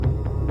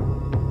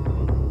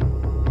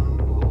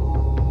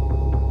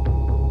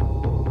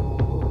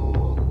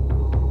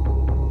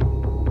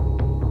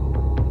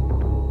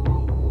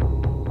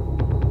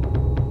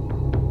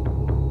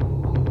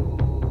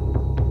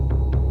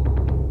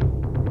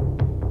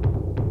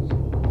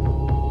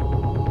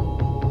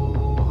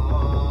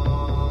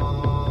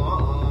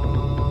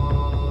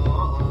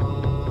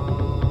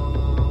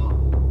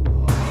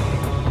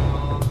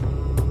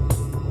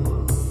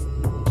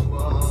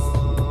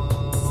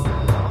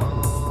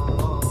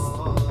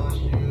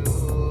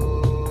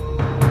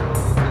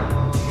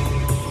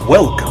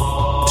Welcome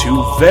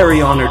to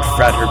Very Honored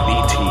Frater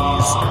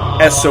BT's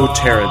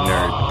Esoterra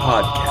Nerd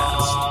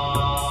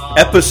Podcast,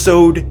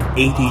 Episode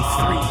 83,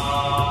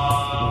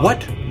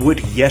 What Would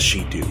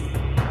Yeshi Do?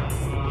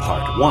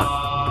 Part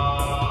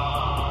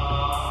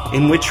 1,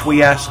 in which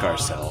we ask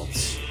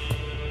ourselves,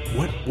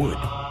 what would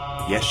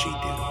Yeshi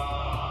do?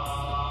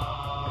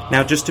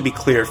 Now, just to be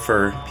clear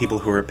for people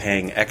who are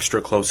paying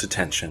extra close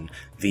attention,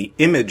 the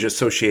image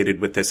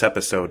associated with this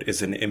episode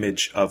is an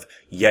image of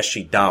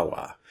Yeshi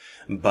Dawa,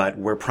 but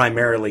we're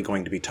primarily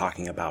going to be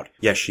talking about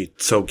Yeshi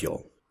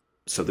Tsogyal.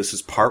 So this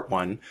is part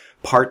 1.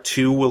 Part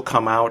 2 will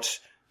come out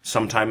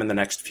sometime in the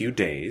next few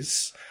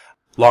days.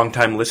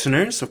 Longtime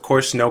listeners, of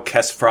course, know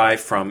Kes Fry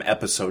from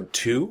episode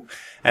 2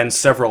 and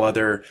several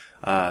other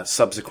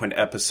subsequent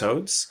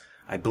episodes.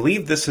 I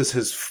believe this is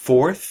his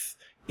fourth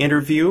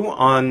interview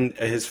on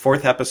his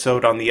fourth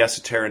episode on the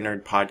Esoterra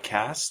Nerd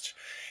Podcast.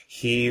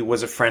 He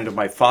was a friend of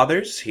my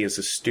father's. He is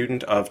a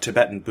student of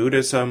Tibetan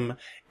Buddhism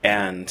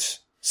and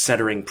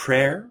Centering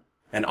Prayer,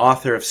 an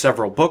author of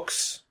several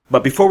books.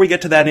 But before we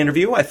get to that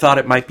interview, I thought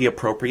it might be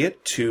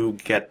appropriate to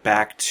get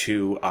back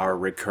to our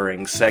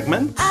recurring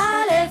segment,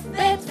 Aleph,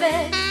 Bet,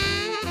 Bet,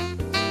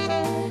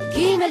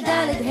 Gimel,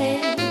 Dalet, Hey,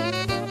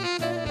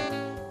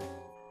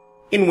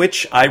 in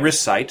which I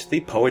recite the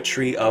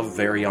poetry of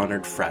Very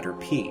Honored Frater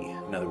P.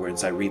 In other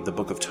words, I read the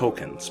Book of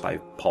Tokens by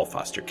Paul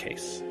Foster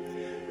Case.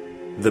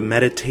 The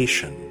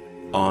Meditation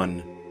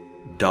on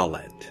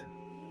Dalet.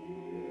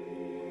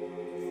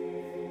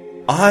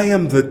 I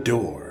am the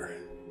door,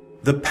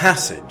 the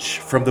passage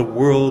from the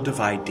world of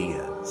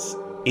ideas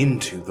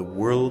into the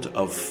world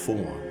of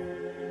form.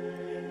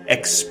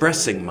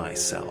 Expressing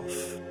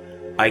myself,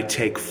 I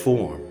take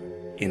form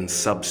in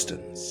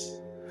substance.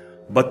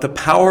 But the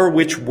power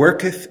which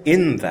worketh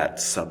in that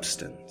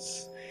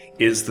substance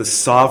is the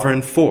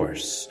sovereign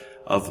force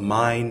of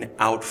mine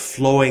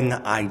outflowing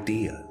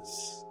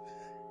ideas.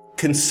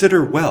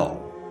 Consider well,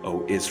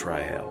 O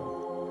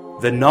Israel,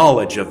 the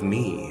knowledge of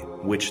me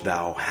which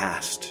thou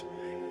hast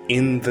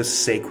in the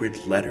sacred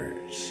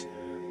letters.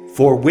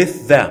 For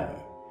with them,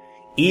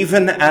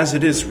 even as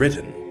it is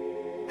written,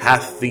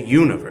 hath the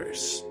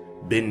universe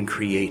been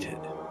created.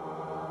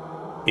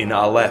 In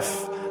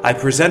Aleph, I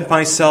present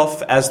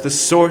myself as the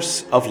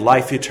source of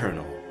life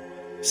eternal,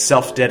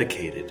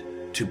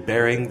 self-dedicated to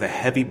bearing the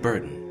heavy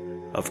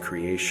burden of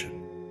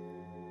creation.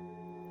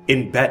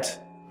 In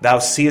Bet, thou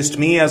seest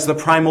me as the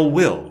primal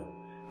will,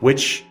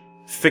 which,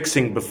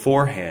 fixing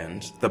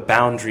beforehand the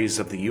boundaries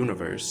of the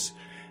universe,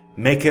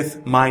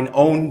 maketh mine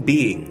own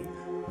being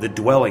the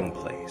dwelling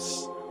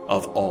place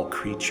of all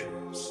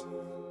creatures.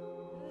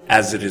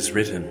 As it is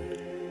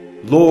written,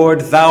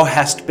 Lord, thou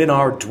hast been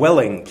our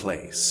dwelling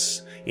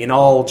place in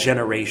all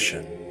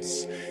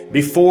generations,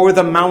 before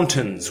the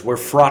mountains were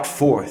brought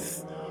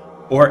forth,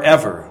 or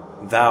ever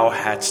thou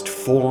hadst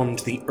formed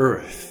the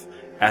earth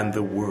and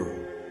the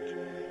world.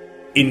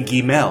 In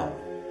Gimel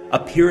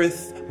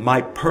appeareth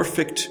my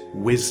perfect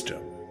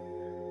wisdom,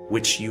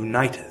 which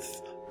uniteth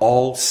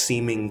all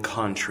seeming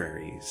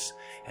contraries,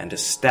 and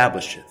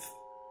establisheth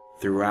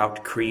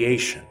throughout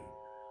creation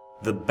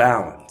the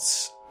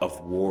balance of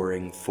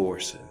warring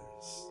forces.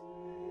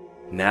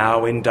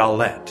 Now in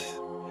Dalet,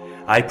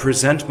 I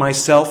present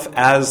myself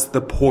as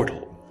the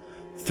portal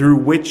through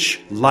which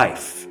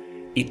life,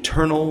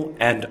 eternal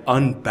and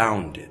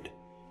unbounded,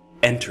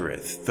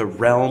 entereth the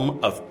realm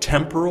of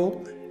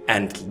temporal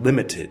and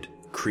limited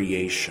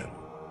creation.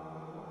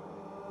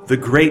 The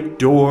great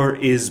door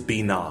is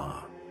Binah,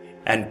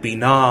 and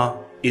Binah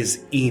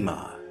is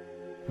Ima,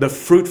 the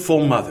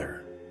fruitful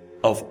mother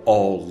of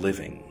all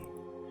living.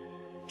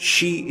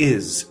 She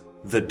is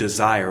the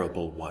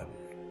desirable one,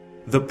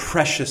 the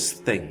precious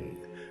thing,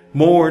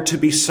 more to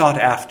be sought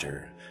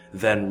after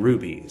than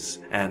rubies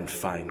and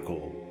fine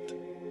gold.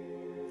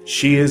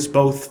 She is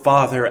both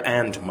father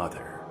and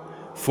mother,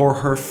 for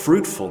her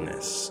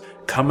fruitfulness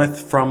cometh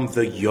from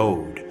the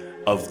yod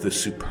of the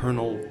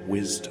supernal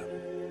wisdom.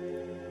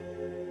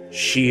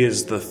 She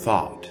is the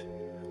thought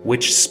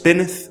which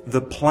spinneth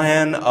the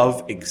plan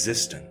of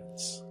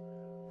existence,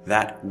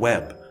 that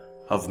web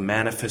of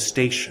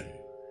manifestation,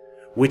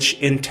 which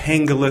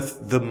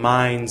entangleth the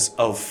minds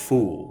of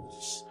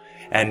fools,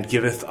 and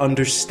giveth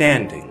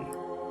understanding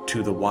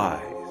to the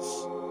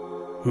wise,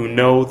 who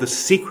know the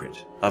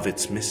secret of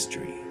its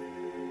mystery.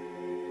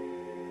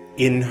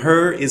 In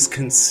her is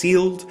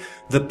concealed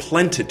the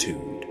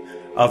plenitude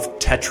of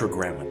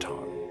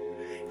Tetragrammaton,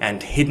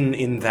 and hidden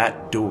in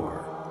that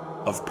door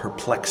of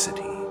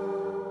perplexity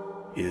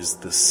is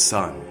the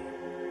Son,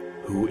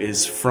 who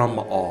is from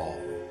all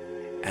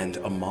and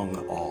among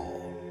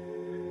all.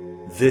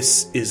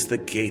 This is the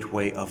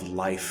gateway of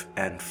life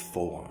and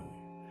form,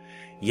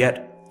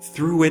 yet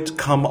through it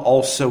come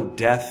also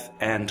death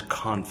and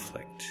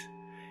conflict,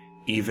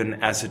 even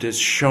as it is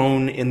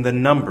shown in the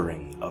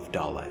numbering of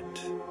Dalet.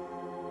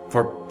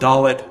 For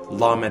Dalet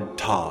Lamed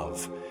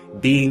Tav,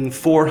 being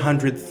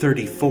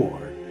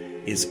 434,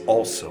 is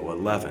also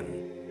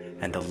 11,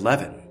 and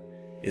 11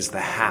 is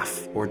the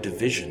half or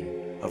division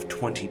of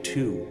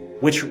 22,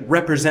 which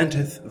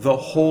representeth the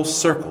whole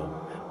circle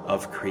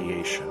of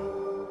creation.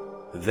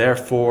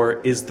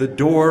 Therefore is the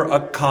door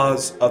a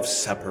cause of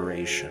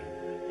separation,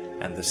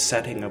 and the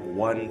setting of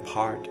one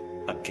part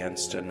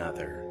against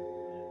another.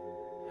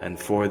 And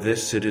for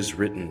this it is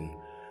written,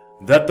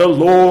 that the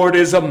Lord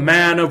is a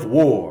man of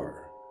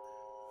war.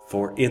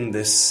 For in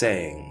this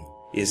saying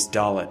is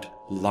Dalet,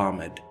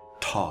 Lamed,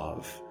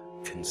 Tav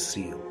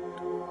concealed.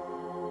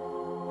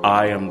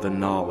 I am the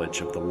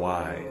knowledge of the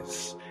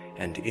wise,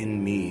 and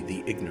in me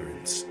the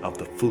ignorance of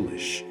the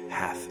foolish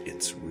hath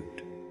its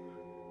root.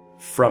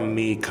 From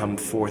me come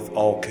forth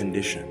all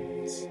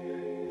conditions,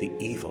 the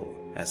evil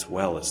as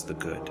well as the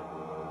good.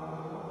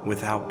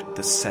 Without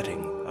the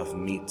setting of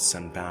metes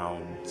and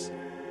bounds,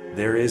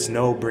 there is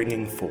no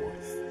bringing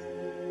forth,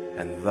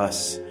 and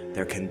thus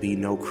there can be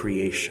no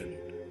creation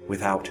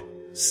without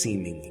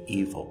seeming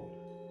evil.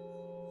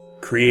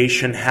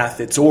 Creation hath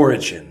its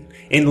origin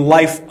in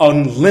life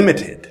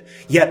unlimited,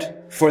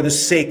 yet for the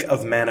sake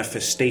of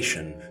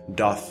manifestation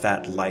doth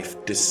that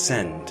life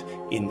descend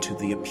into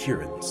the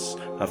appearance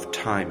of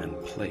time and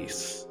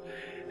place.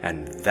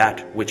 And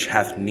that which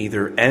hath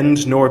neither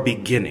end nor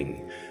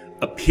beginning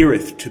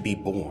appeareth to be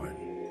born,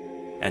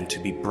 and to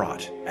be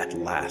brought at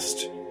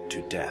last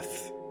to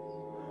death.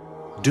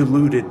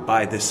 Deluded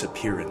by this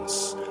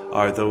appearance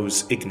are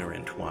those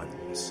ignorant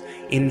ones,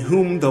 in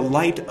whom the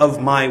light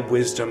of my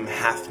wisdom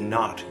hath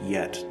not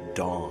yet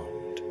dawned.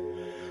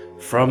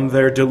 From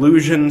their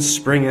delusion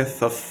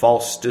springeth a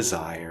false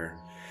desire,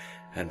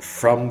 and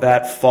from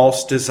that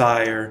false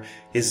desire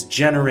is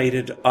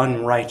generated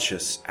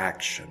unrighteous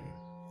action.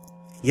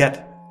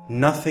 Yet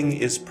nothing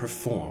is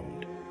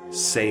performed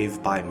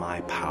save by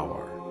my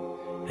power,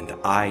 and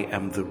I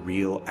am the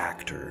real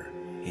actor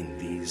in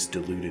these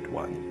deluded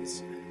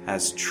ones,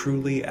 as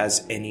truly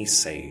as any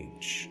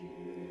sage.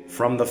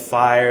 From the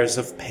fires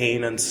of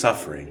pain and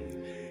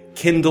suffering,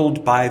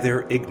 kindled by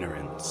their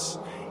ignorance,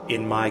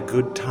 in my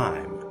good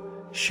time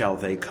shall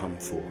they come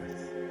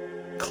forth,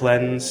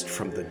 cleansed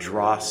from the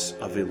dross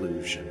of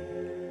illusion,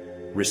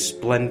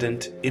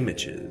 resplendent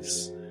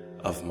images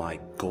of my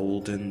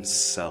golden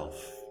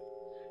self.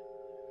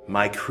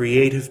 My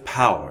creative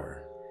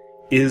power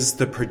is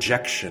the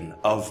projection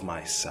of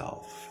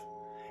myself,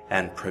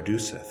 and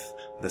produceth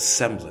the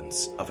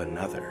semblance of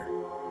another.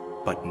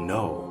 But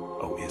know,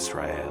 O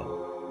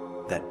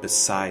Israel, that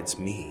besides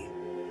me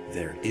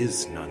there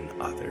is none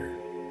other.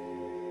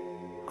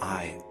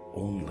 I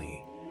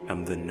only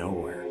am the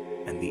knower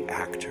and the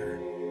actor,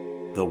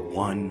 the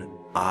one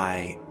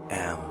I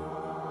am,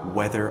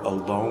 whether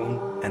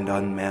alone and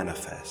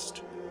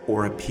unmanifest,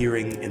 or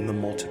appearing in the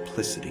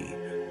multiplicity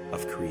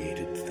of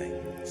created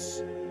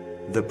things.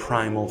 The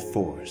primal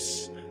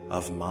force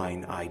of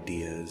mine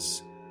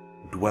ideas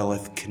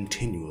dwelleth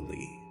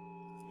continually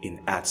in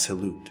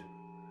Absolute.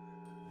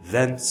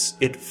 Thence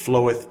it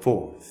floweth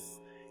forth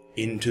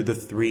into the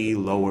three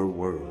lower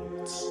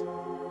worlds,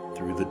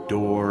 through the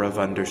door of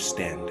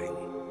understanding.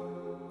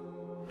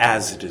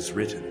 As it is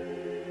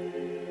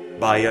written,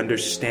 by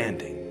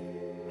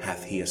understanding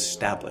hath he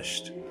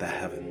established the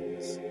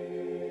heavens.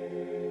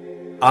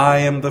 I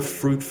am the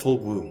fruitful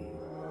womb,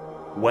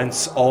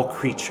 whence all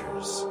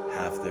creatures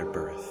have their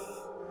birth.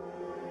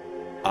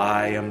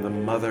 I am the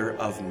mother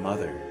of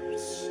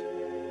mothers,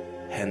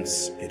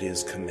 hence it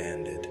is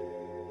commanded,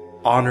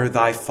 honor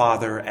thy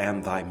father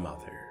and thy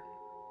mother,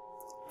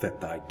 that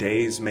thy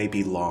days may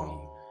be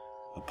long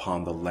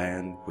upon the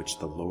land which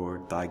the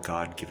Lord thy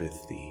God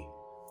giveth thee.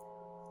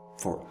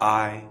 For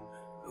I,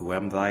 who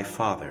am thy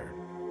father,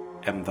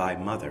 am thy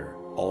mother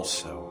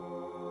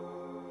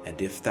also.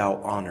 And if thou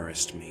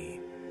honorest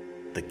me,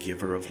 the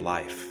giver of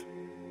life,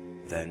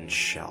 then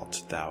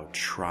shalt thou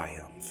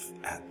triumph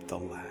at the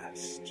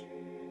last,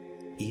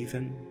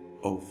 even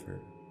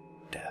over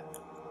death.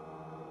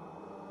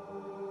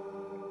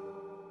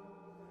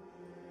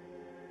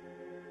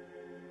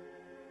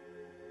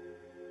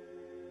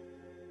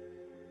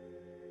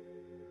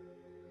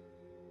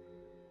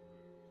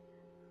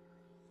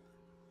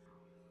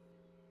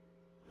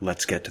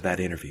 Let's get to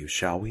that interview,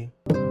 shall we?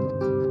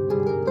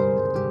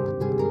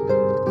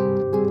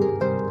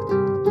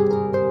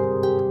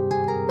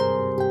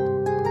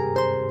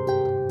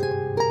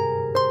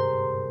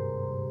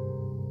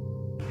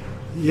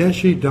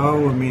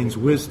 Yeshidawa means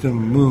wisdom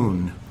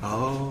moon.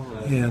 Oh.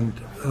 And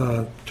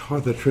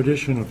the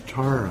tradition of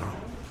Tara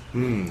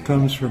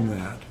comes from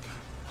that.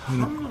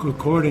 And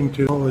according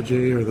to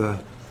mythology or the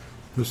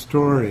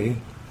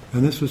story,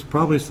 and this was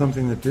probably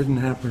something that didn't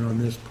happen on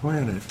this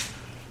planet,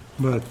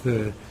 but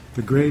the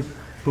great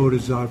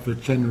Bodhisattva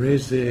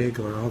Chenrezig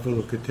or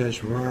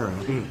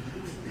Avalokiteshvara,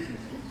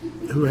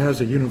 who has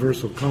a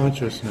universal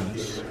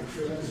consciousness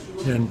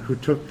and who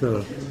took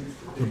the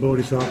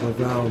Bodhisattva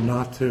vow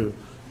not to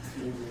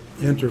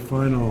enter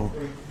final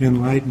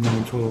enlightenment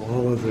until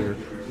all of their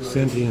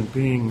sentient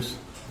beings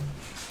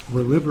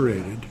were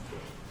liberated,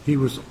 he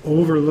was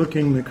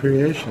overlooking the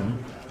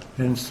creation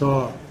and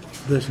saw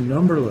this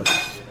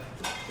numberless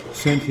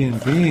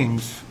sentient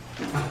beings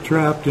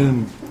trapped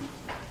in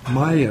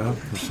Maya,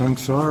 or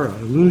samsara,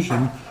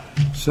 illusion,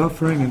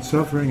 suffering and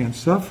suffering and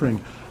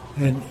suffering.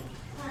 And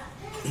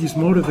he's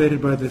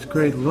motivated by this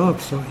great love,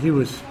 so he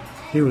was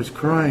he was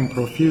crying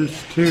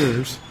profuse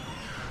tears,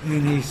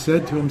 and he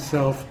said to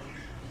himself,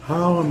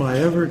 how am I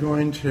ever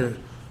going to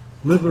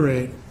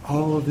liberate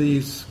all of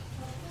these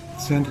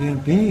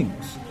sentient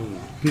beings?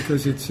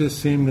 Because it just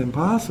seemed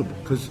impossible,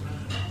 because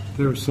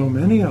there were so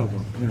many of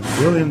them,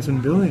 billions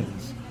and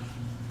billions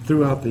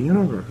throughout the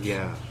universe.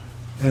 Yeah.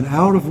 And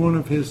out of one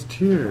of his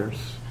tears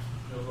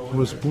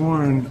was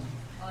born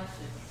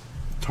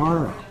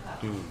Tara,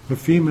 the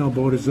female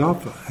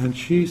Bodhisattva, and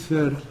she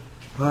said,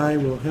 I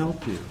will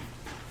help you.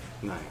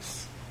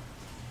 Nice.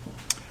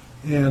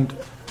 And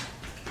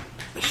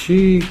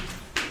she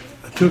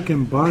took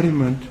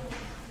embodiment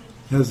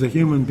as a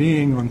human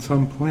being on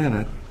some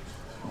planet,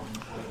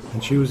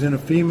 and she was in a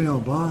female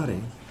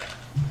body,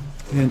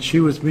 and she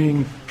was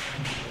being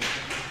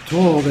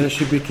told as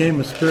she became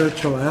a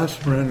spiritual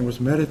aspirant and was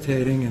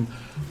meditating and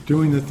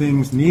doing the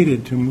things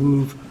needed to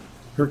move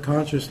her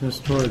consciousness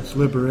towards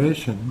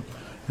liberation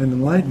and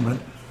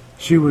enlightenment,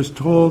 she was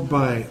told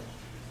by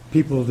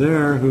people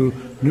there who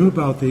knew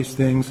about these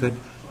things that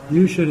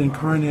you should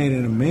incarnate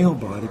in a male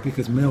body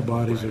because male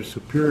bodies are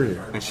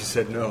superior. And she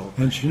said no.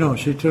 And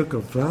she took a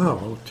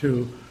vow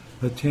to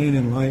attain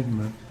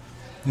enlightenment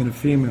in a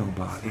female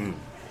body.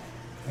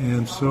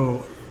 And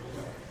so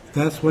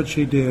that's what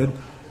she did,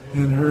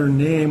 and her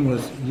name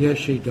was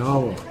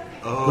Yeshidawa,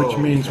 which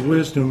means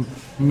wisdom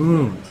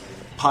moon.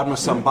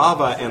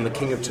 Padmasambhava and the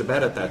king of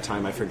Tibet at that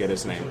time, I forget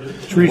his name.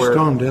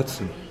 Tristan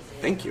Detsen.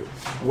 Thank you.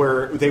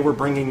 Where they were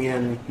bringing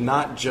in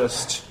not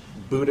just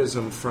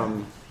Buddhism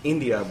from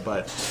India,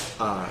 but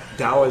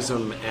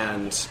Taoism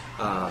and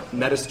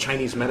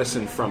Chinese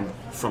medicine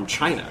from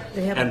China.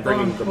 They have and a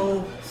bringing Bon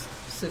Po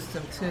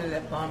system too,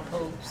 that Bon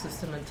Po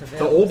system in Tibet.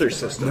 the older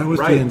system, That was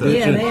the right?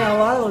 indigenous- Yeah, a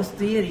lot of those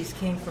deities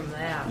came from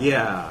that.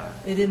 Yeah.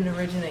 They didn't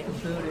originate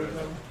with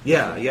Buddhism.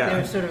 Yeah, They yeah.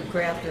 were sort of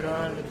grafted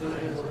on to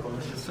Buddhism.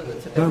 So the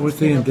Tibetans That was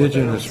the came up with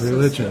their own indigenous system.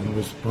 religion,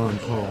 was Bon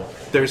Po.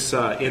 There's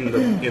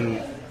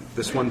in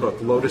this one book,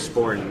 Lotus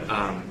Born,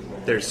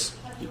 there's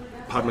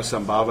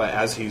Padmasambhava,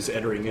 as he's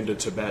entering into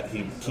Tibet,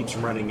 he keeps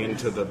running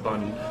into the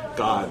Bun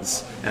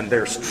gods, and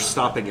they're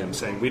stopping him,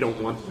 saying, "We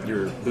don't want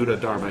your Buddha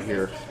Dharma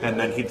here." And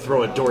then he'd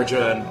throw a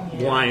dorja and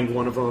blind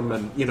one of them,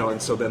 and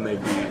and so then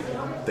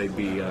they'd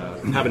be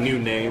have a new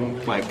name,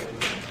 like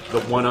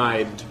the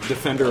one-eyed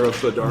defender of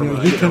the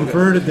Dharma. He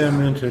converted them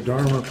into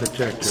Dharma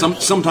protectors,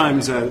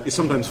 Sometimes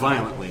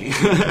violently.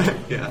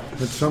 Yeah,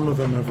 but some of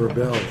them have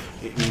rebelled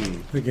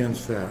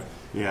against that.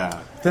 yeah.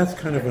 That's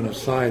kind of an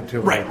aside to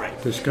Right, our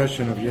right.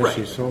 discussion of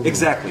Yeshe Sogo.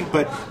 Exactly,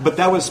 but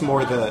that was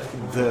more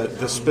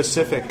the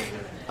specific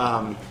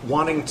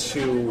wanting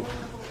to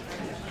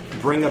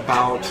bring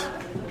about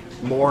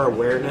more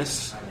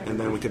awareness, and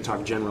then we could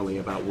talk generally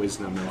about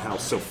wisdom and how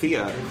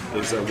Sophia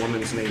is a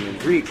woman's name in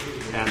Greek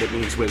and it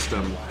means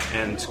wisdom,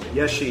 and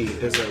Yeshe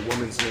is a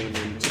woman's name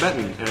in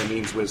Tibetan and it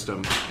means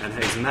wisdom, and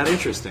hey, isn't that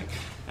interesting?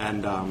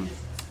 And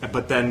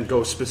but then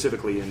go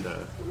specifically into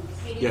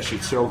Yeshe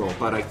Tsogyal.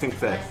 But I think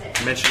that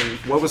mentioning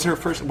what was her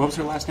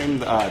last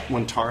name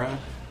when Tara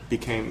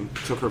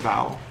took her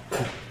vow?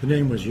 The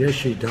name was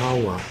Yeshe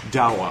Dawa.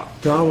 Dawa.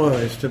 Dawa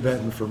is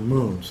Tibetan for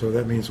moon, so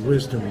that means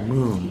wisdom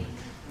moon.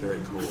 Very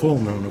cool. Full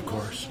moon, of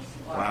course.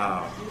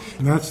 Wow.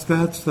 And that's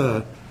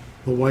the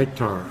white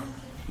Tara.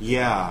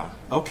 Yeah.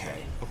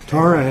 Okay.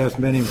 Tara has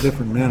many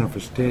different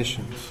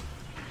manifestations.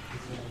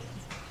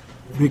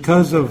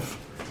 Because of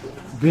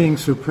being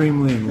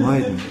supremely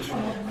enlightened,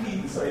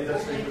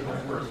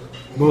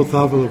 both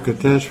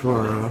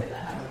Avalokiteshvara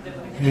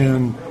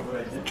and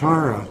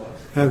Tara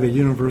have a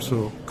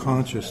universal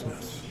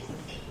consciousness.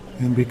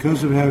 And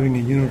because of having a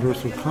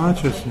universal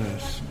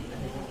consciousness,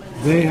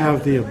 they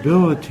have the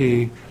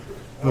ability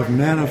of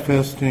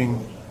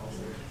manifesting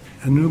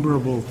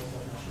innumerable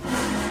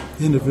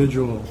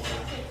individual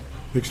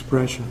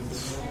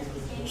expressions.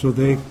 So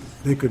they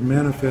could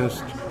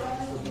manifest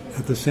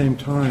at the same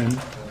time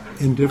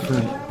in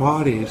different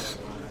bodies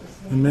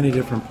in many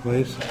different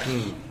places.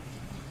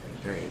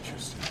 Very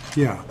interesting.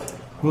 Yeah.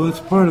 Well, it's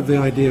part of the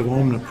idea of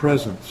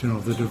omnipresence,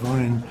 the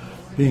divine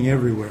being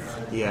everywhere,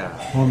 Yeah.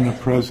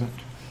 omnipresent.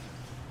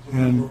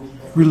 And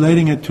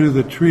relating it to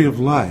the tree of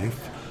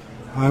life,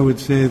 I would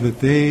say that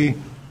they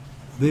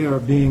are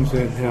beings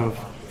that have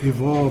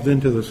evolved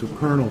into the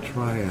supernal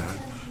triad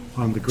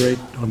on the great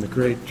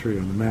tree,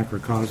 on the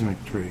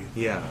macrocosmic tree.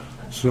 Yeah.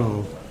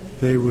 So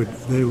they would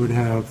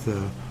have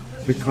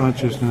the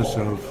consciousness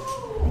of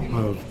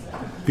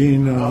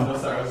Bina,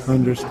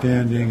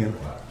 understanding, and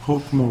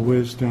Hokma,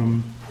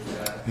 wisdom,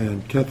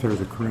 and Kether,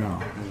 the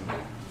crown.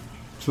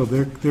 So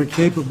they're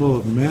capable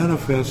of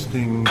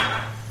manifesting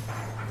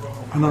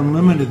an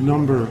unlimited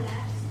number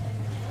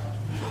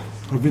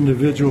of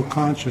individual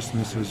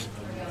consciousnesses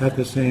at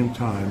the same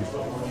time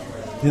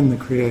in the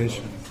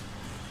creation.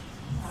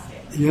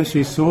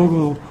 Yeshe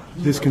Tsogyal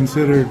is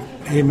considered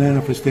a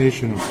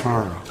manifestation of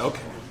Tara,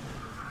 Okay.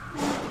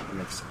 That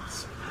makes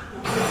sense.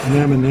 an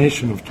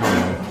emanation of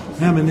Tara.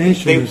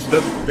 Emanation They is the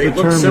look term that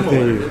they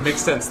similar. use. It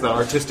makes sense. The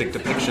artistic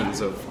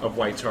depictions of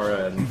White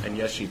Tara and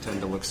Yeshe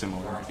tend to look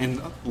similar in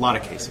a lot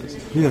of cases.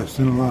 Yes,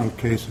 in a lot of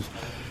cases.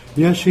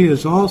 Yeshe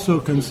is also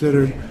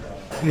considered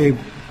a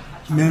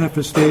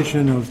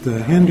manifestation of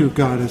the Hindu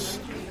goddess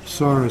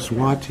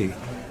Saraswati,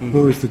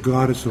 who is the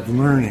goddess of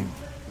learning.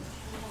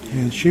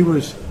 And she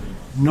was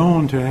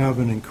known to have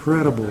an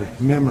incredible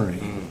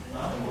memory.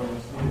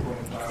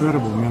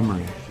 Incredible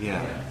memory.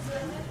 Yeah.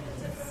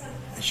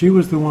 She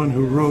was the one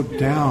who wrote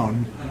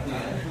down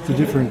the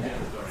different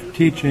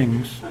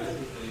teachings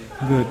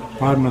that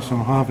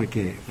Padmasambhava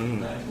gave.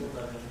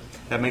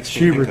 That makes me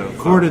She think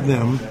recorded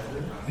them,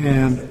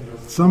 and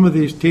some of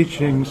these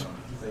teachings,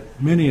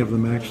 many of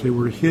them actually,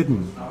 were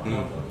hidden.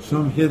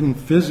 Some hidden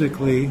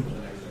physically,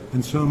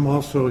 and some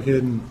also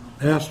hidden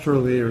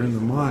astrally or in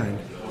the mind.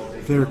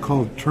 They're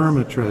called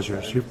terma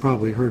treasures. You've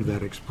probably heard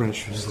that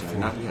expression before.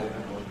 Not yet.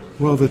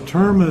 Well, the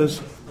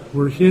termas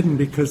were hidden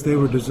because they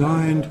were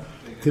designed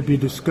to be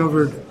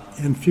discovered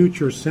in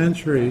future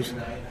centuries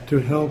to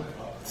help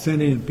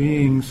sentient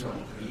beings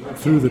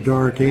through the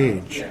dark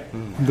age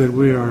that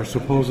we are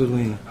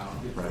supposedly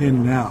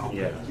in now.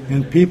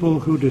 And people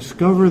who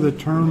discover the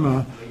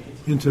terma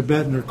in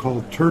Tibetan are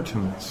called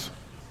tertans.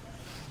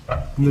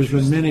 And there's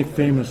been many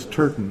famous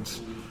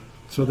tertans.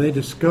 So they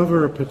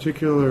discover a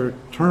particular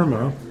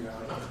terma,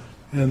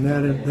 and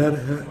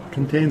that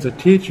contains a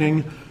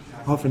teaching,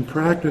 often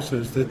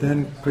practices, that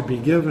then could be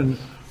given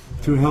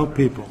to help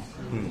people.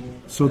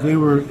 So they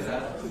were...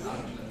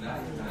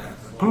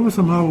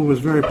 Padmasambhava was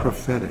very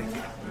prophetic.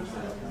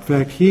 In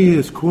fact, he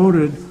is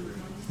quoted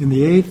in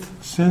the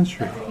 8th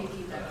century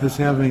as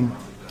having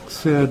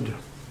said,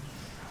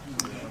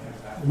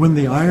 "When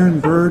the iron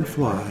bird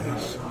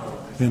flies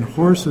and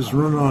horses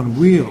run on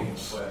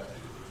wheels,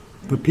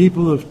 the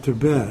people of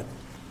Tibet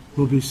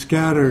will be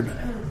scattered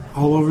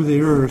all over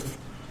the earth,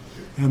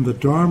 and the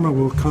Dharma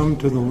will come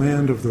to the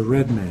land of the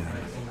red man."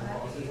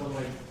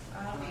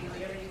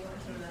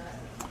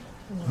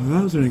 Now,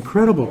 that was an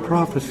incredible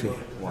prophecy.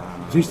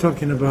 He's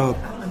talking about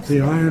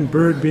the iron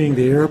bird being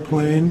the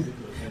airplane,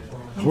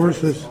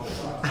 horses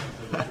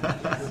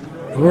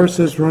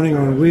running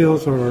on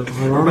wheels or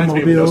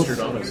automobiles.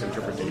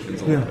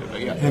 Yeah.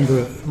 And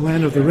the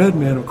land of the red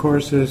man, of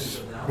course, is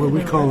what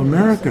we call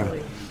America,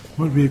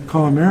 what we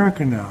call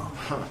America now.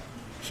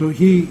 So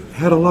he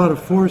had a lot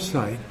of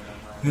foresight,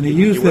 and he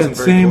used that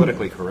same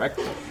politically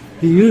correct.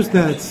 He used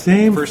that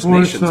same First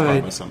Nations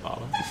foresight.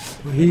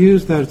 Padmasambhava. He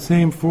used that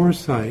same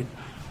foresight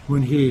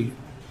when he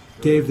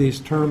gave these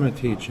terma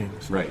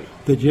teachings Right.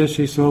 that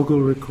Yeshe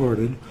Tsogyal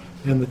recorded,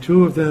 and the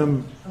two of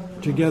them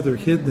together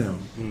hid them.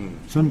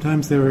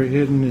 Sometimes they were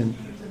hidden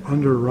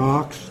under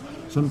rocks,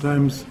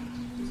 sometimes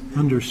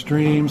under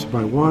streams,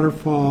 by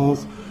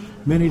waterfalls,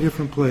 many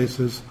different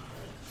places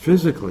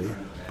physically,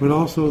 but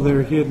also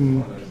they're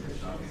hidden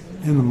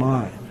in the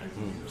mind.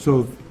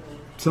 So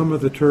some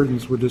of the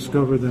tertans would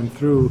discover them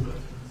through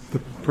the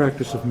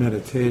practice of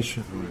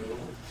meditation.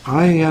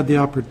 I had the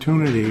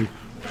opportunity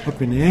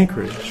up in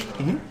Anchorage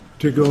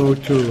to go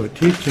to a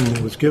teaching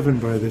that was given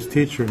by this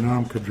teacher,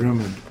 Nam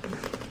Kadrimad,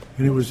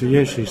 and it was the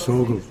Yeshe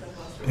Tsogyal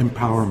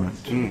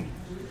empowerment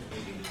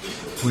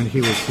when he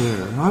was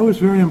there. And I was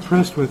very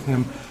impressed with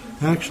him.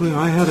 Actually,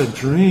 I had a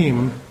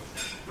dream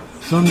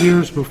some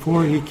years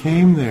before he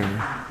came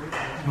there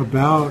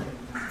about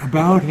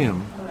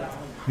him,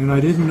 and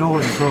I didn't know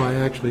it until I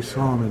actually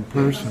saw him in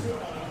person.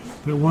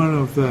 But one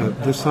of the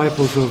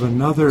disciples of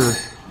another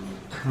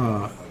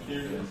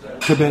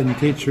Tibetan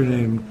teacher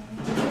named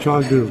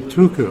Chagdul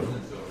Tuku,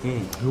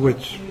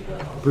 which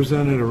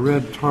presented a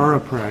red Tara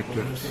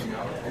practice.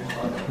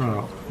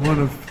 One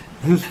of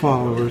his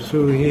followers,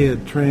 who he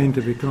had trained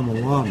to become a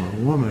lama, a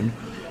woman,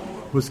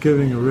 was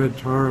giving a red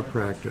Tara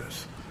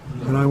practice.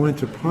 And I went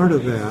to part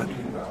of that,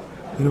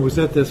 and it was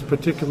at this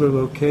particular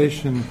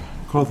location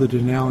called the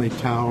Denali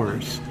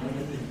Towers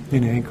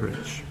in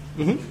Anchorage.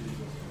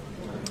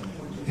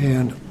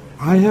 And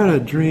I had a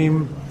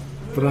dream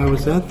that I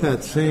was at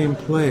that same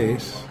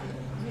place,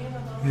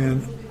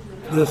 and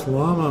this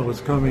Lama was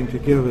coming to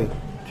give a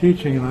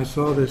teaching, and I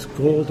saw this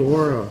gold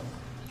aura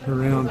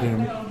around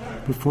him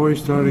before he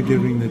started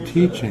giving the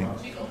teaching.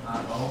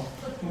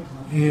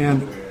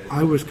 And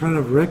I was kind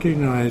of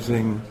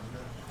recognizing,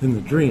 in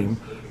the dream,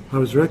 I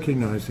was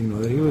recognizing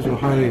that he was a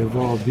highly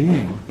evolved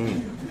being.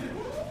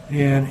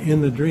 And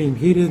in the dream,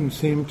 he didn't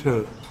seem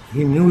to,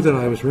 he knew that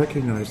I was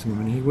recognizing him,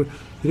 and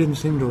he didn't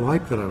seem to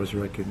like that I was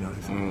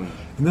recognizing him.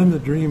 And then the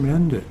dream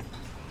ended.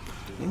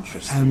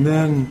 Interesting. And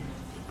then,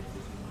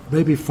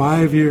 maybe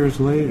 5 years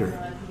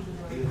later,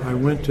 I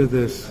went to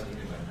this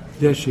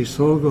Yeshe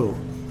Tsogyal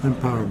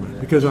empowerment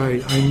because I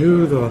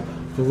knew the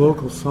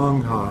local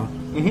Sangha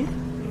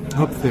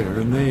up there,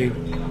 and they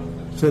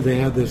said they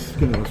had this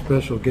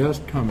special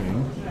guest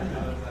coming,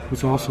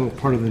 who's also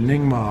part of the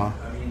Nyingma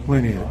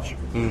lineage,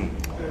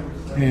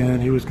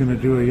 and he was going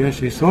to do a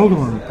Yeshe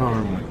Tsogyal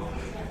empowerment.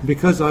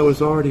 Because I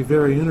was already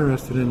very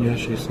interested in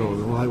Yeshe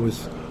Tsogyal, I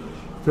was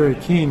very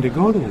keen to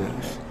go to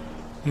this.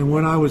 And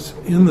when I was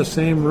in the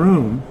same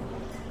room,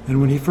 and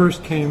when he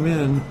first came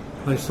in,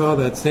 I saw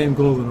that same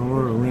golden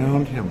aura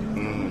around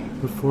him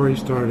before he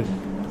started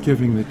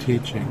giving the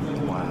teaching.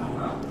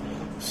 Wow.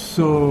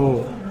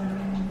 So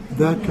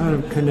that kind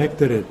of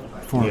connected it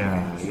for me.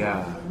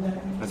 Yeah,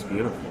 that's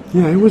beautiful.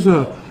 Yeah, it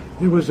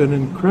it was an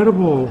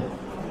incredible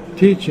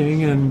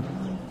teaching, and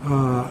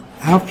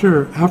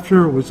after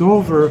it was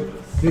over,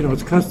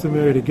 it's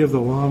customary to give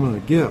the Lama a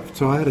gift.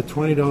 So I had a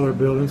 $20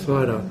 bill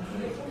inside a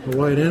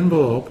white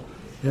envelope,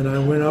 and I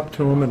went up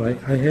to him and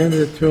I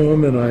handed it to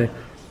him, and I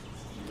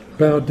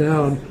bowed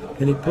down,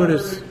 and he put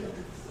his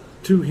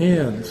two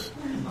hands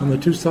on the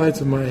two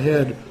sides of my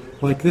head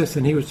like this,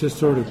 and he was just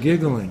sort of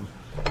giggling,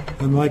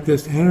 and like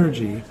this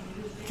energy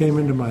came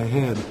into my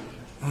head,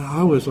 and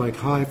I was like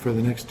high for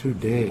the next 2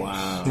 days.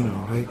 Wow.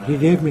 He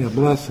gave me a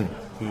blessing.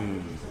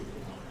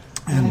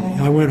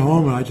 And I went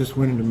home and I just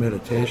went into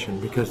meditation,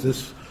 because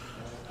this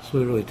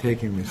was really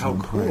taking me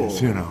someplace,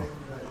 cool.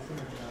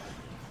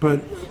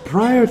 But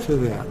prior to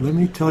that, let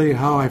me tell you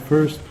how I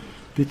first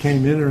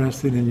became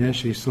interested in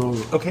Yeshe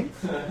Tsogyal. Okay.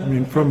 I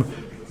mean, from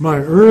my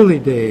early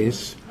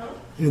days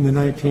in the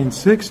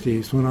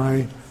 1960s, when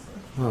I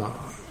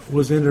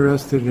was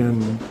interested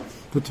in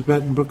the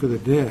Tibetan Book of the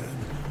Dead,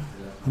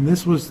 and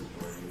this was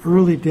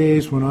early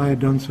days when I had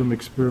done some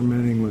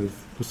experimenting with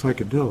the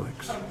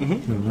psychedelics.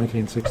 In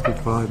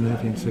 1965,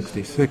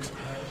 1966,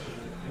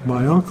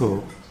 my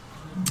uncle,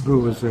 who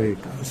was a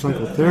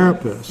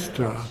psychotherapist,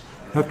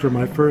 after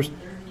my first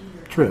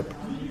trip,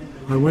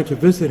 I went to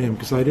visit him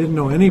because I didn't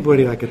know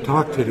anybody I could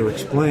talk to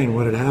explain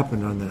what had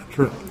happened on that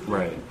trip.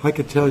 Right. I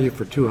could tell you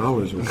for 2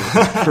 hours about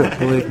that trip,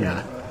 believe me.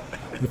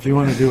 If you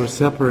want to do a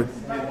separate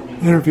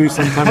interview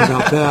sometime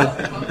about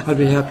that, I'd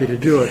be happy to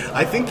do it.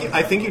 I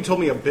think you told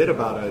me a bit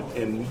about it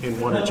in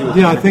one or two.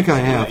 Yeah, I think I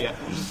have. Yeah.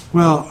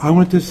 Well, I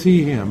went to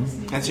see him.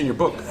 That's in your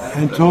book.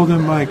 And told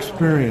him my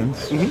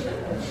experience.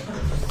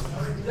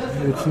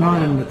 It's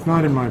not in my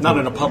book. Not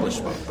in a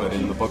published book, but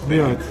in the book.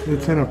 Maybe. Yeah,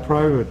 it's in a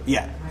private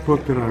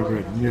book that I've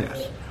written,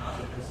 yes.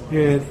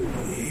 And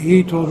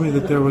he told me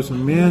that there was a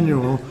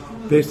manual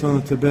based on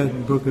the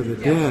Tibetan Book of the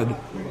Dead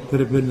that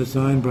had been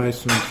designed by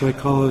some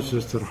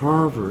psychologists at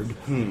Harvard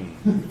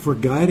for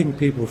guiding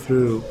people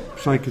through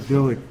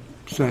psychedelic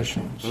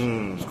sessions.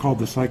 It's called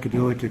The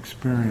Psychedelic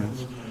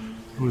Experience.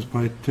 It was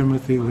by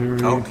Timothy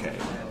Leary,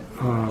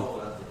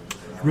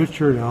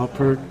 Richard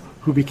Alpert,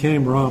 who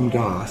became Ram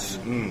Dass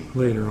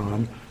later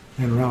on,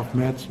 and Ralph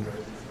Metzner.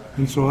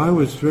 And so I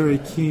was very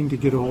keen to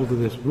get a hold of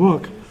this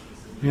book,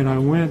 and I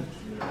went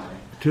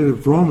to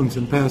Vroman's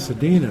in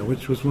Pasadena,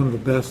 which was one of the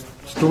best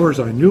stores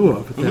I knew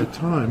of at that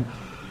time,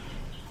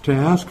 to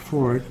ask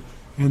for it,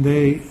 and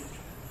they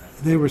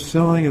were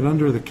selling it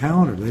under the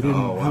counter. They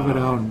didn't have it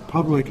out in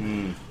public,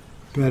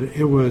 but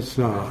it was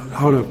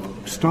out of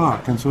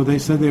stock, and so they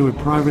said they would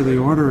privately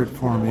order it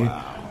for me,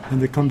 and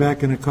they'd come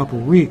back in a couple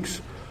weeks.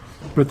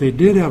 But they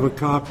did have a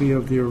copy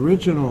of the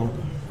original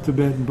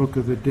Tibetan Book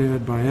of the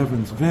Dead by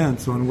Evans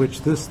Vance, on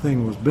which this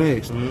thing was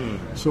based.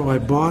 So I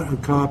bought a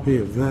copy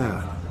of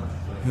that,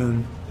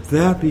 and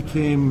that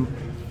became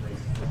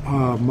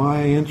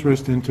my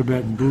interest in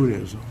Tibetan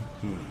Buddhism.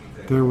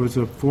 There was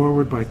a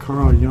foreword by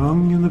Carl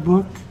Jung in the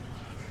book,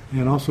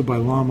 and also by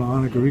Lama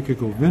Anagarika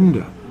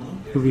Govinda,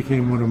 who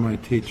became one of my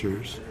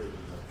teachers.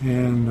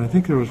 And I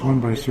think there was one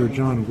by Sir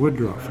John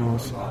Woodruff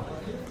also,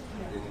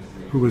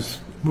 who was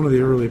one of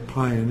the early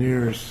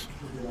pioneers.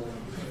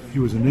 He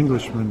was an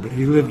Englishman, but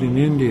he lived in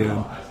India,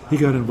 and he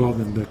got involved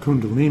in the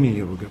Kundalini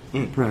yoga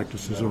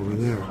practices over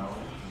there.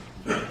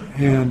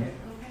 And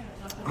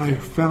I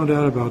found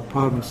out about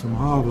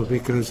Padmasambhava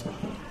because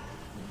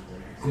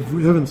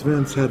Evans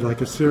Vance had like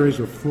a series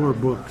of 4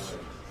 books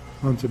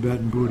on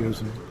Tibetan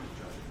Buddhism.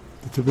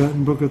 The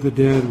Tibetan Book of the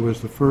Dead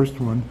was the first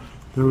one.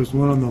 There was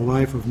one on the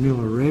life of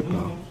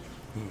Milarepa,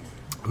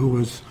 who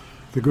was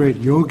the great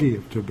yogi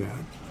of Tibet.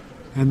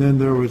 And then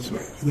there was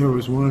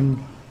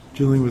one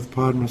dealing with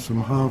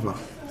Padmasambhava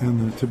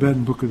and the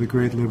Tibetan Book of the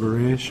Great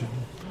Liberation.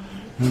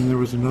 And there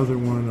was another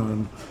one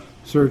on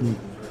certain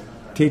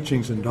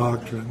teachings and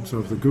doctrines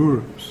of the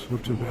gurus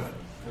of Tibet.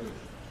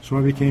 So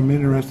I became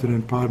interested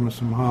in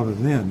Padmasambhava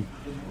then,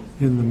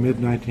 in the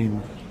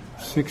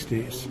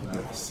mid-1960s.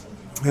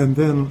 And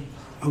then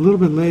a little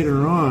bit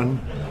later on,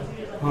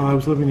 I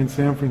was living in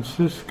San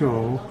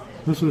Francisco.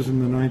 This was in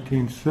the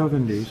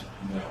 1970s,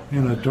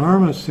 and a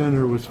Dharma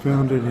center was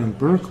founded in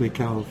Berkeley,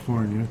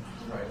 California,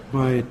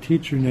 by a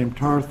teacher named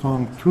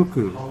Tarthong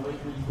Tuku,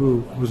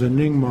 who was a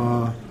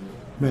Nyingma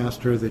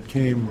master that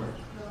he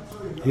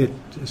had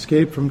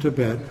escaped from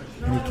Tibet,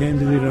 and he came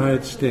to the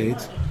United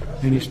States,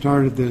 and he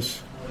started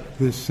this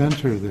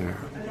center there.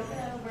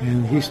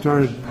 And he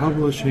started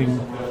publishing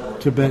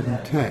Tibetan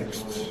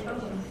texts,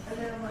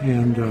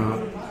 and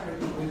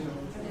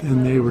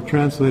they were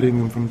translating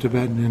them from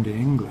Tibetan into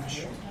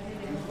English.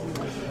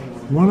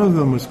 One of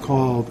them was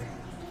called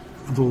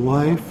The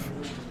Life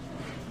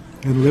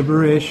and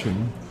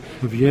Liberation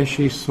of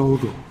Yeshe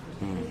Tsogyal.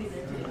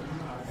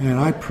 And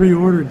I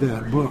pre-ordered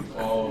that book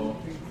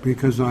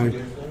because I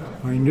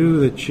knew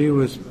that she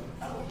was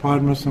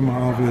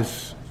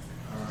Padmasambhava's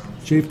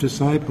chief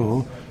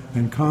disciple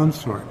and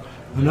consort.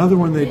 Another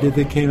one they did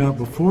that came out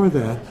before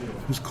that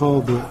was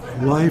called The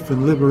Life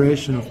and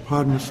Liberation of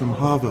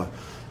Padmasambhava.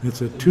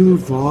 It's a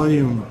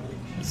 2-volume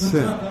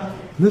set.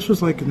 And this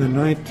was like in the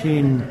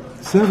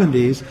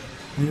 1970s,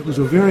 and it was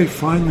a very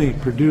finely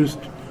produced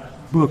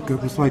book.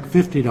 It was like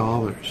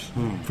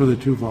 $50 for the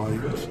 2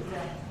 volumes.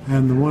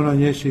 And the one on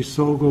Yeshe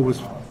Tsogyal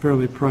was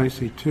fairly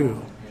pricey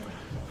too.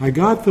 I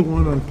got the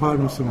one on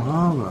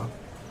Padmasambhava,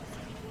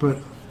 but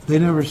they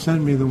never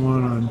sent me the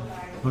one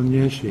on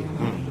Yeshe.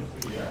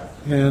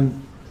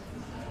 And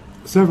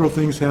several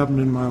things happened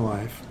in my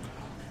life.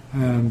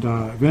 And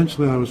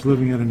eventually I was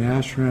living at an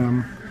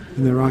ashram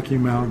in the Rocky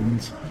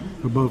Mountains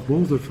above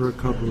Boulder for a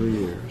couple of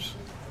years.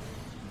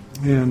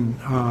 And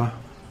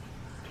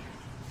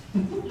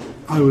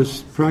I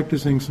was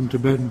practicing some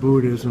Tibetan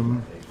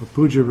Buddhism, a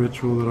puja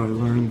ritual that I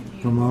learned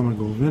from Lama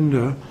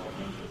Govinda,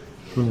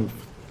 from a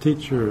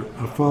teacher,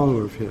 a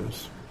follower of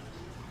his,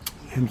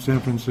 in San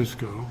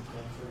Francisco.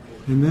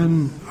 And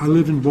then I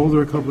lived in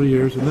Boulder a couple of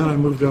years, and then I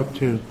moved up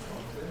to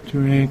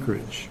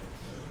Anchorage.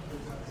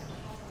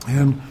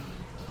 And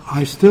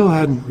I still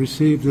hadn't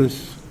received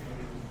this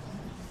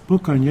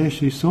book on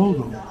Yeshe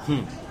Tsogyal.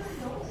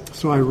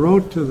 So I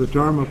wrote to the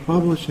Dharma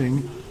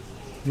Publishing,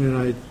 and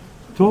I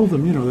told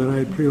them, that I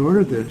had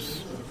pre-ordered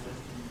this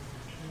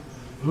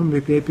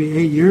maybe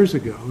 8 years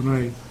ago, and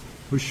I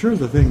was sure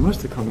the thing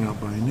must have come out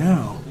by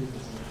now.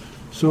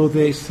 So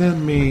they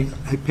sent me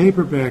a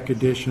paperback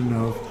edition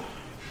of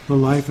The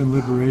Life and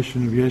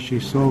Liberation of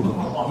Yeshe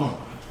Tsogyal.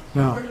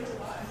 Now,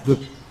 the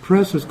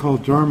press is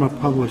called Dharma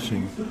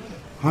Publishing.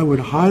 I would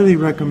highly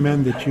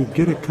recommend that you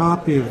get a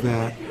copy of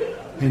that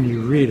and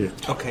you read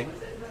it. Okay.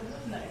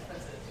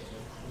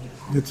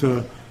 It's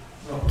a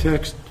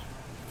text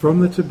from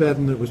the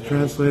Tibetan that was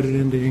translated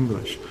into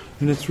English,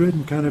 and it's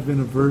written kind of in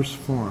a verse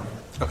form.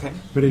 Okay.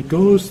 But it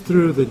goes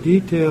through the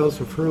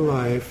details of her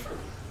life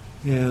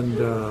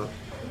and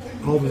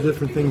all the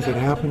different things that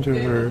happened to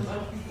her.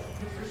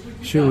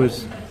 She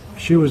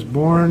was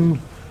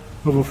born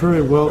of a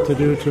very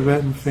well-to-do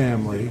Tibetan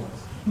family,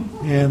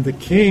 and the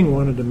king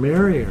wanted to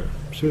marry her.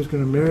 She was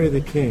going to marry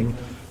the king.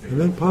 And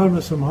then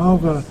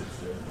Padmasambhava,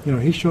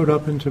 he showed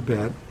up in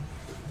Tibet,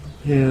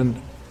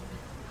 and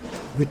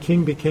the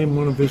king became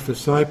one of his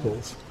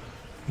disciples,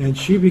 and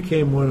she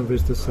became one of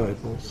his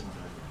disciples.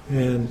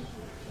 And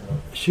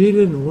she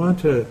didn't want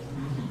to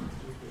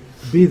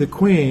be the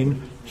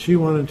queen. She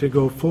wanted to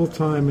go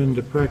full-time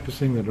into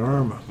practicing the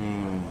Dharma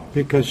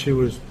because she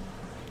was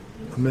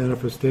a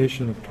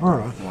manifestation of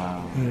Tara.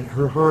 Wow. And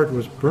her heart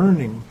was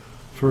burning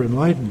for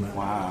enlightenment.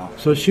 Wow.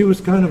 So she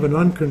was kind of an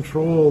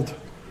uncontrolled,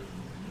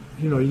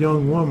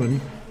 young woman,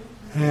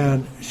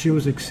 and she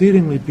was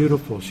exceedingly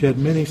beautiful. She had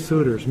many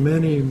suitors.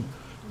 Many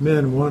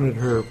men wanted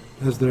her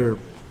as their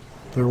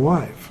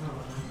wife.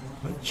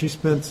 She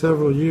spent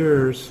several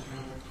years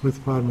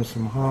with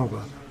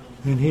Padmasambhava,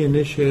 and he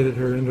initiated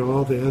her into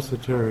all the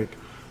esoteric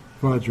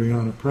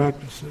Vajrayana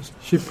practices.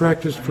 She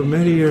practiced for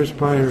many years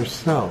by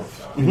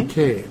herself in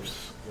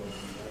caves,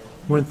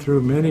 went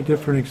through many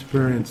different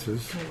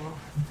experiences,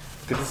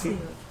 Good to see you.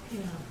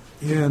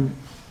 and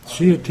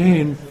she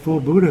attained full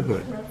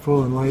Buddhahood,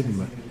 full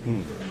enlightenment.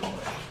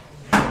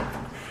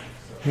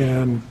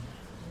 And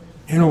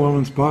in a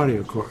woman's body,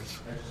 of course.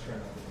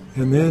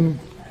 And then,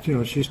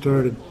 she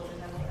started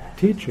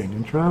teaching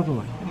and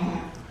traveling.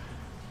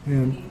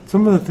 And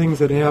some of the things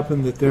that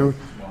happened, that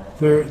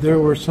there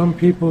were some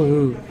people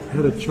who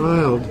had a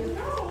child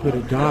that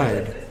had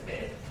died,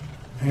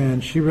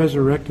 and she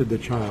resurrected the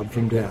child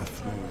from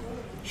death.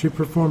 She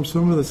performed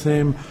some of the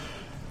same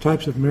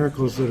types of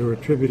miracles that are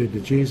attributed to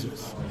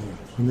Jesus,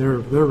 and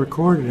they're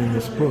recorded in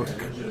this book.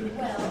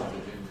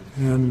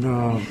 And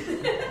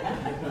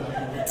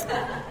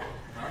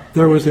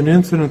there was an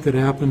incident that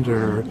happened to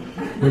her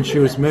when she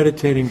was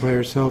meditating by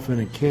herself in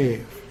a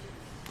cave.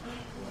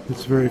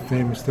 It's very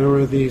famous. There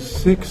were these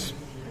 6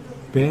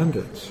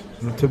 bandits.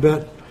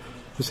 Tibet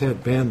has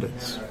had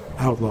bandits,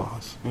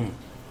 outlaws,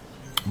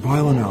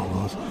 violent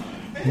outlaws.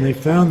 And they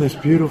found this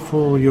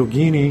beautiful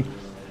yogini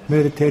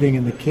meditating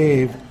in the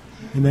cave,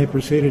 and they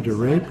proceeded to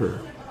rape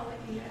her,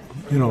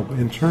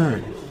 in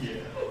turn.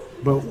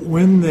 But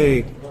when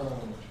they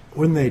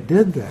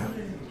did that,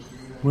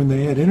 when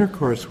they had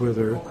intercourse with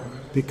her,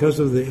 because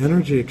of the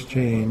energy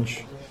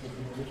exchange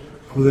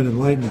with an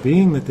enlightened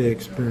being that they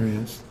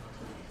experienced,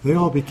 they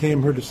all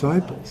became her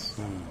disciples.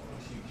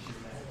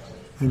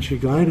 And she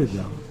guided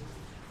them.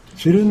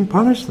 She didn't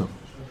punish them.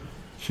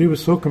 She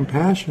was so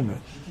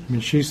compassionate.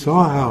 She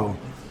saw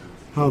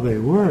how they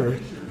were.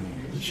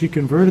 She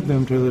converted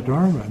them to the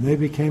Dharma, and they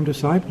became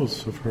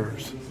disciples of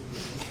hers.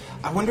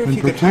 I wonder if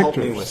you could help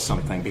me with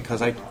something,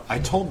 because I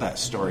told that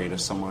story to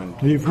someone.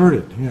 You've heard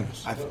it,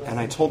 yes.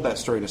 I told that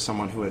story to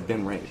someone who had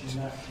been raped,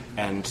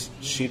 and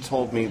she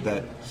told me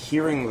that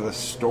hearing the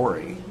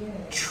story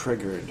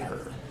triggered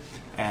her.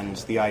 And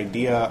the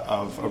idea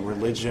of a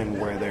religion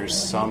where there's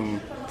some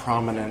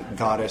prominent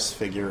goddess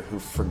figure who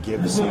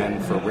forgives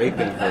men for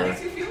raping her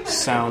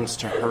sounds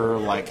to her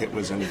like it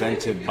was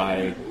invented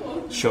by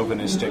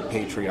chauvinistic,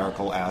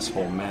 patriarchal,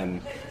 asshole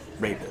men,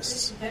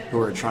 rapists, who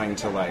are trying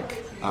to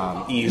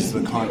ease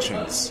the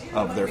conscience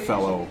of their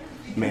fellow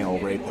male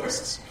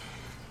rapists.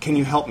 Can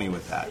you help me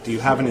with that? Do you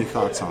have any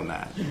thoughts on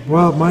that?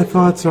 Well, my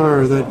thoughts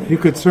are that you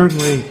could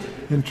certainly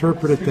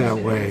interpret it that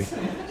way.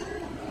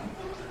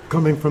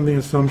 coming from the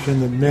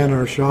assumption that men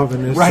are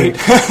chauvinistic, Right.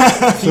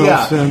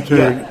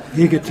 self-centered,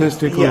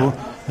 egotistical,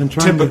 and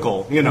trying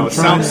Typical,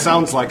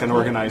 sounds like an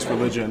organized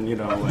religion,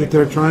 that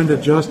they're trying to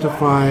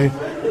justify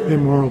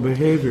immoral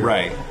behavior.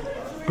 Right.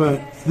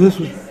 But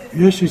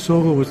Yeshe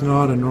Tsogyal was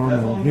not a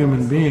normal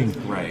human being.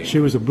 Right. She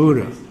was a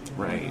Buddha.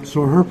 Right.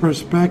 So her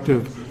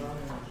perspective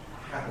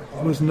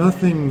was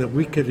nothing that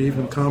we could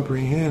even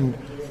comprehend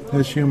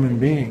as human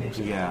beings.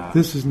 Yeah.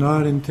 This is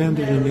not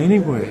intended in any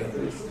way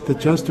to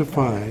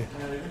justify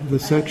the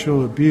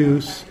sexual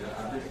abuse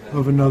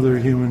of another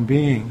human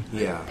being,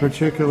 Yeah.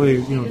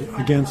 particularly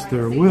against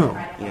their will.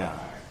 Yeah.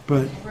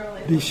 But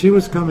she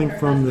was coming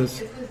from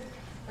this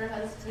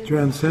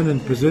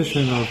transcendent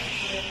position of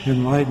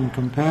enlightened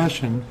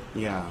compassion,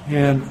 Yeah.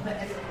 and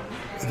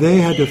they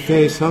had to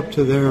face up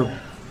to their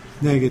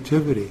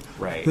negativity.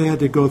 Right. They had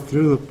to go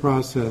through the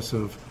process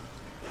of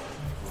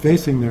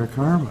facing their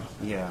karma.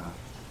 Yeah.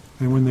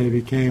 And when they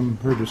became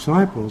her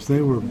disciples,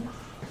 they were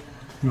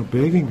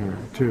begging her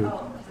to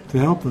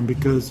help them,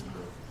 because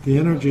the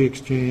energy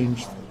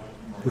exchange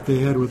that they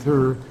had with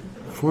her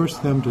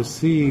forced them to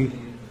see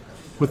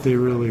what they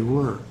really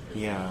were.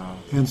 Yeah.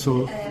 And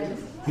so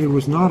it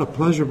was not a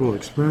pleasurable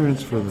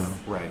experience for them.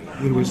 Right.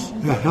 It was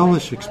a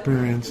hellish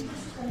experience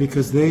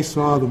because they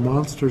saw the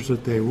monsters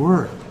that they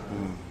were.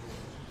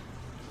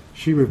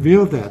 She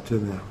revealed that to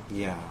them,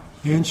 Yeah.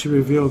 and she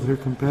revealed her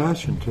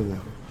compassion to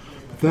them.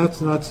 But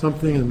that's not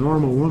something a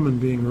normal woman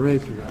being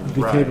raped would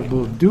be Right.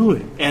 capable of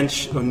doing. And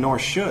nor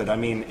should. I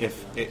mean,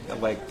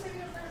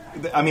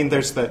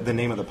 there's the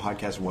name of the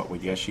podcast, What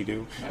Would Yeshe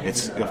Do?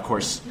 It's, of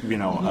course,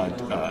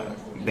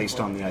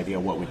 based on the idea,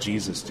 what would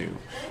Jesus do?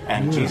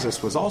 And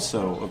Jesus was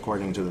also,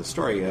 according to the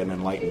story, an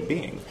enlightened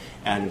being.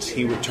 And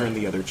he would turn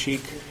the other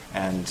cheek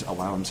and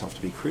allow himself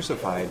to be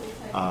crucified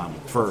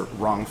for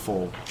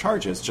wrongful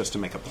charges just to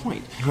make a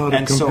point. Out of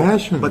And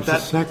compassion, but it's a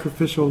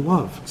sacrificial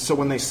love. So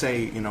when they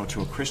say,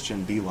 to a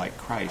Christian, be like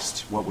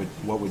Christ, what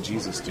would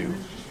Jesus do?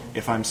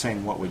 If I'm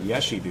saying, what would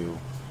Yeshe do?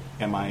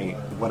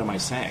 What am I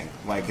saying?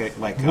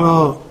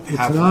 Well,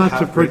 it's not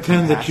to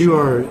pretend that you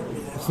are.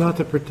 It's not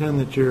to pretend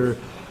that you're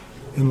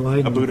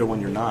enlightened. a Buddha when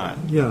you're not.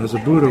 Yeah, as a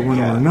Buddha when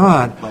Yeah. we're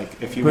not. Like,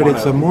 if you but wanna-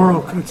 it's a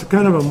moral. It's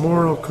kind of a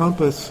moral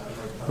compass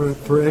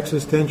for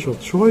existential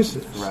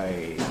choices.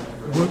 Right.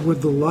 What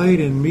would the light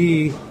in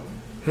me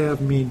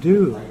have me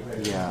do,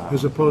 Yeah.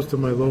 as opposed to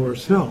my lower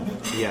self,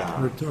 Yeah.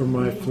 or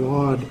my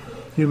flawed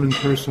human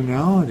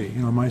personality?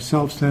 My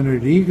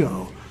self-centered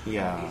ego.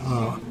 Yeah.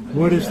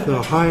 What is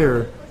the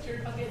higher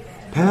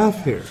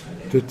path here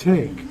to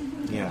take?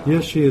 Yeah.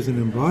 Yes, she is an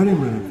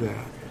embodiment of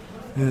that,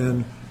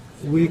 and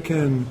we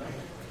can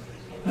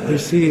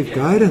receive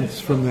guidance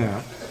from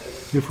that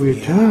if we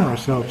attune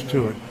ourselves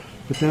to it.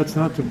 But that's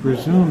not to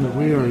presume that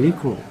we are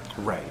equal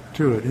Right.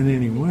 to it in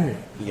any way,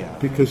 Yeah.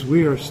 because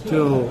we are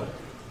still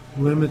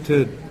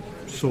limited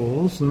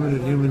souls,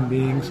 limited human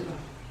beings,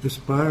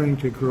 aspiring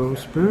to grow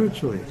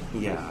spiritually.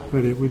 Yeah.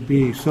 But it would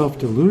be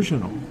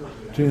self-delusional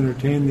to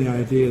entertain the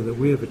idea that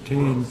we have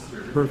attained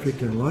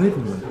perfect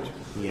enlightenment.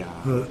 Yeah.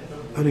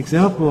 An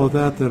example of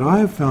that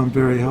I've found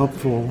very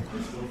helpful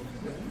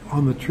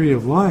on the Tree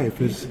of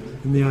Life is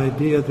in the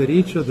idea that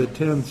each of the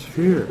 10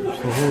 spheres,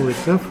 the Holy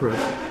Sephirot,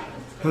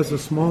 has a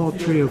small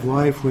tree of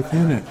life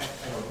within it.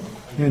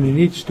 And in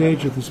each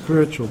stage of the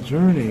spiritual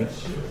journey,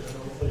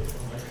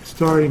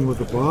 starting with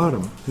the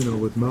bottom,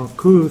 with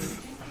Malkuth,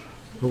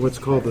 or what's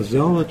called the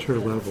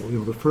Zealotry level,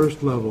 the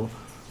first level,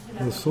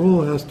 the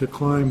soul has to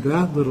climb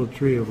that little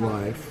tree of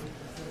life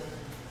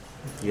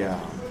Yeah.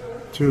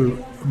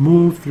 to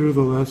move through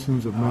the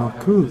lessons of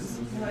Malkuth.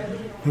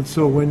 And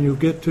so when you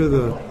get to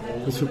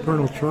the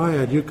supernal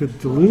triad, you could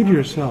delude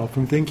yourself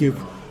and think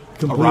you've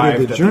completed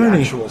Arrived the at journey.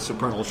 the actual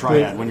supernal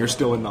triad when you're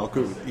still in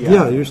Malkuth.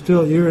 Yeah,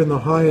 you're in the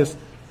highest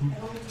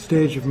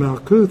stage of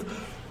Malkuth.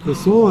 The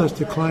soul has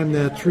to climb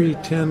that tree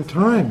 10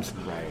 times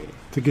Right.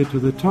 to get to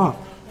the top.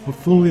 A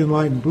fully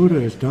enlightened Buddha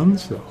has done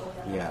so,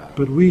 Yeah.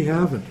 but we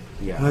haven't.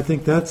 Yeah. And I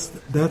think that's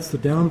the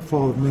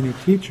downfall of many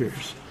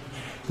teachers,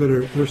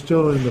 that they're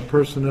still in the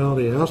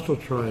personality astral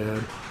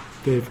triad.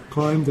 They've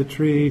climbed the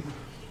tree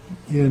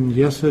in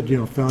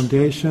Yesod,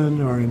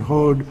 foundation, or in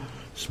Hod,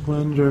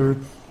 splendor,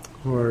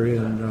 or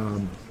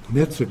in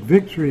Netzach,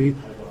 victory,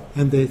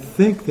 and they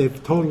think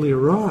they've totally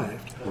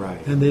arrived.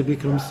 Right. And they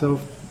become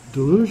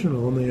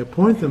self-delusional, and they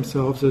appoint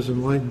themselves as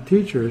enlightened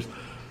teachers,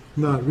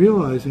 not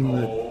realizing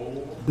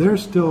that they're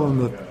still in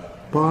the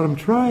bottom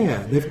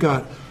triad. They've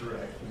got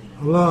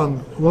a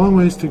long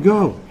ways to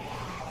go.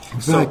 In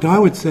fact, I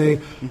would say,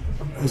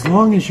 as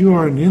long as you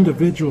are an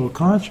individual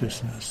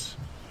consciousness,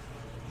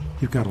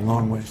 you've got a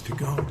long ways to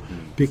go,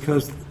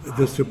 because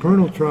the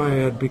supernal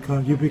triad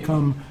you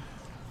become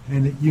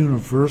an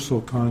universal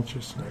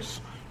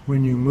consciousness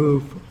when you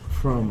move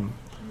from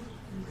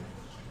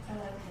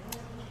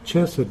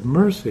chesed,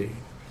 mercy,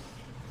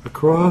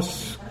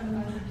 across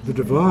the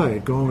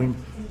divide, going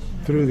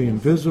through the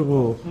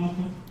invisible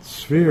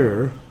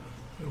sphere,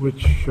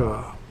 which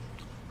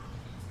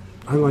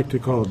I like to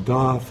call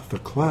Doth, the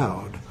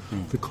cloud.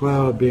 The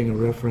cloud being a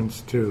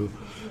reference to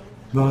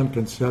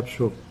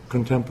non-conceptual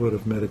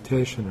contemplative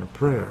meditation or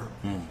prayer.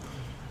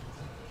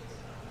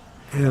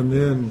 And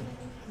then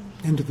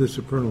into the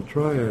supernal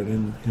triad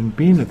in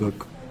Bina,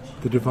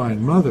 the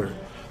Divine Mother,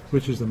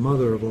 which is the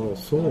mother of all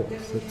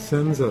souls, that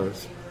sends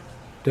us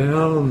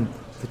down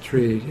the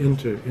tree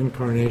into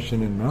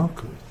incarnation in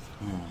Malkuth.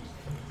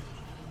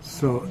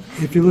 So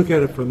if you look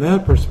at it from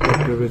that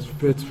perspective,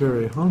 it's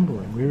very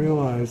humbling. We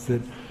realize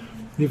that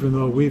even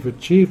though we've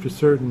achieved a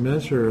certain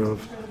measure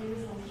of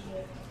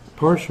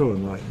partial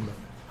enlightenment,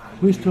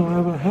 we still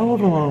have a hell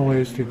of a long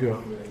ways to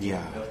go.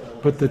 Yeah.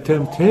 But the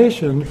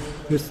temptation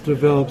is to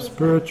develop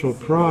spiritual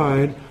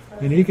pride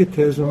and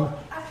egotism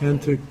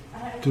and to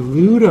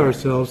delude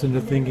ourselves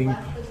into thinking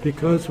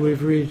because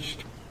we've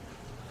reached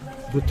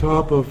the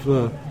top of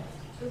the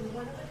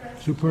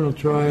supernal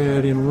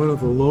triad in one of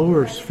the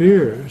lower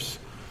spheres,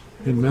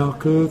 in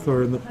Malkuth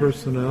or in the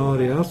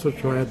personality also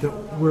triad, that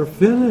we're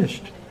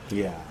finished.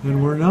 Yeah.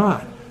 And we're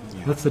not.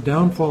 That's the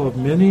downfall of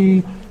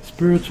many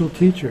spiritual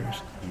teachers.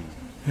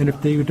 And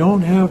if you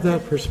don't have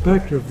that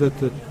perspective that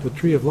the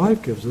Tree of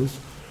Life gives us,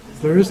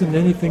 there isn't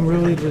anything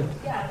really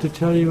to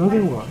tell you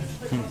otherwise.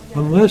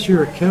 Unless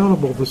you're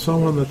accountable to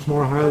someone that's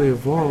more highly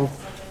evolved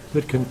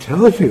that can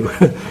tell you,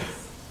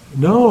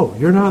 no,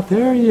 you're not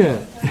there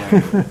yet.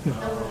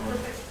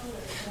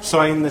 So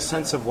in the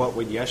sense of what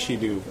would Yeshe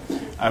do,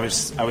 I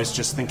was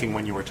just thinking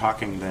when you were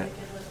talking that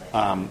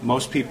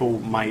most people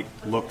might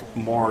look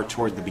more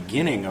toward the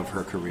beginning of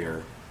her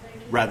career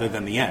rather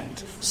than the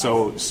end.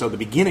 So the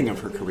beginning of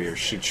her career,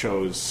 she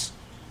chose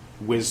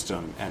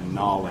wisdom and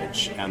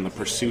knowledge and the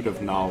pursuit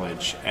of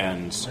knowledge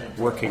and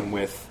working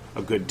with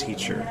a good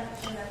teacher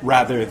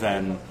rather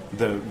than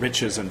the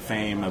riches and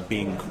fame of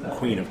being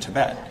Queen of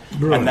Tibet.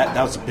 Right. And that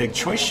was a big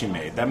choice she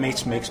made. That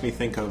makes me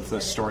think of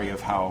the story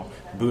of how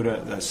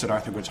Buddha,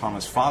 Siddhartha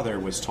Gautama's father,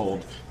 was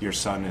told, your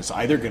son is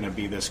either going to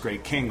be this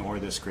great king or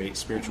this great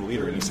spiritual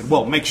leader. And he said,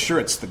 well, make sure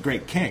it's the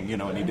great king,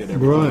 and he did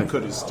everything he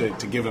could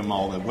to give him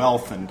all the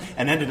wealth and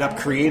ended up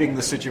creating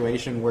the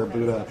situation where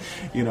Buddha,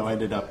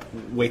 ended up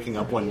waking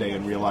up one day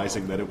and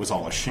realizing that it was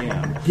all a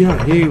sham.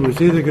 Yeah, he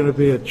was either going to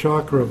be a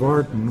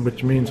Chakravartin,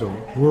 which means a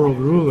world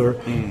ruler,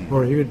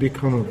 or he would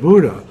become a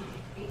Buddha.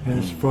 And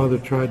his father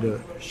tried to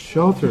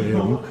shelter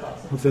him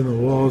within the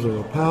walls of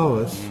a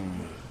palace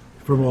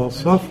from all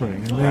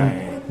suffering. And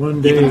then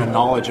one day, even the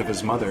knowledge of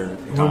his mother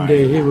died. One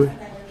day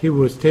he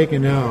was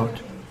taken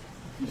out.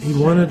 He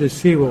wanted to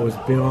see what was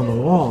beyond the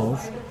walls.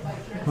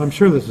 I'm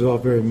sure this is all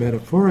very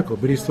metaphorical,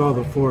 but he saw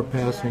the four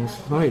passing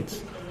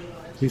sights.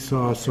 He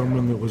saw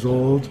someone that was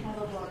old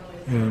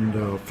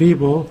and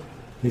feeble.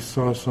 He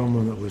saw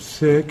someone that was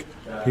sick.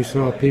 He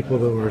saw people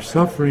that were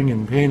suffering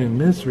in pain and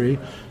misery,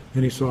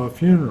 and he saw a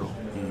funeral.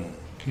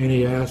 And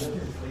he asked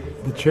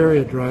the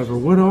chariot driver,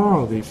 what are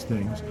all these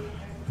things?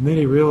 And then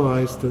he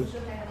realized that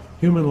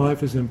human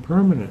life is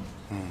impermanent.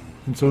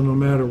 And so no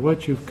matter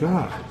what you've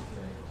got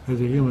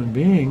as a human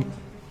being,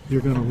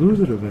 you're going to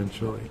lose it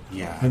eventually.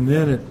 Yeah. And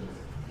then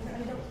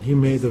he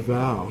made the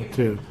vow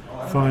to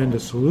find a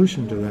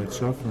solution to that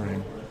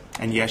suffering.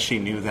 And yes, she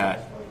knew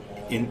that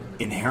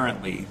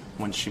inherently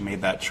when she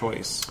made that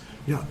choice.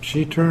 Yeah,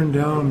 she turned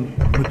down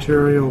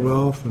material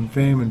wealth and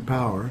fame and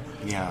power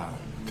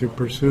to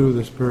pursue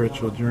the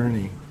spiritual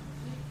journey.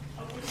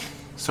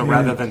 So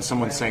rather than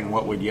someone saying,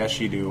 what would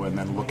Yeshe do, and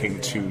then looking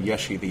to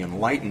Yeshe the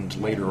enlightened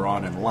later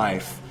on in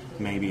life,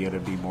 maybe it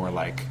would be more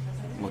like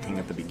looking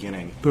at the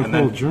beginning. The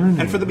whole journey.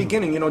 And for the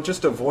beginning,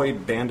 just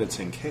avoid bandits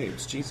in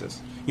caves, Jesus.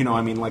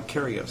 Like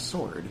carry a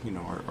sword,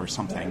 or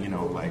something,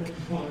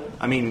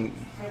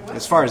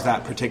 as far as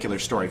that particular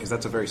story, because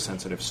that's a very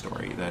sensitive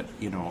story that,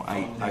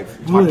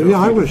 I've talked to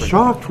I was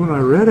shocked when I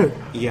read it.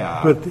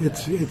 Yeah. But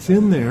it's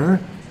in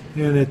there,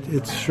 and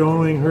it's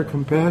showing her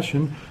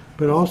compassion.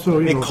 But also,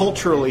 it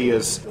culturally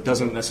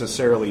doesn't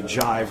necessarily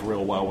jive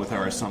real well with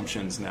our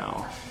assumptions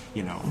now,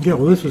 Yeah,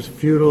 well, this was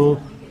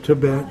feudal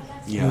Tibet,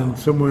 and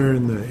somewhere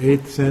in the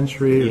 8th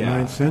century or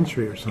 9th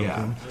century or something.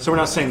 Yeah. So we're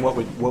not saying what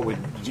would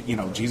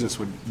Jesus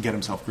would get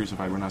himself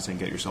crucified. We're not saying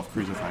get yourself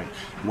crucified.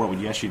 What would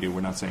Yeshe do?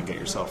 We're not saying get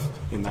yourself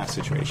in that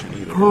situation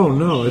either. Oh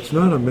no, it's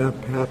not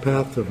a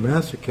path of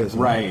masochism.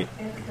 Right.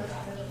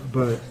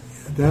 But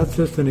that's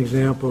just an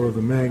example of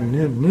the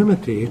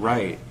magnanimity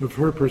of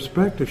her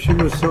perspective. She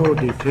was so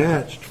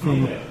detached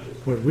from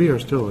what we are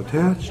still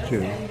attached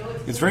to.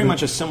 It's very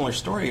much a similar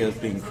story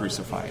of being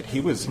crucified. He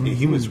was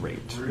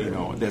raped,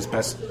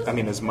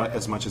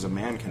 as much as a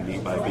man can be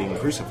by being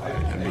crucified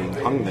and being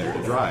hung there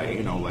to dry,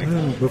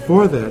 And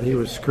before that, he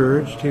was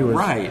scourged, he was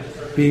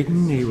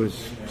beaten, he was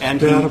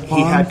spat upon.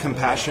 He had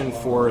compassion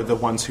for the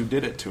ones who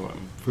did it to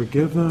him.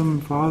 Forgive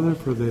them, Father,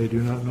 for they do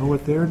not know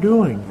what they are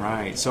doing.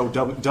 Right. So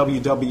WWYD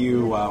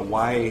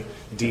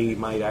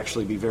might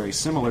actually be very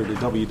similar to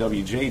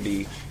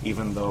WWJD,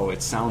 even though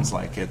it sounds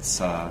like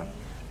it's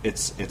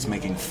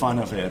making fun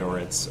of it, or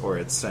it's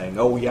saying,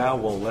 oh yeah,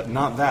 well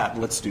not that,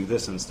 let's do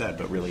this instead.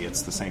 But really,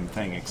 it's the same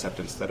thing,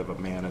 except instead of a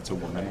man, it's a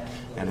woman,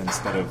 and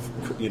instead of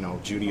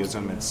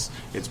Judaism, it's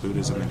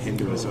Buddhism and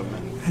Hinduism.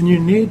 And you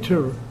need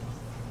to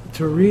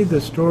to read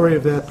the story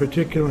of that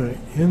particular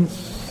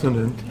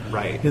incident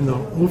Right. in the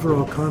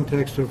overall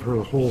context of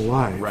her whole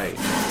life. Right.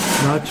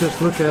 Not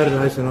just look at it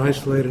as an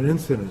isolated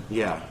incident.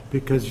 Yeah.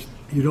 Because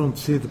you don't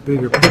see the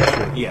bigger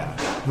picture Yeah.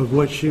 of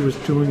what she was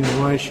doing and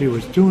why she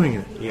was doing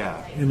it. Yeah.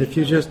 And if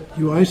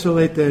you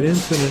isolate that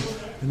incident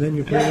and then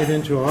you bring it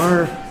into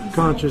our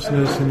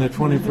consciousness in the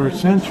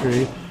 21st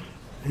century,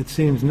 it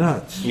seems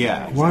nuts.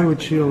 Yeah, Why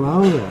would she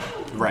allow that?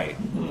 Right.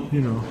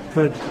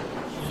 But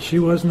she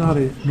was not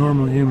a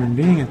normal human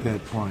being at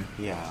that point.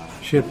 Yeah.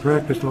 She had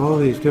practiced all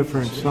these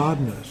different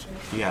sadhanas.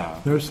 Yeah.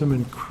 There's some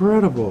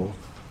incredible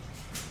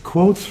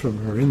quotes from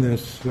her in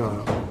this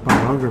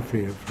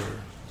biography of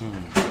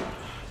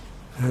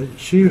her.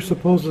 She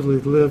supposedly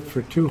lived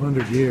for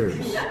 200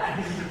 years.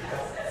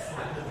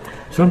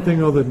 Something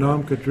though that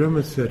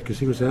Namkadrima said, because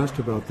he was asked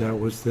about that,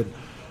 was that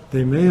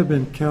they may have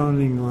been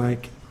counting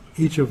like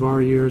each of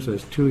our years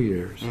as 2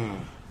 years.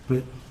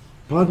 But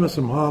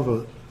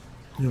Padmasambhava,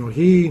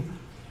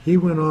 he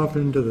went off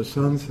into the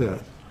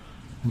sunset,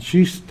 and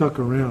she stuck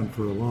around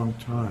for a long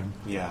time,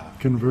 Yeah.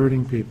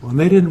 converting people. And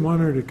they didn't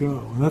want her to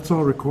go. And that's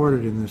all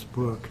recorded in this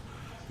book.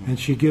 And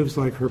she gives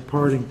like her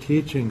parting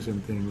teachings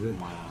and things.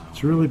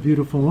 It's really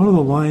beautiful. One of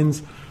the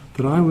lines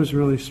that I was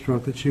really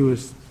struck that she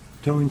was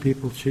telling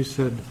people, she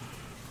said,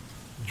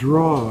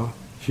 "Draw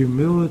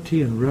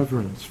humility and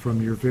reverence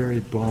from your very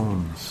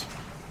bones."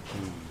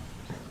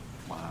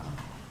 Wow.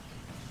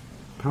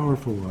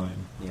 Powerful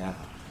line. Yeah.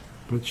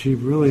 But she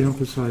really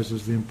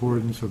emphasizes the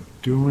importance of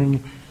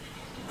doing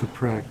the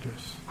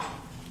practice.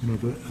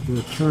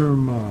 The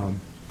term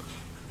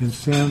in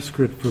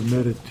Sanskrit for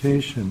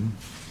meditation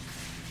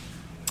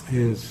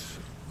is,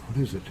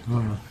 what is it?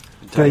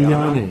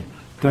 Dhyana.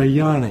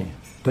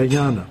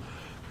 Dhyana.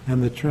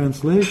 And the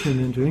translation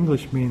into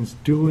English means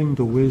doing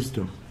the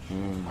wisdom.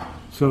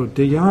 So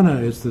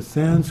dhyana is the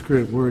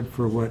Sanskrit word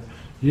for what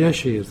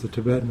yeshi is the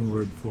Tibetan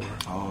word for.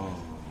 Oh.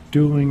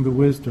 Doing the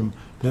wisdom,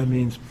 that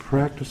means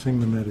practicing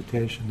the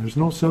meditation. There's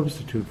no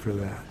substitute for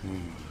that.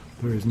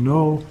 There is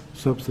no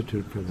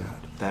substitute for that.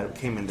 That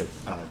came into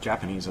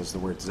Japanese as the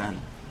word Zen.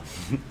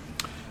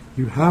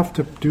 You have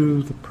to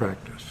do the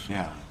practice.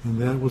 Yeah. And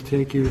that will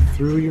take you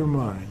through your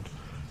mind,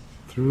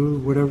 through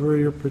whatever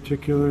your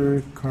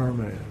particular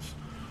karma is,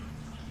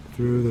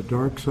 through the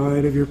dark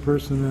side of your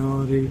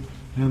personality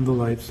and the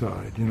light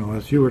side.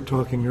 As you were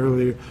talking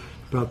earlier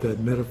about that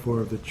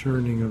metaphor of the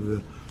churning of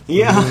the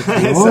Yeah,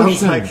 the it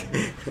sounds ocean. like.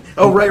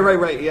 Oh,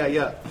 right.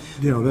 Yeah.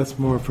 That's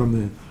more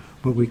from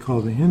what we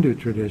call the Hindu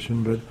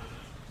tradition, but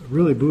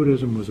really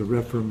Buddhism was a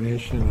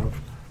reformation of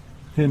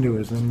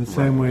Hinduism, the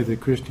same way that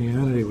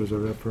Christianity was a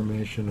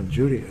reformation of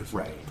Judaism.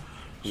 Right.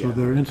 So Yeah.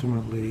 they're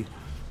intimately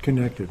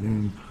connected.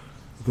 And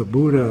the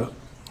Buddha,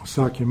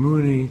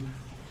 Sakyamuni,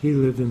 he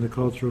lived in the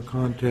cultural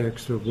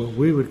context of what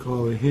we would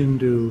call the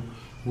Hindu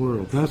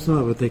world. That's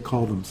not what they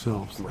call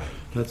themselves. Right.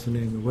 That's the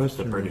name the The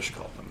Westerners British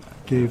called them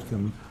that. gave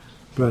them.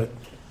 But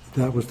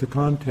that was the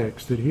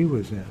context that he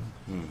was in.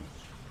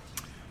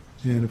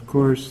 And of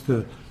course,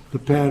 the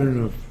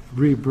pattern of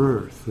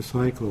rebirth, the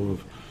cycle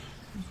of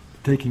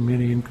taking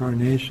many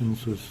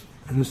incarnations, was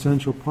an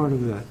essential part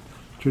of that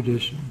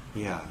tradition.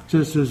 Yeah.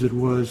 Just as it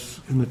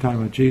was in the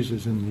time of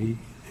Jesus in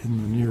the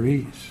Near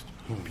East.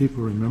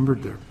 People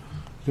remembered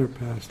their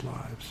past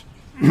lives.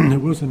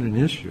 It wasn't an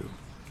issue.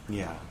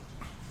 Yeah.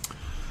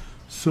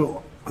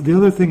 So the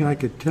other thing I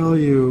could tell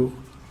you,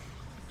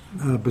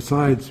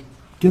 besides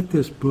get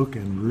this book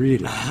and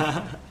read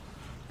it.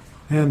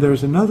 And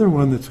there's another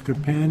one that's a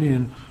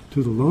companion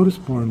to the Lotus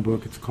Born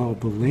book. It's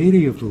called The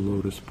Lady of the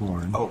Lotus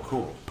Born. Oh,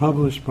 cool.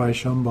 Published by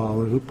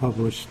Shambhala, who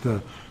published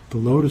The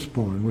Lotus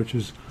Born, which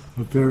is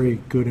a very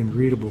good and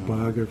readable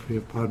biography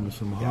of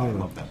Padmasambhava. Yeah, I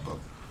love that book.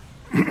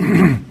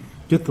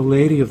 Get The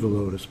Lady of the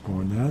Lotus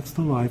Born. That's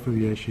the life of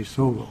Yeshe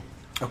Tsogyal.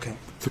 Okay.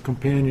 It's a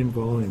companion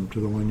volume to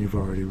the one you've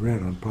already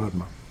read on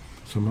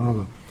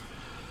Padmasambhava.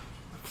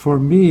 For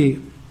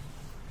me,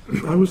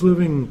 I was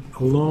living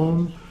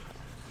alone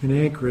in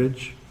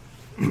Anchorage,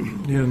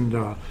 and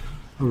a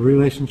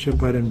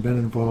relationship I hadn't been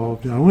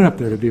involved in. I went up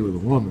there to be with a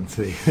woman,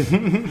 see.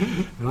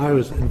 And I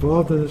was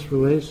involved in this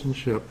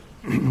relationship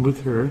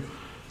with her.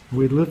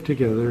 We'd lived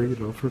together,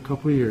 for a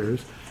couple of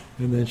years,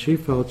 and then she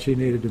felt she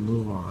needed to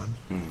move on.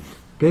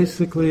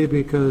 Basically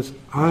because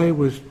I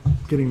was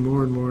getting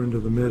more and more into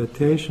the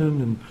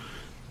meditation, and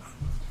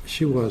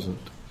she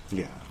wasn't.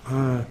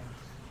 Yeah.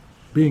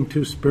 Being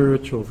too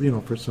spiritual,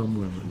 for some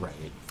women. Right.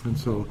 And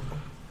so,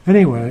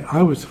 anyway,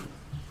 I was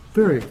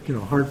very,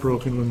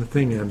 heartbroken when the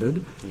thing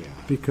ended, Yeah.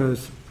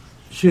 because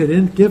she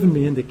had given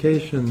me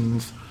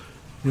indications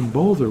in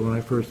Boulder when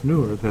I first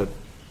knew her that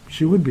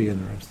she would be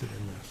interested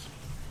in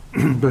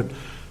this. But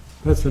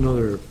that's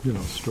another,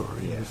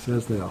 story,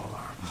 as they all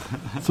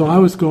are. So I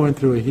was going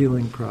through a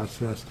healing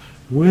process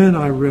when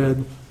I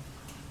read,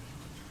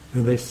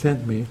 and they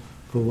sent me,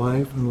 The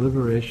Life and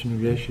Liberation of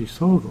Yeshe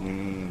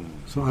Tsogyal.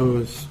 So I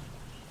was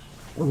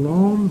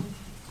alone,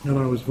 and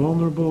I was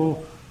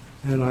vulnerable,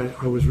 and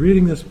I was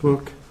reading this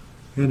book,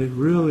 and it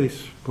really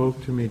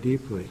spoke to me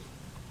deeply.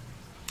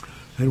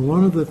 And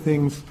one of the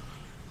things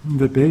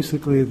that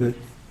basically that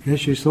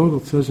Yeshe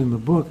Tsogyal says in the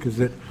book is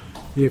that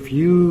if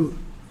you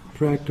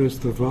practice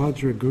the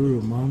Vajra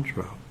Guru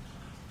mantra,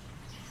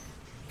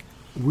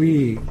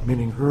 we,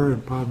 meaning her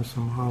and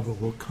Padmasambhava,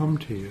 will come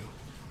to you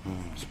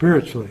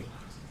spiritually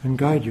and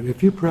guide you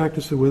if you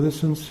practice it with a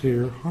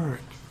sincere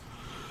heart.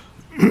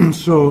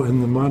 So,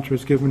 and the mantra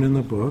is given in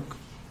the book,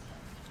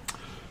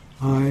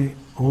 I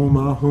Om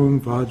Ahum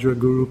Vajra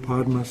Guru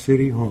Padma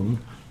Siddhi Hum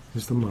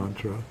is the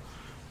mantra,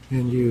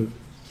 and you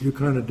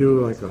kind of do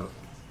like a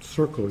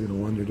circle,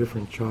 on your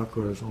different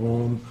chakras.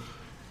 Om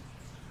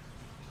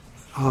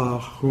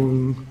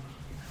Ahum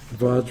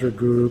Vajra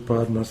Guru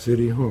Padma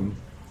Siddhi Hum.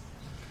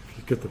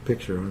 You get the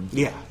picture.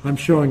 I'm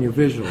showing you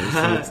visually,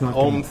 so it's not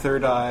Om,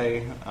 third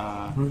eye.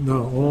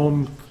 No,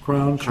 Om,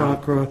 crown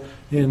chakra.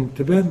 In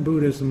Tibetan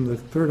Buddhism, the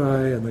third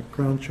eye and the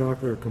crown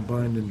chakra are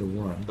combined into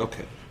one.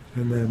 Okay.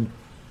 And then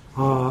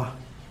Ah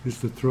is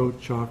the throat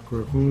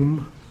chakra.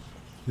 Hum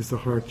is the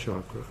heart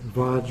chakra.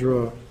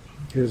 Vajra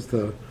is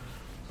the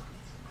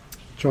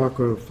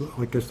chakra of,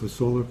 I guess, the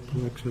solar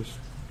plexus.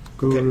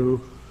 Guru,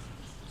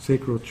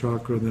 sacral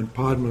chakra. And then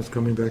Padma is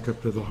coming back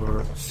up to the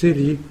heart.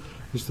 Siddhi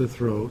is the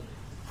throat.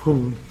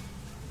 Hum.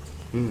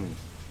 Om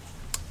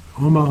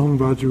Ahum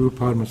Vajra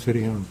Padma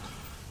Siddhi Hum.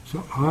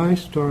 So I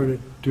started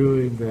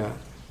doing that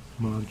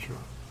mantra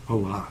a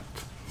lot,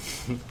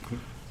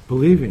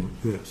 believing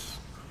this,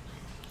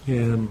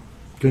 and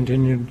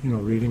continued,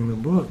 reading the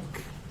book.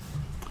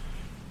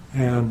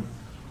 And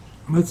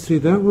let's see,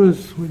 that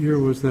was, what year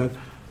was that?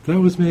 That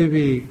was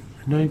maybe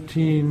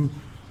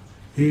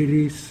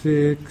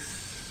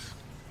 1986,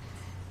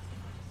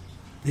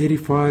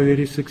 85,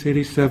 86,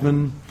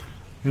 87,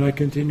 and I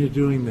continued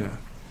doing that.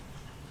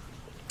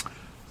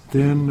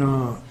 Then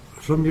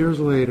some years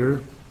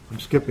later, I'm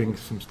skipping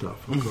some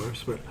stuff, of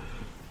course, but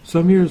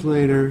some years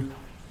later,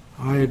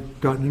 I had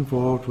gotten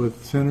involved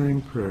with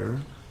centering prayer,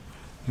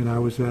 and I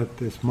was at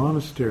this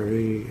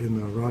monastery in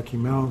the Rocky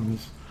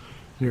Mountains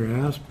near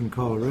Aspen,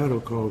 Colorado,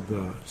 called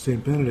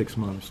St. Benedict's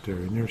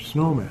Monastery, near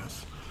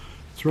Snowmass.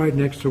 It's right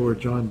next to where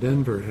John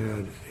Denver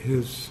had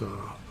his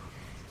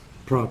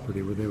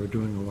property, where they were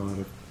doing a lot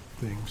of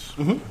things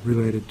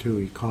related to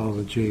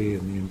ecology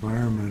and the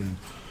environment and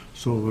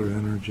solar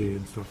energy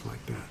and stuff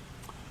like that.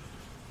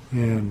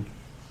 And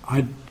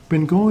I'd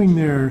been going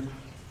there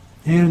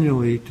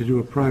annually to do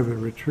a private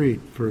retreat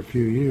for a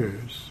few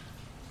years.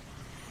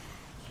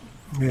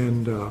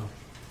 And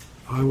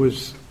I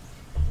was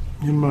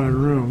in my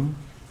room.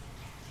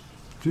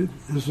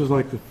 This was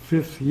like the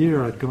 5th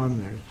year I'd gone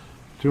there,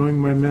 doing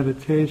my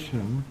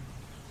meditation.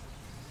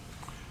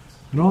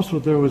 And also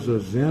there was a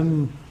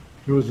Zen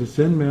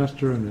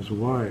master and his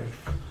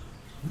wife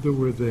that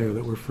were there,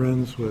 that were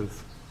friends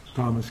with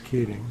Thomas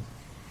Keating.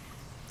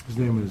 His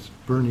name is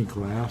Bernie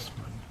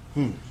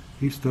Glassman.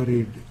 He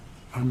studied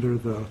under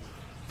the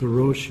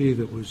Roshi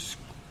that was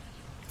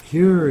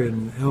here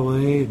in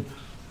L.A.,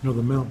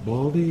 the Mount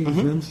Baldy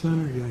Zen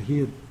Center. Yeah,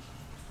 he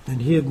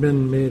had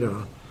been made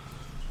a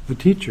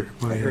teacher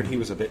by I heard him. he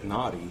was a bit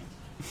naughty.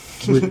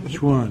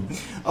 Which one?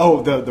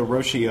 Oh, the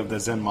Roshi of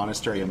the Zen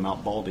monastery in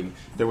Mount Baldy.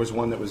 There was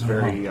one that was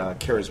very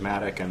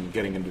charismatic and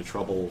getting into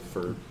trouble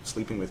for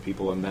sleeping with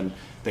people, and then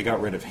they got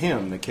rid of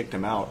him, they kicked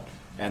him out,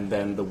 and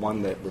then the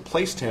one that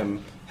replaced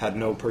him had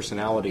no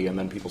personality, and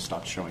then people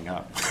stopped showing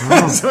up.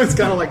 Oh. So it's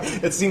kind of like,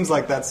 it seems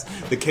like that's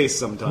the case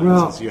sometimes.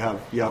 Well, is you have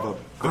a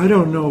I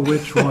don't know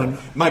which one.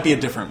 might be a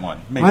different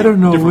one. Maybe I don't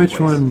know different which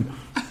place. one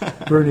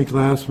Bernie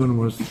Glassman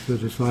was the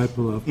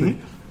disciple of,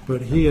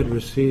 but he had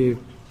received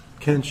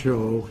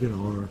Kensho,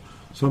 or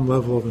some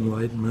level of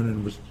enlightenment,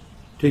 and was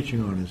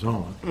teaching on his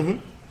own.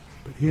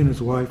 But he and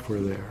his wife were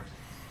there.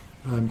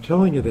 I'm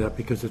telling you that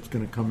because it's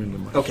going to come into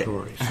my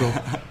story. So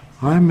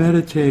I'm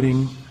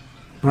meditating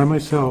by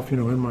myself,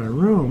 in my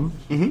room.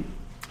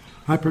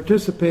 I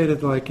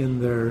participated like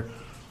in their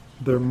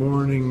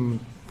morning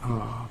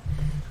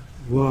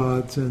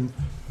lauds, and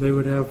they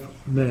would have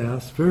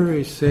mass,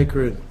 very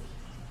sacred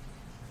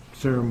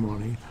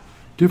ceremony,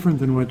 different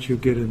than what you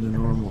get in the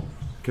normal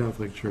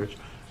Catholic Church.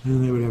 And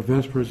then they would have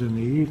vespers in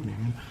the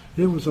evening. And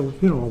it was a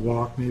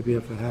walk, maybe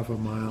up a half a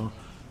mile,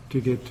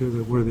 to get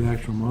to where the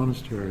actual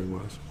monastery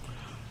was.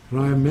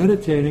 But I'm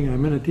meditating.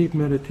 I'm in a deep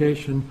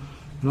meditation,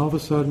 and all of a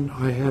sudden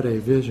I had a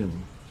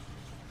vision.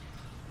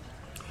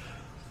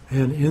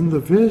 And in the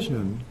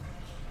vision,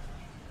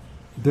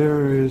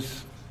 there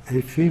is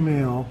a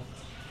female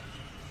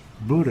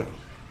Buddha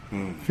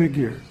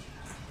figure,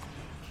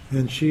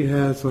 and she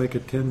has like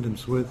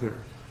attendants with her,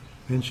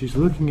 and she's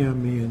looking at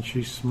me and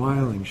she's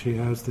smiling. She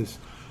has this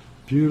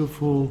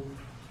beautiful,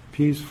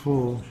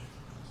 peaceful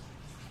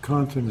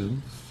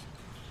countenance,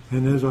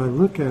 and as I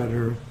look at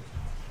her,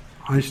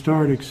 I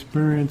start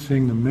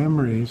experiencing the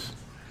memories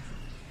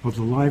of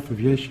the life of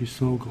Yeshe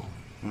Tsogyal,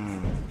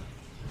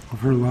 of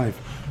her life.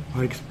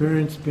 I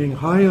experienced being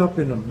high up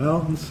in a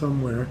mountain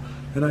somewhere,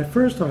 and at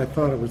first I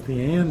thought it was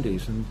the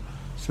Andes in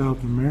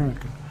South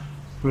America,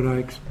 but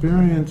I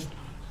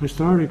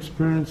started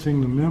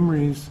experiencing the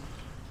memories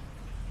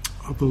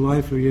of the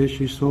life of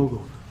Yeshe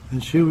Tsogyal,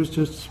 and she was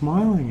just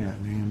smiling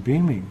at me and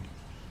beaming.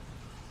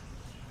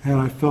 And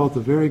I felt a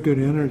very good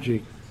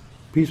energy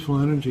peaceful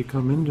energy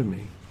come into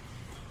me.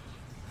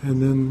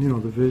 And then,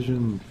 the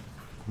vision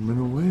went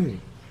away.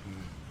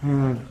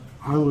 And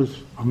I was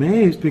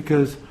amazed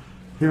because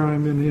here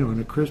I'm in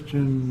a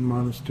Christian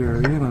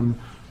monastery, and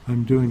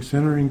I'm doing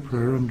centering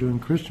prayer, I'm doing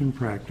Christian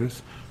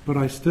practice, but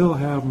I still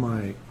have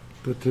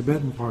the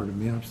Tibetan part of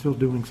me. I'm still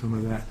doing some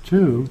of that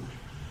too.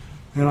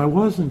 And I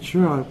wasn't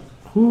sure,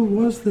 who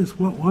was this?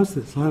 What was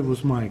this? That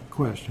was my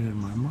question in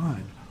my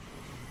mind.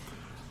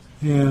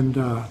 And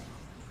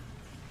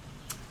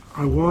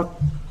I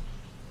walked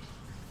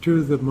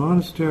to the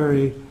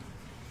monastery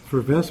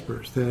for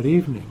Vespers that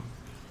evening.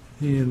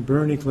 And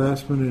Bernie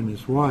Glassman and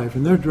his wife,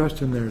 and they're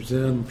dressed in their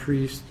Zen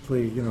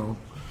priestly,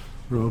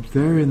 robes.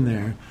 They're in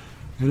there.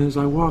 And as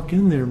I walk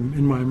in there,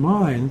 in my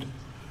mind,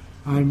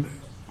 I'm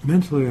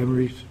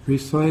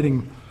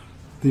reciting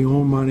the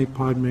Om Mani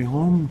Padme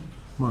Hum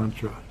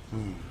mantra.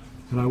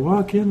 And I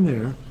walk in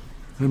there,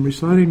 I'm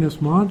reciting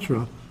this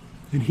mantra,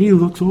 and he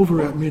looks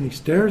over at me and he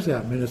stares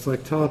at me, and it's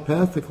like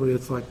telepathically,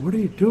 it's like, what are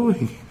you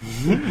doing?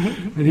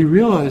 And he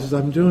realizes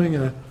I'm doing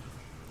a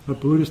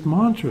Buddhist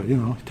mantra,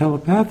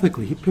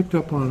 telepathically. He picked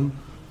up on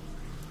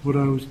what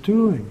I was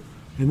doing.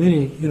 And then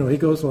he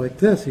goes like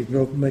this, he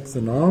makes the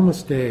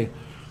namaste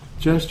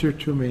gesture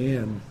to me,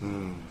 and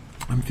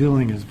I'm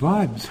feeling his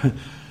vibes.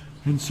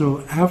 And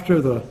so after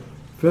the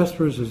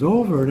Vespers is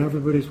over and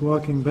everybody's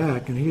walking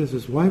back, and he and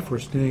his wife were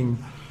staying,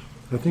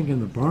 I think, in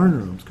the barn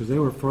rooms, because they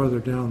were farther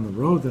down the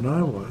road than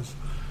I was.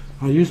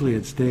 I usually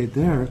had stayed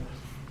there.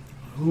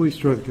 We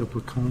struck up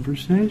a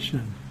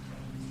conversation.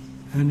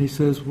 And he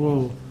says,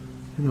 well,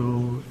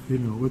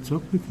 what's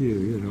up with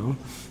you,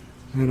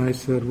 And I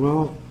said,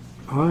 well,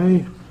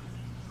 I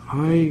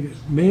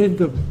made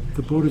the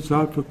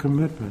Bodhisattva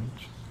commitment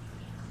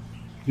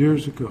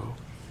years ago.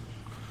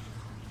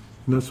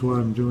 And that's why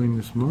I'm doing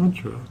this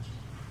mantra.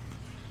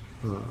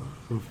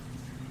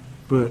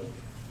 But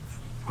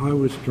I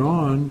was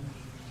drawn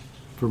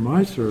for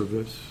my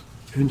service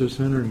into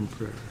centering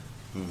prayer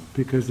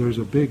because there's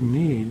a big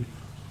need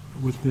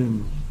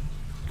within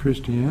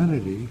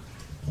Christianity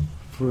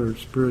for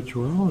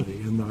spirituality,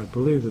 and I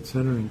believe that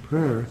centering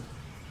prayer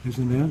is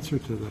an answer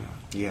to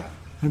that. Yeah.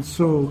 And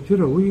so,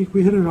 we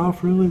hit it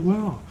off really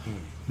well.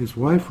 His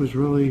wife was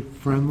really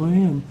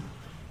friendly, and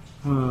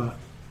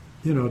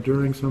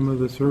during some of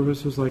the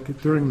services,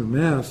 like during the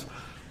Mass,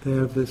 they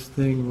have this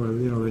thing where,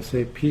 they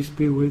say, peace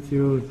be with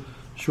you, and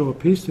show a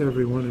peace to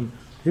everyone, and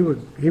he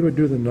would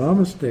do the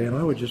namaste, and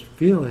I would just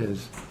feel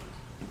his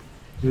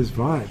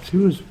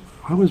vibes.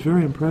 I was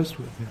very impressed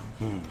with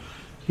him.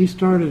 He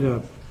started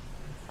a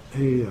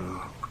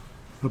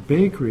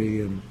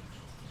bakery in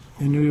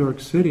New York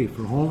City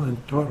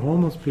and taught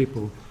homeless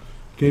people,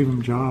 gave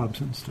them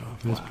jobs and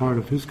stuff as part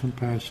of his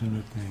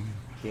compassionate thing.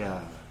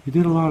 Yeah. He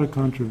did a lot of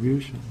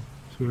contribution.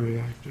 He's very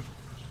active.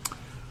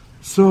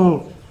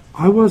 So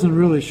I wasn't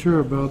really sure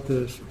about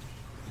this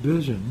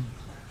vision.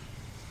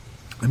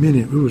 I mean,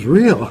 it was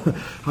real.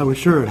 I was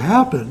sure it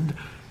happened,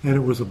 and it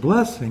was a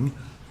blessing,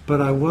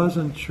 but I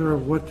wasn't sure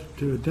what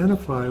to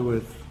identify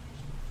with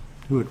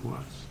who it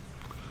was.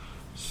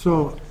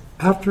 So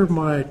after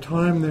my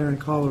time there in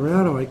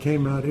Colorado, I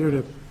came out here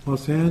to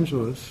Los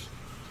Angeles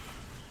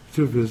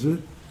to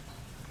visit,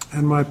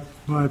 and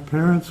my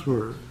parents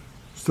were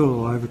still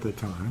alive at the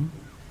time.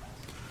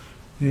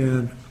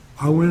 And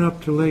I went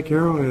up to Lake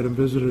Arrowhead and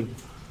visited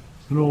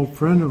an old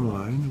friend of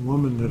mine, a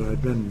woman that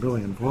I'd been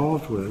really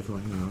involved with,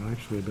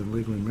 actually had been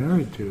legally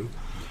married to,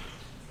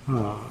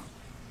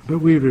 but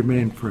we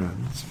remained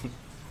friends.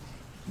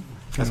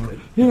 That's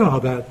good. You know how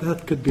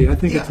that could be. I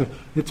think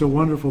it's a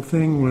wonderful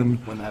thing when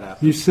that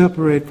happens. You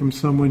separate from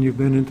someone you've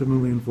been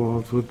intimately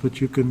involved with, but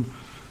you can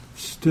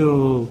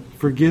still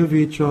forgive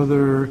each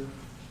other,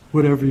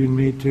 whatever you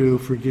need to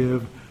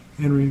forgive,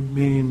 and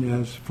remain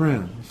as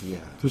friends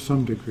to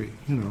some degree,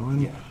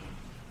 and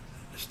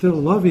still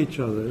love each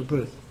other,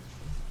 but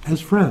as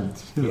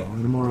friends, in a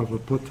more of a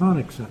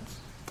platonic sense.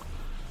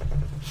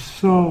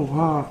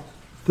 So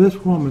this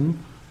woman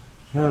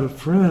had a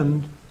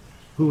friend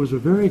who was a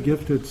very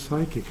gifted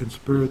psychic and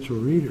spiritual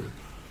reader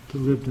that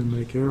lived in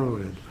Lake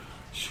Arrowhead.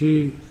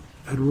 She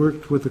had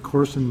worked with the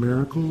Course in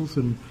Miracles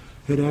and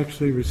had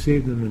actually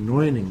received an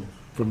anointing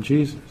from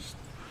Jesus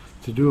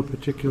to do a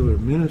particular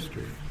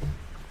ministry.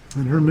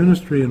 And her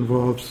ministry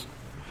involves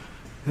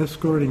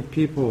escorting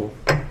people,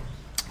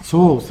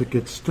 souls that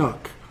get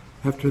stuck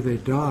after they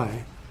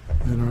die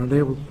and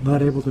are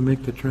not able to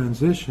make the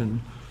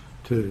transition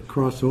to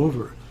cross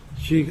over.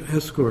 She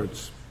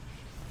escorts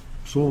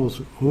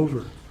souls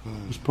over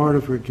as part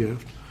of her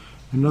gift.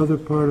 Another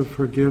part of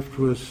her gift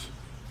was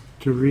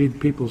to read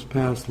people's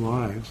past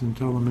lives and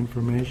tell them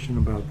information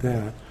about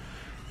that.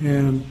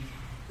 And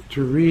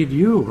to read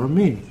you or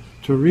me,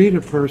 to read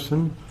a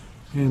person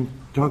and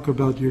talk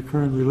about your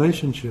current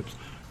relationships.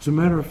 As a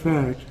matter of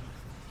fact,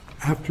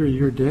 after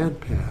your dad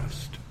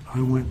passed,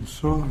 I went and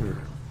saw her.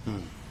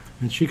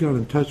 And she got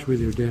in touch with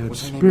your dad's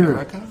Was her name spirit.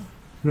 Erica?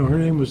 No, her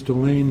name was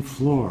Delane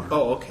Floor.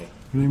 Oh, okay.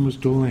 Her name was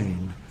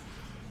Delane.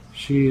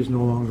 She is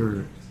no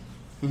longer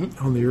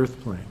on the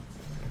earth plane.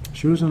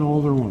 She was an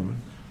older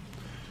woman.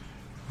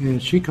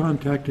 And she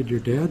contacted your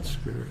dad's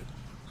spirit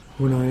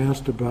when I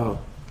asked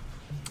about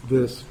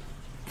this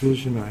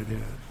vision I'd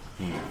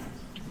had.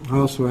 I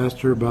also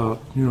asked her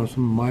about, some of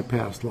my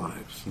past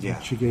lives.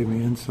 Yeah. She gave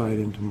me insight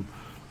into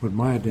what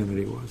my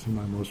identity was in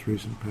my most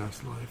recent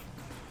past life.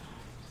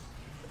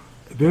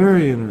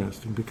 Very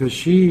interesting, because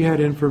she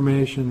had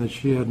information that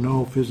she had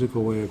no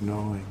physical way of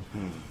knowing,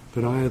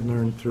 that I had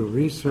learned through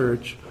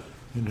research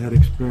and had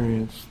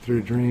experienced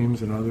through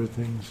dreams and other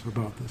things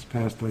about this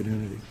past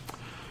identity.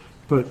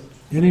 But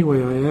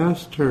anyway, I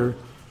asked her,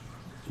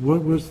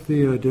 what was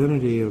the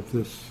identity of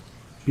this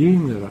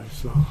being that I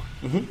saw?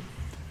 Mm-hmm.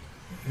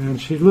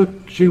 And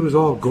she was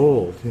all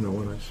gold,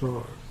 when I saw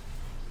her.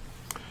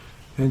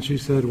 And she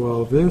said,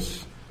 well,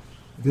 this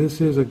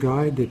is a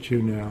guide that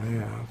you now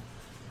have,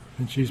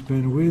 and she's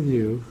been with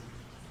you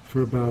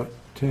for about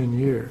 10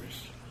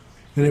 years.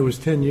 And it was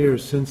 10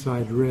 years since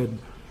I'd read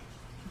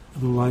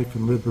The Life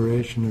and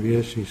Liberation of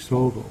Yeshe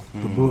Tsogyal,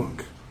 the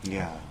book.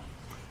 Yeah.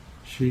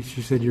 She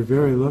said, you're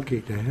very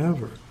lucky to have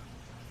her.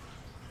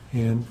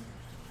 And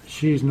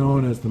she's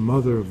known as the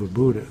mother of the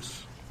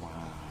Buddhists. Wow.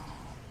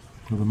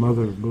 Or the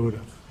mother of Buddha.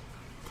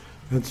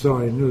 And so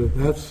I knew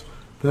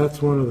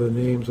that's one of the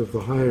names of the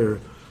higher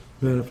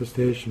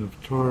manifestation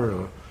of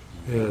Tara,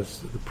 as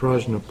the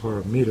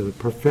Prajnaparamita, the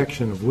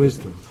perfection of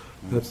wisdom.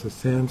 That's the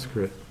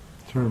Sanskrit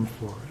term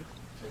for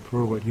it,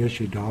 for what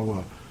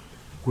Yeshidawa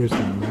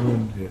wisdom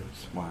moon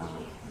is. Wow.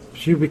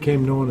 She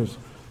became known as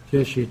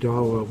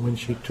Yeshidawa when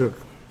she took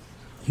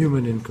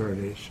human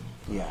incarnation.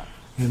 Yeah.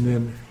 And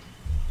then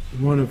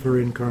one of her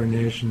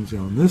incarnations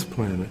on this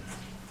planet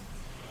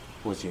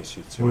Was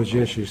Yeshe Tsogyal. was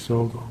Yeshe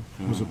Tsogyal.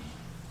 It was a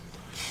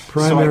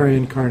primary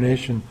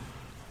incarnation.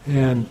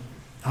 And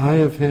I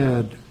have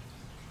had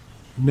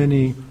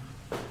many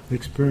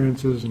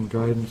experiences and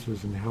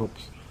guidances and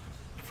helps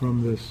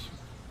from this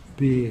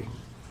being.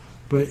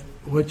 But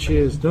what she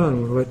has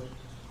done, what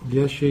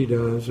Yeshe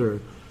does, or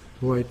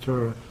White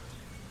Tara,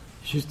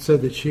 she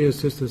said that she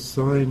has just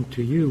assigned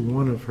to you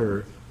one of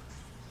her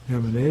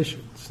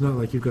emanations. It's not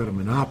like you've got a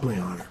monopoly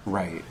on her.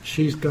 Right.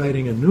 She's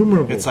guiding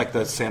innumerable It's like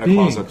the Santa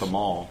Claus at beings. the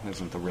mall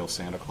isn't the real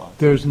Santa Claus.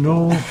 There's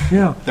no,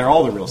 They're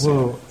all the real Santa.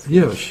 well,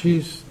 yeah,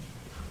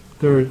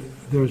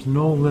 there's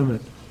no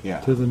limit Yeah.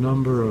 to the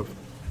number of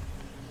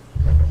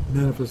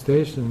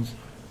manifestations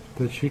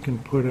that she can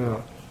put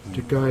out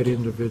to guide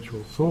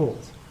individual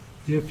souls.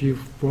 If you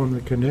form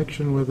the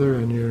connection with her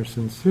and you're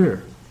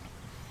sincere,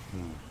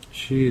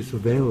 she is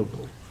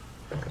available.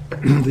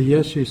 The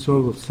Yeshe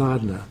Tsogyal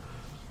sadhana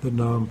that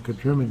Nam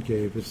Kadriman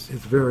gave is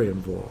very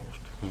involved.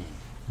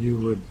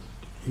 You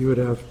would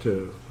have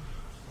to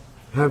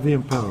have the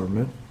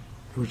empowerment,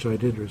 which I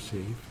did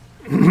receive,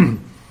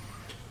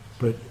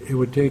 but it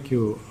would take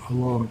you a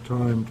long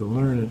time to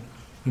learn it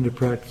and to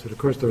practice it. Of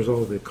course, there's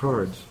all the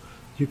cards.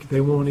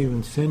 They won't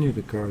even send you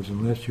the cards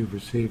unless you've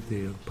received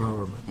the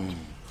empowerment.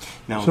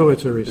 Now, So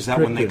it's a is that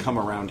when they restricted- come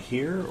around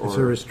here, or It's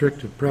a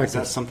restricted is practice.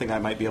 that something I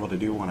might be able to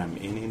do when I'm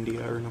in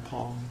India or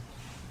Nepal?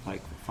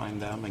 Like find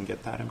them and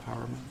get that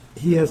empowerment?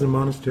 He has a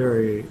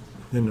monastery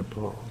in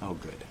Nepal. Oh,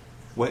 good.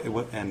 What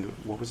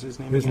was his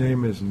name? His again?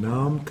 name is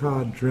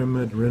Namkha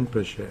Drimad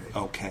Rinpoche.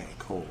 Okay,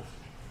 cool.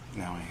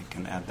 Now I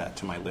can add that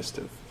to my list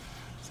of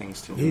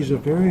things to do. He's in a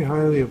Nepal. very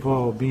highly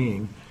evolved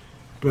being,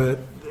 but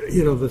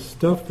the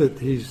stuff that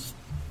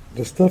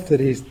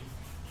he's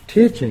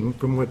teaching,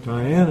 from what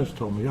Diane has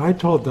told me, I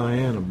told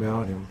Diane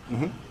about him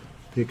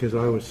because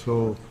I was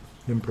so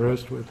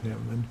impressed with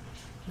him,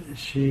 and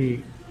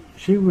she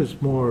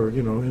was more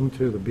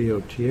into the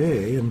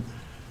BOTA and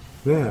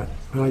that.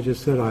 But I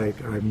just said I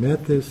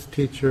met this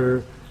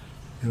teacher,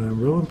 and I'm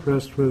real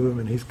impressed with him,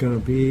 and he's going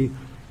to be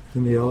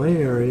in the LA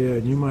area,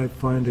 and you might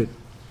find it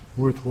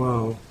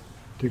worthwhile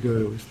to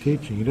go to his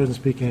teaching. He doesn't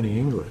speak any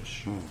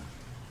English,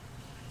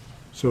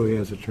 so he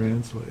has a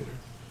translator.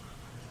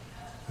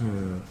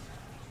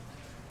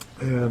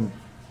 And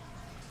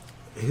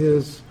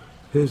his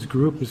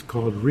group is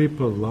called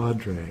Ripa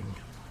Ladrang.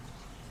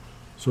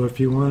 So if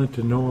you wanted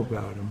to know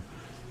about him,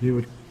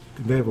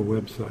 they have a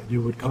website.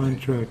 You would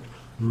contact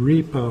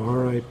Ripa,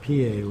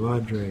 R-I-P-A,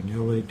 Ladrang,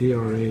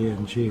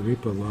 L-A-D-R-A-N-G,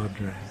 Ripa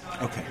Ladrang.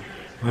 Okay.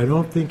 I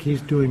don't think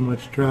he's doing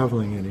much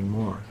traveling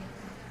anymore.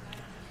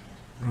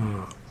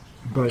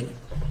 But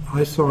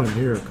I saw him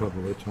here a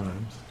couple of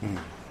times.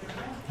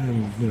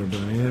 And,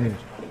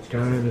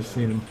 Diane has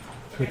seen him.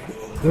 But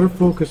they're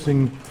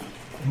focusing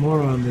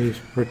more on these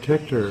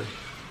protector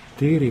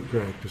deity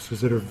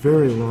practices that are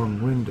very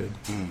long-winded.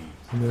 And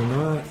they're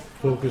not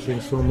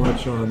focusing so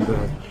much on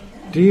the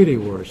deity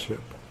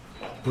worship,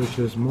 which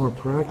is more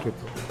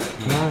practical.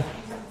 And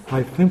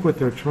I think what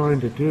they're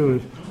trying to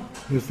do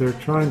is they're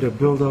trying to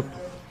build up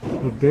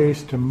a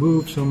base to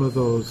move some of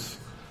those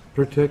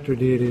protector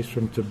deities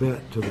from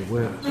Tibet to the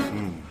West.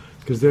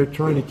 Because they're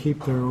trying to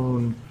keep their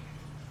own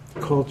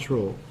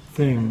cultural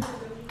thing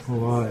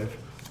alive.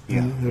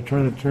 And they're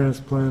trying to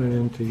transplant it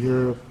into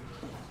Europe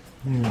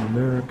and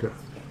America.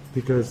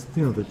 Because,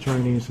 the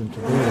Chinese and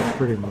Tibet have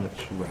pretty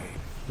much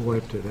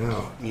wiped it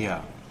out.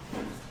 Yeah.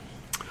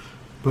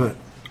 But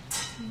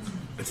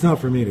it's not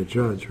for me to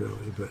judge,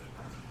 really. But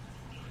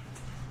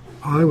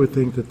I would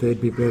think that they'd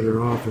be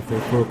better off if they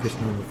focused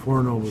on the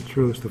Four Noble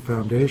Truths, the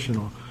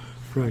foundational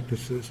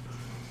practices,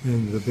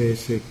 and the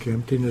basic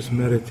emptiness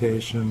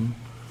meditation,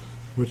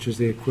 which is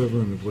the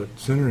equivalent of what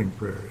centering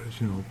prayer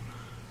is,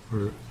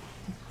 or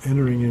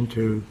entering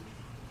into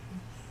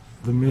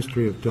the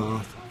mystery of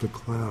Thoth, the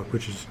cloud,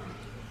 which is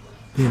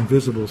the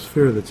invisible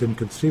sphere that's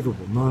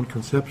inconceivable,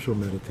 non-conceptual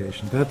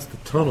meditation. That's the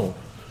tunnel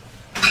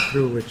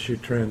through which you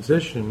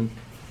transition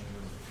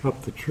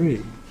up the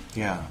tree.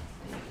 Yeah.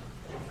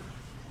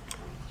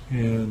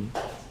 And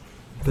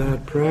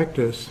that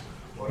practice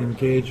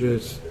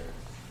engages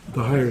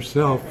the higher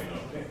self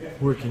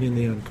working in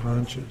the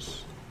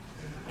unconscious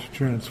to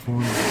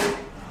transform it.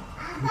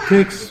 It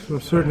takes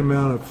a certain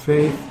amount of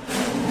faith,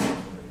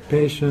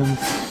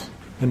 patience,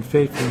 and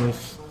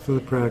faithfulness to the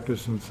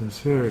practice and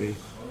sincerity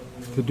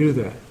to do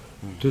that,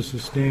 to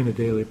sustain a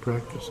daily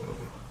practice of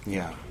it.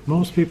 Yeah.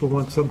 Most people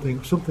want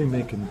something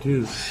they can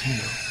do,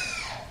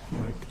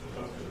 like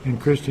in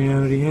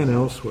Christianity and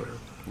elsewhere.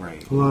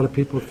 Right. A lot of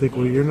people think,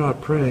 well, you're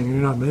not praying,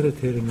 you're not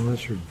meditating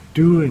unless you're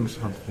doing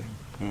something.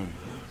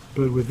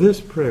 But with this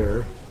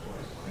prayer,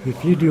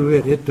 if you do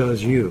it, it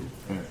does you.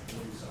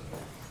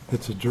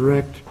 It's a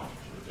direct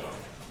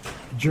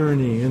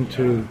journey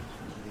into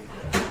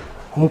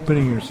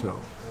opening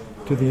yourself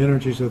to the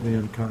energies of the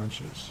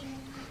unconscious.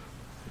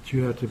 But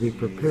you have to be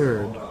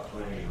prepared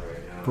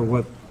for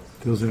what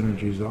those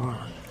energies are.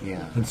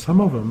 Yeah. And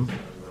some of them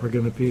are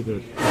going to be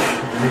the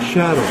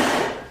shadow,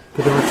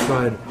 the dark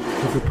side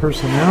of the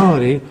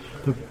personality,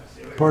 the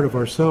part of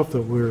ourself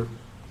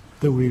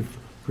that we've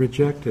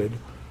rejected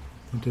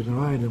and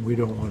denied and we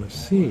don't want to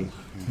see.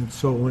 And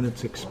so when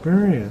it's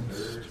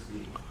experienced,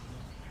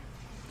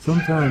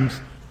 sometimes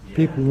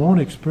people won't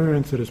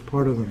experience it as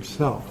part of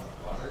themselves.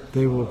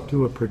 They will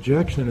do a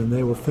projection and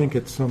they will think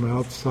it's some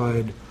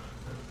outside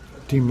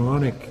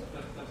demonic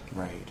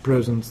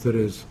presence that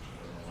is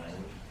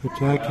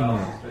attacking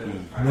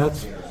them. And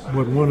that's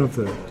what one of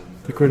the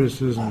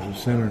criticisms of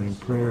centering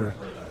prayer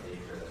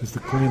is, the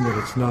claim that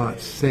it's not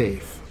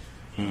safe.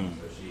 And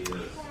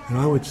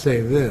I would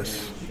say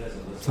this.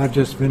 I've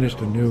just finished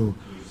a new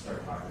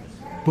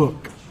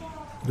book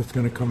that's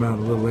going to come out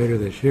a little later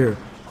this year,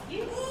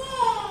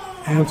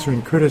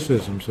 answering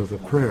criticisms of the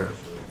prayer.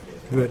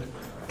 That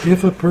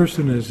if a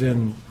person is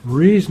in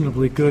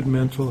reasonably good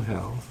mental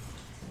health,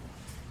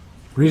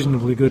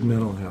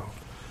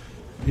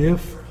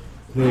 if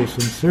they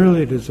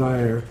sincerely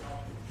desire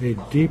a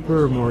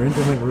deeper, more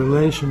intimate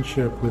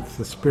relationship with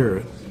the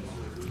Spirit,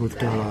 with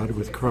God,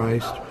 with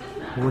Christ,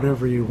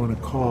 whatever you want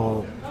to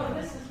call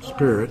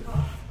Spirit,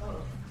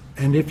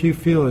 and if you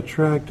feel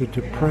attracted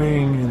to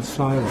praying in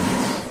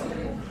silence,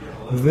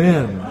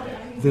 then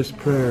this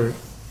prayer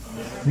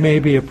may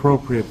be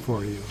appropriate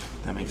for you.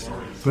 That makes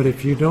sense. But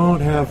if you don't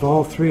have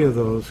all three of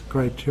those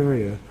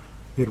criteria,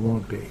 it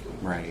won't be.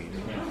 Right.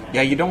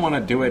 Yeah, you don't want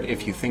to do it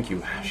if you think you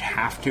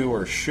have to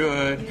or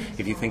should,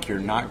 if you think you're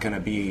not going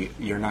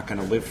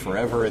to live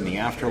forever in the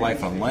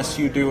afterlife unless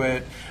you do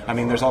it. I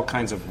mean, there's all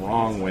kinds of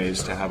wrong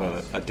ways to have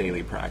a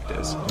daily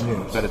practice.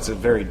 Yes. But it's a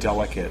very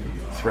delicate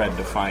thread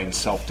to find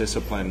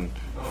self-discipline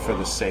for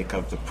the sake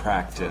of the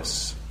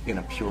practice in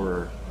a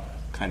pure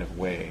kind of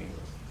way.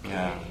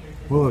 Yeah.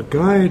 Well, a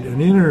guide, an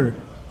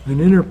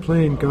inner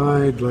plane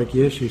guide like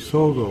Yeshe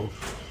Tsogyal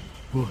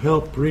will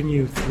help bring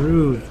you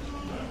through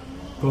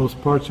those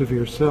parts of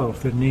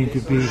yourself that need to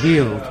be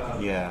healed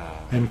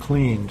and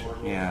cleaned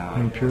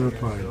and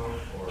purified.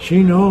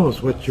 She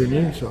knows what your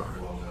needs are.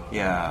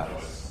 Yeah.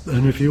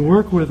 And if you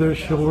work with her,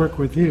 she'll work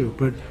with you.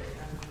 But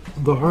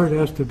the heart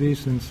has to be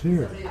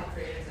sincere.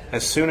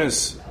 As soon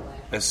as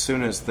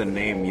the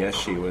name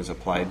Yeshe was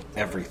applied,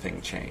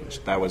 everything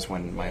changed. That was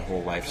when my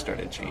whole life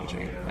started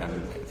changing,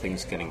 and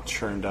things getting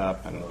churned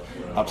up and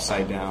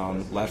upside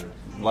down,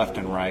 left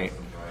and right.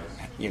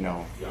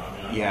 Now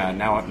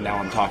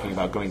I'm talking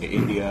about going to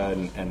India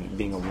and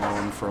being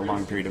alone for a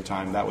long period of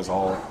time. That was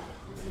all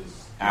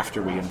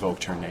after we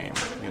invoked her name,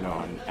 and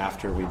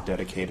after we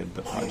dedicated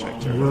the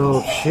project to her.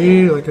 Well,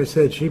 she, like I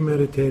said, she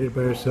meditated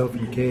by herself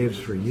in caves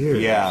for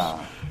years.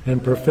 Yeah.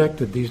 And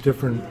perfected these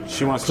different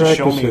She wants practices.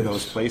 to show me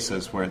those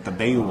places where the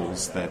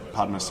Beuls that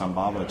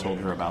Padmasambhava told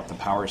her about, the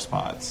power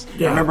spots.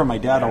 Yeah. I remember my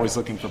dad always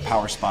looking for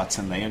power spots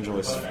in the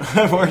Angeles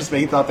forest,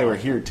 but he thought they were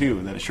here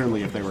too, that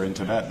surely if they were in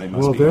Tibet, they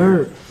must be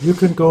here. You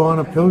can go on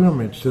a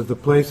pilgrimage to the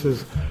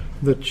places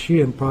that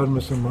she and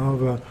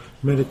Padmasambhava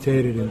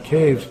meditated in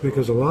caves,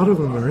 because a lot of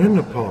them are in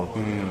Nepal.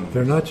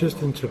 They're not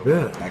just in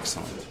Tibet.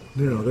 Excellent.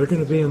 They're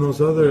going to be in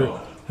those other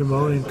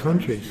Himalayan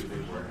countries.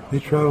 They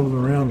traveled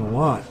around a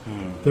lot.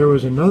 There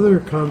was another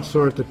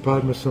consort that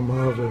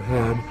Padmasambhava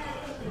had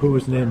who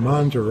was named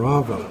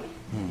Manjarava.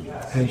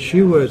 And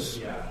she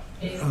was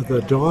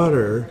the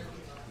daughter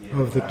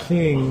of the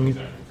king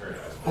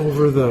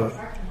over the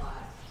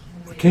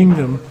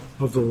kingdom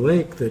of the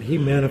lake that he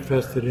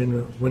manifested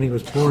in when he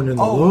was born in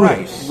the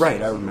lotus.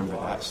 Right, I remember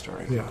that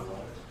story. Yeah.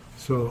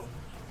 So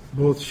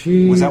both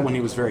she... Was that when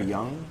he was very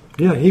young?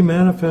 Yeah, he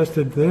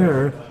manifested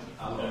there.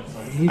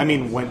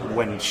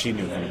 When she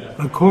knew him.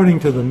 According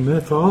to the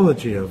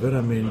mythology of it,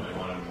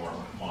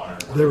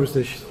 there was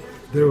this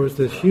there was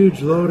this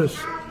huge lotus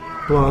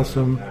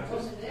blossom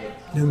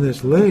in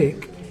this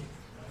lake,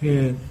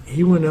 and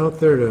he went out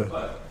there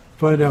to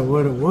find out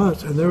what it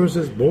was, and there was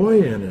this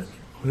boy in it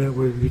that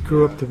he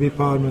grew up to be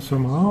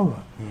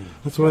Padmasambhava.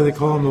 That's why they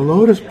call him the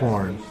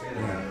lotus-born.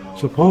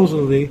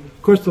 Supposedly,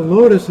 of course, the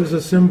lotus is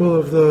a symbol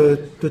of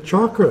the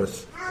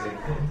chakras.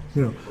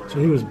 So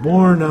he was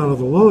born out of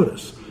the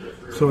lotus.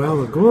 So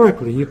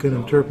allegorically, you can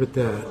interpret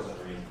that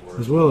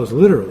as well as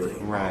literally.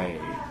 Right.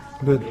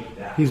 But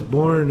he's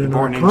born in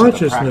our into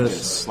consciousness, the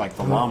practice, like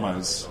the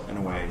lamas, in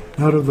a way.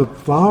 out of the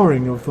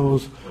flowering of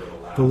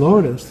the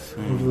lotus,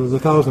 of the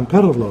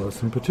thousand-petaled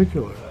lotus in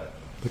particular,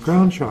 the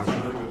crown chakra.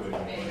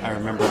 I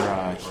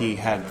remember he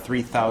had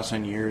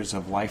 3,000 years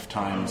of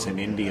lifetimes in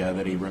India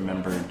that he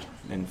remembered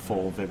in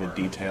full, vivid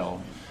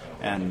detail.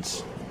 And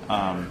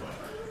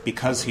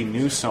because he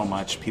knew so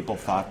much, people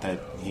thought that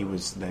he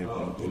was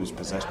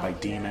possessed by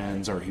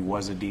demons, or he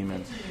was a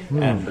demon.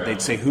 And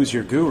they'd say, "Who's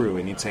your guru?"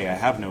 And he'd say, "I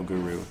have no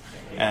guru."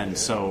 And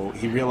so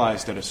he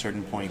realized at a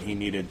certain point he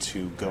needed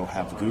to go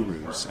have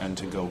gurus and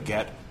to go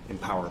get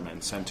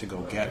empowerments and to go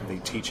get the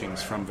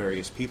teachings from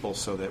various people,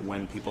 so that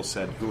when people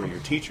said, "Who are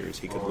your teachers?"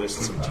 he could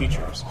list some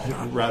teachers,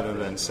 rather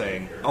than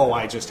saying, "Oh,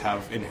 I just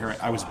have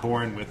I was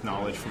born with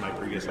knowledge from my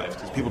previous life,"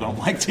 because people don't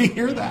like to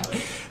hear that.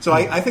 So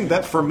I think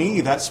that for me,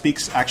 that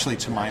speaks actually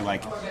to my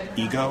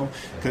ego,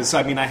 because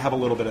I have a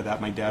little bit of that.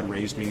 My dad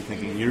raised me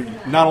thinking, you're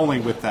not only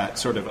with that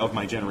sort of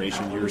my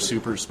generation, you're a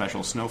super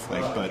special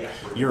snowflake, but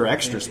you're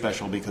extra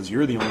special because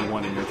you're the only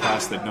one in your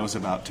class that knows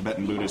about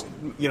Tibetan Buddhist,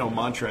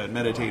 mantra and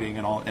meditating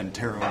and all, and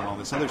tarot and all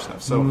this other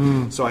stuff.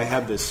 So I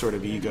had this sort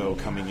of ego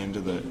coming into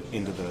the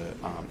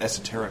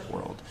esoteric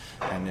world,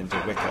 and into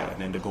Wicca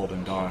and into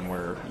Golden Dawn,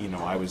 where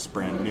I was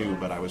brand new,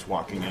 but I was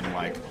walking in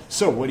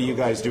so what are you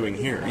guys doing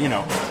here?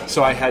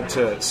 So I had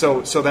to.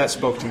 So that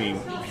spoke to me,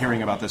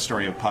 hearing about the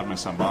story of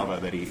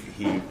Padmasambhava, that he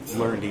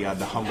learned he had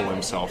to humble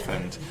himself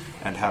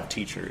and have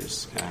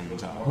teachers.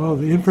 And Well,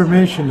 the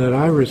information that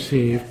I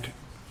received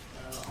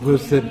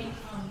was that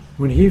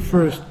when he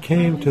first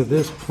came to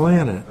this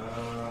planet,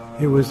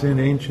 it was in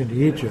ancient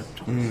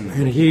Egypt,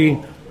 and he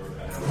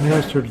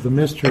mastered the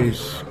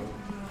mysteries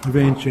of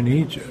ancient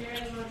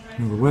Egypt,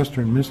 the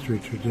Western mystery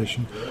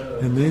tradition,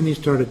 and then he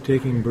started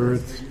taking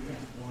birth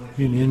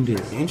in India.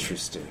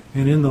 Interesting.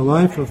 And in the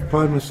life of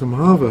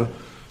Padmasambhava,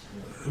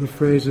 the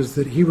phrase is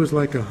that he was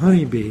like a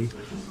honeybee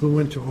who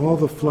went to all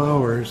the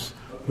flowers,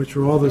 which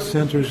were all the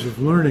centers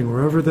of learning,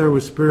 wherever there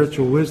was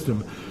spiritual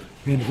wisdom,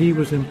 and he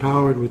was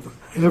empowered with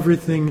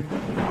everything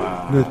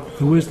that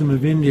the wisdom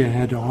of India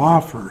had to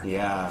offer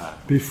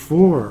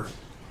before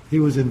he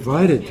was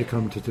invited to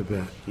come to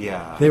Tibet.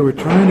 Yeah. They were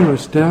trying to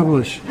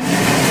establish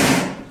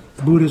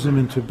Buddhism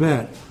in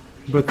Tibet,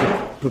 but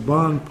the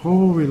Bon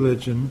Po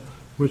religion,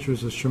 which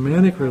was a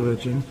shamanic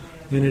religion,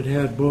 and it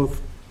had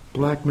both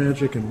black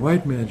magic and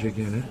white magic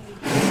in it,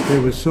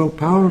 it was so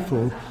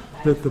powerful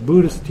that the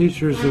Buddhist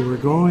teachers that were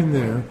going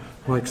there,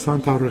 like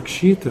Santa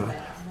Rakshita,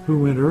 who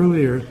went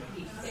earlier,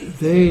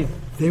 they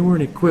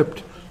weren't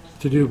equipped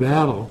to do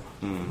battle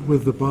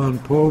with the Bon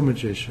Po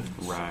magicians.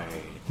 Right.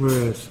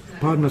 Whereas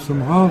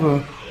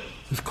Padmasambhava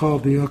is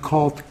called the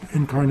occult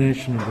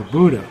incarnation of the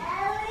Buddha.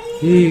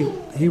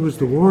 He was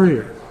the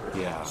warrior.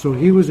 Yeah. So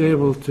he was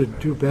able to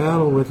do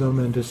battle with them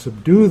and to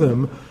subdue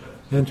them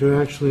and to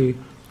actually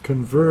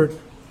convert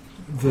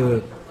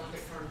the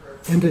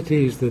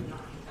entities that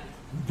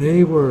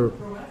they were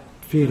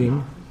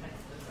feeding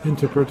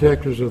into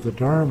protectors of the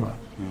Dharma.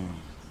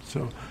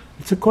 So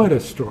it's quite a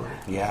story.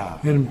 Yeah.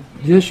 And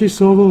Yeshe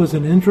Tsogyal was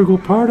an integral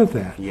part of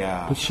that.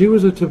 Yeah. But she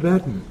was a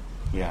Tibetan.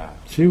 Yeah.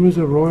 She was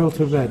a royal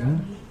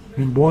Tibetan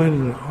and born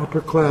in an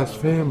upper-class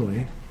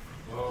family.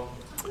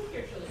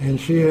 And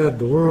she had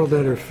the world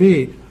at her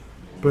feet.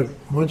 But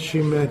once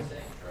she met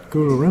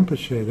Guru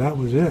Rinpoche, that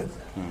was it.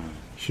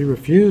 She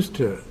refused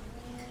to.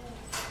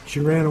 She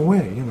ran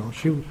away.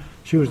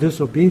 She was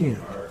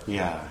disobedient.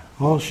 Yeah.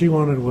 All she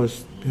wanted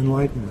was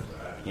enlightenment.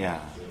 Yeah.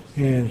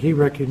 And he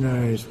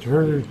recognized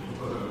her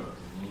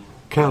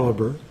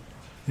caliber,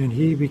 and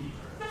he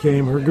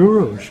became her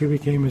guru. She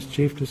became his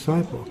chief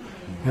disciple.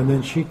 And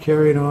then she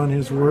carried on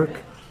his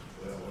work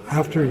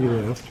after he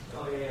left,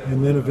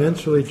 and then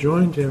eventually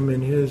joined him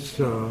in his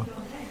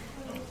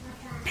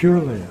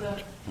Pure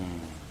Land.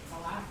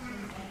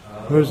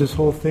 There's this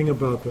whole thing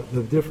about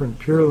the different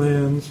Pure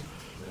Lands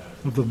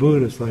of the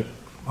Buddhists, like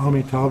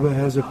Amitabha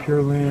has a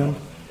Pure Land.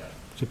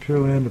 It's a Pure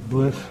Land of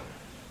bliss.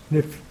 And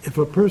if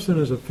a person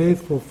is a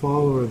faithful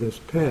follower of this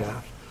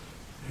path,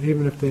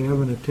 even if they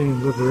haven't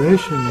attained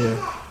liberation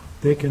yet,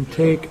 they can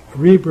take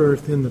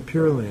rebirth in the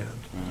Pure Land.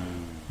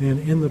 And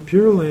in the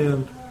Pure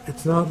Land,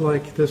 it's not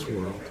like this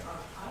world.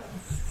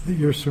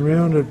 You're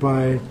surrounded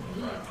by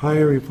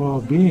higher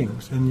evolved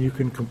beings, and you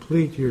can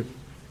complete your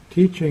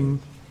teaching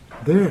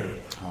there.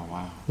 Oh,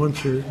 wow.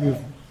 Once you've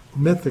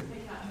met the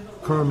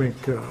karmic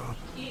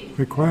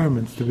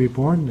requirements to be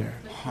born there.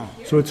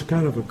 So it's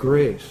kind of a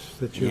grace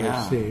that you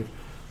receive.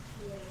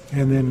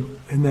 And then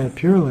in that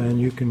Pure Land,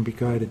 you can be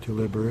guided to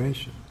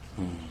liberation.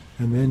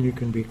 And then you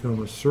can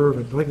become a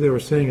servant. Like they were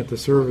saying at the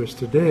service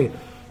today,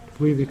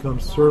 we become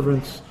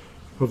servants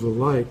of the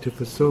light to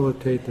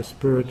facilitate the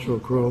spiritual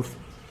growth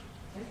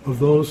of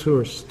those who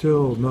are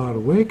still not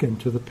awakened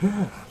to the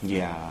path.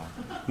 Yeah.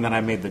 And then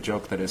I made the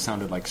joke that it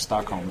sounded like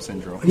Stockholm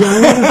Syndrome.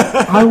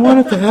 Yeah, I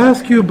wanted to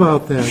ask you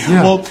about that.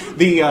 Yeah.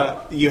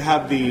 Well, you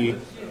have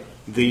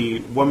the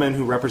woman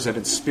who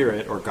represented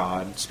Spirit or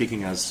God,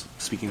 speaking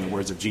the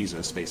words of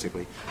Jesus,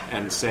 basically,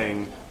 and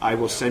saying, "I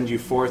will send you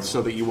forth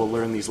so that you will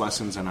learn these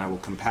lessons, and I will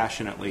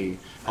compassionately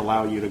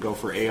allow you to go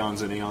for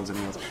aeons and aeons and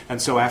aeons."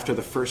 And so after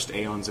the first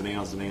aeons and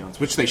aeons and aeons,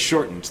 which they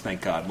shortened,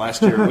 thank God.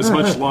 Last year it was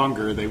much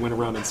longer. They went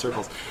around in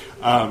circles.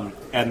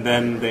 And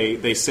then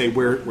they say,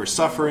 we're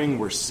suffering,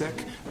 we're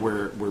sick,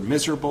 we're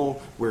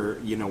miserable,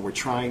 we're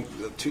trying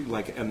to,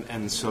 like,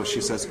 and so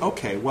she says,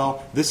 okay,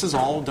 well, this is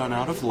all done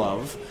out of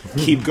love.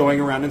 Keep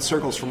going around in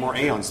circles for more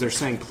aeons. They're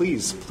saying,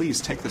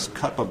 please take this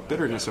cup of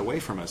bitterness away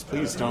from us.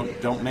 Please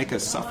don't make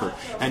us suffer.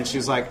 And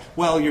she's like,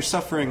 well, you're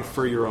suffering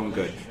for your own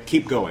good.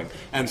 Keep going.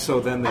 And so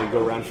then they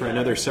go around for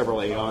another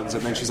several aeons,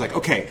 and then she's like,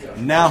 okay,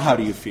 now how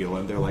do you feel?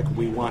 And they're like,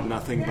 we want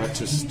nothing but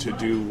to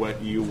do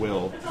what you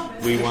will.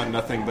 We want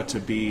nothing but to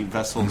be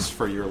vessels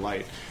for your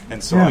light.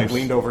 And so Yes. I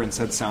leaned over and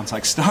said, sounds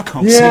like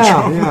Stockholm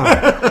Syndrome.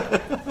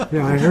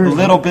 Yeah, I heard A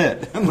little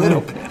that.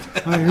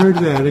 bit. I heard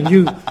that, and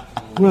you,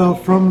 well,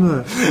 from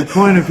the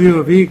point of view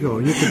of ego,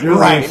 you could really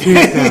Right. see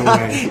it that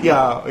way.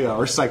 yeah,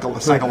 or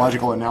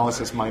psychological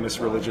analysis minus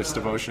religious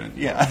devotion.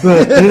 Yeah.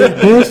 But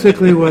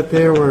basically, what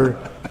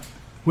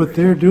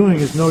they're doing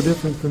is no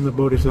different than the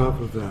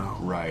Bodhisattva vow.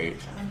 Right.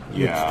 It's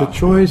Yeah. the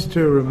choice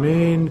to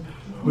remain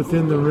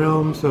within the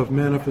realms of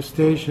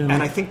manifestation,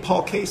 And I think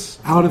Paul Case.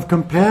 out of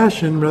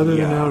compassion rather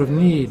than Yeah. out of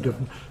need.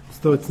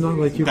 So it's not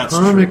like you That's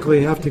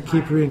karmically have to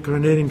keep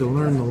reincarnating to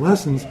learn the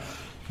lessons.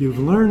 You've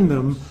learned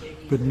them,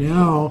 but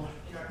now,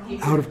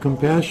 out of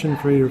compassion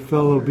for your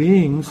fellow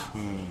beings,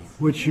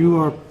 which you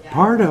are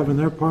part of, and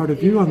they're part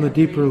of you on the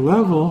deeper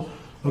level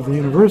of the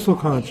universal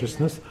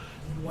consciousness,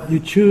 you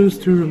choose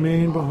to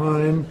remain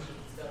behind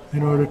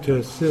in order to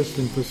assist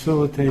and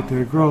facilitate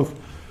their growth,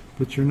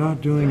 but you're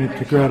not doing it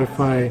to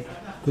gratify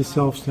the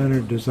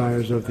self-centered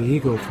desires of the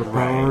ego for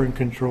power and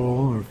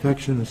control, or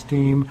affection,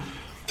 esteem,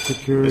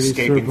 security,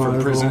 Escaping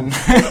survival, from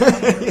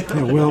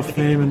prison, wealth,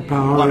 fame, and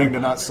power. wanting to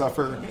not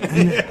suffer.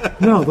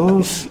 No,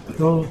 those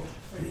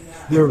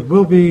there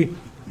will be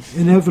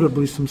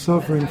inevitably some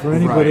suffering for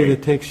anybody Right.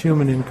 that takes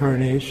human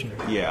incarnation.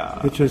 Yeah.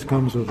 It just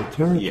comes with the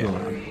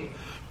territory.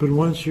 But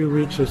once you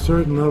reach a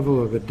certain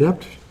level of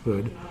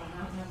adepthood,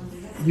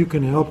 you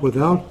can help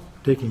without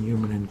taking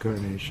human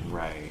incarnation.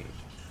 Right.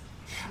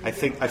 I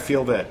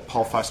feel that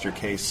Paul Foster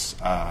Case,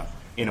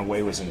 in a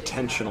way, was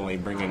intentionally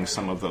bringing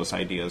some of those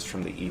ideas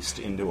from the East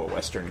into a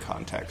Western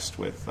context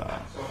with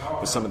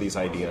some of these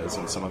ideas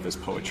and some of his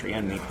poetry.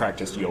 And he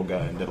practiced yoga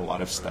and did a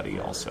lot of study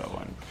also.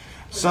 And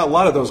so a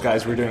lot of those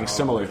guys were doing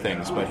similar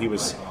things, but he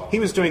was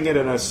doing it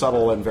in a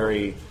subtle and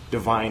very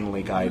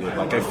divinely guided.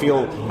 Like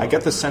I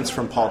get the sense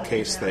from Paul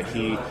Case that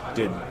he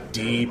did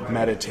deep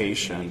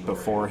meditation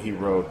before he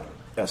wrote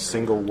a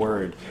single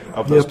word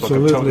of those Book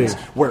of Absolutely. Tokens.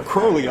 Where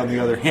Crowley, on the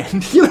other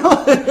hand,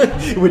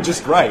 would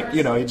just write.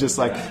 He just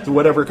like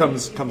whatever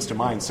comes to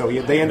mind. So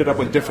they ended up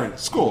with different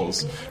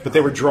schools, but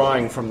they were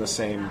drawing from the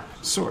same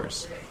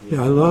source.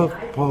 Yeah, I love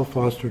Paul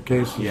Foster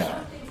Case's Yeah.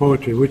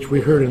 poetry, which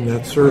we heard in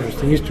that service,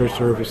 the Easter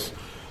service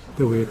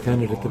that we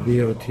attended at the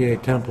VOTA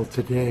temple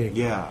today.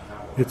 Yeah,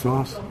 It's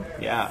awesome.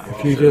 yeah.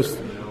 If you just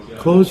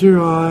close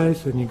your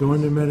eyes and you go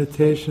into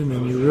meditation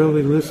and you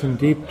really listen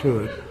deep to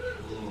it,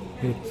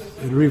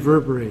 it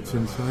reverberates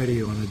inside of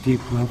you on a deep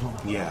level.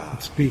 Yeah.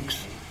 It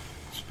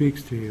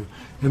speaks to you.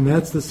 And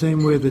that's the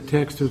same way the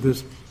text of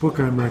this book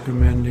I'm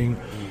recommending,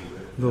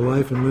 The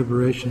Life and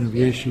Liberation of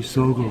Yeshe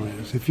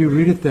Tsogyal, is. If you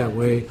read it that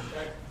way,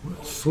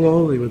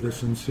 slowly with a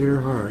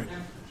sincere heart,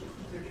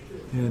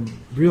 and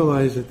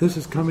realize that this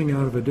is coming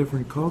out of a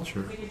different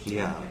culture,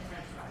 Yeah.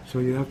 so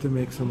you have to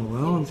make some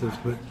allowances,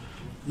 but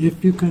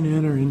if you can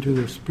enter into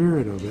the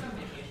spirit of it,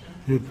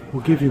 it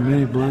will give you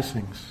many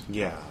blessings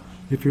Yeah.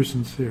 if you're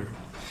sincere.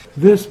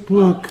 This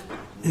book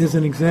is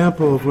an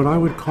example of what I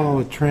would call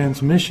a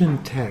transmission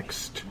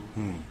text.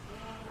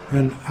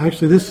 And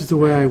actually, this is the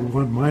way I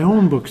want my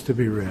own books to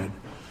be read,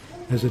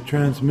 as a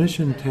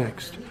transmission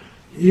text.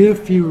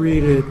 If you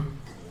read it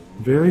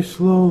very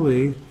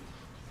slowly,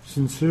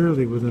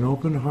 sincerely, with an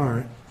open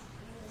heart,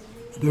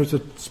 there's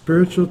a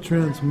spiritual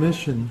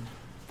transmission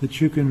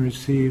that you can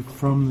receive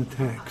from the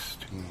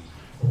text.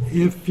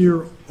 If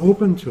you're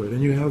open to it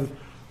and you have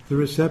the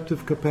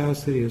receptive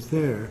capacity is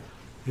there,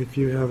 if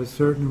you have a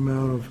certain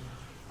amount of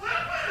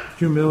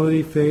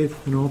humility,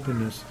 faith, and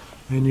openness,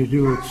 and you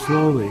do it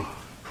slowly,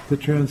 the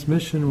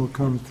transmission will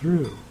come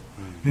through.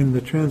 And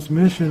the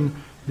transmission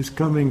is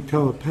coming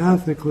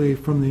telepathically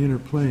from the inner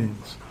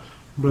planes.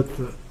 But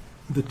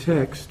the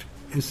text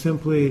is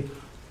simply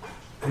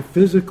a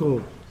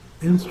physical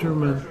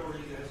instrument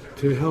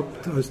to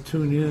help us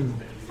tune in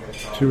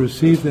to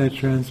receive that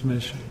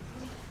transmission.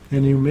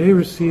 And you may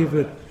receive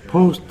it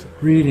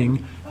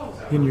post-reading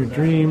in your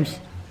dreams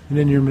and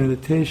in your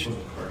meditation.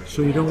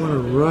 So you don't want to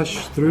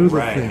rush through the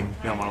Right. thing.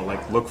 You don't want to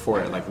like look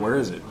for it. Like, where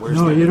is it? Where's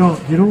No, the... you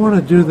don't want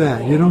to do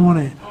that. You don't want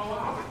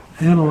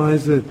to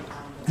analyze it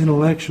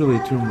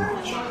intellectually too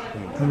much.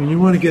 I mean, you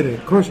want to get,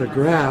 of course, a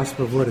grasp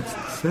of what it's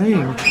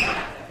saying,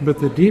 but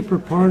the deeper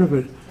part of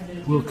it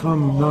will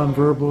come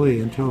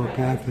non-verbally and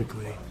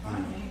telepathically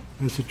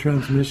as a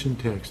transmission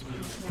text.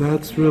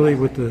 That's really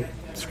what the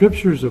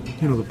scriptures of,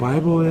 the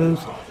Bible is.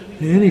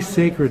 Any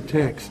sacred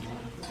text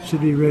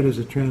should be read as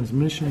a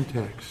transmission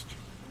text.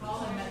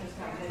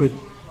 But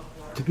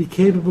to be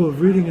capable of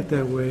reading it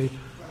that way,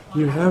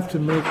 you have to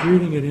make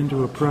reading it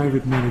into a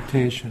private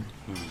meditation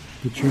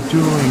that you're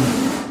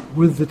doing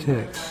with the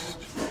text,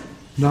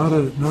 not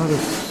a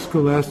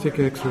scholastic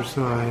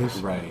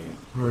exercise, Right.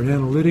 or an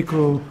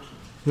analytical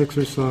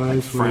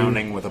exercise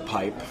Frowning with a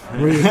pipe.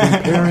 where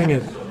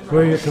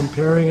you're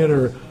comparing it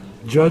or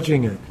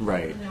judging it.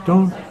 Right.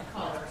 Don't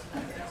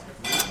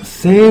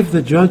save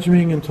the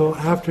judging until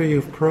after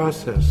you've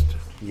processed,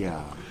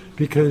 Yeah.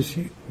 because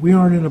we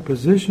aren't in a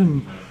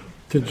position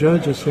to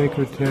judge a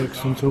sacred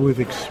text until we've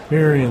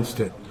experienced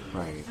it.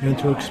 Right. And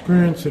to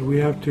experience it, we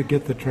have to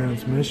get the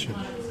transmission,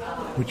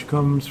 which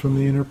comes from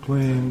the inner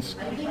planes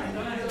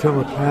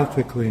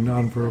telepathically,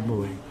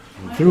 non-verbally,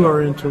 through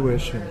our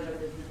intuition.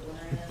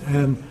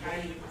 And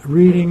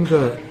reading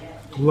the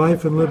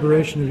Life and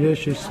Liberation of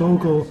Yeshe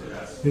Tsogyal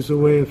is a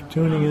way of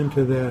tuning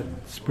into that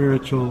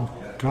spiritual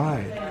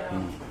guide.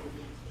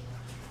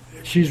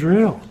 She's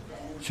real.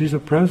 She's a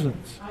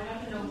presence.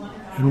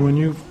 And when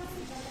you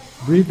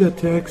read the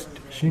text,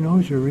 she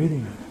knows you're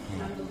reading it.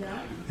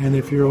 And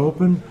if you're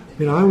open,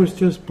 I was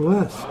just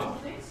blessed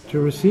to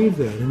receive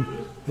that. And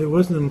it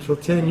wasn't until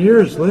 10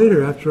 years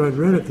later, after I'd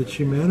read it, that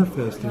she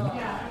manifested.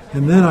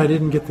 And then I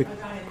didn't get the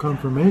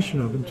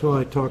confirmation of it until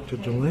I talked to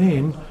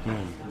Delane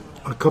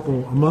a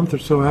month or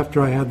so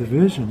after I had the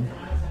vision.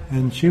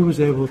 And she was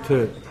able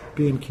to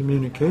be in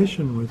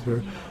communication with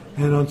her.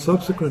 And on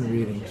subsequent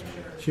readings,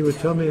 she would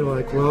tell me,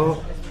 like,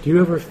 well, do you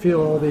ever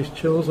feel all these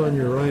chills on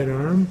your right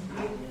arm?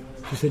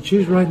 She said,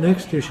 she's right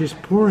next to you. She's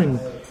pouring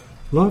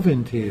love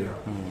into you.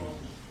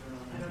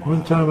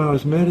 One time I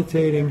was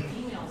meditating,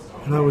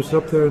 and I was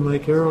up there in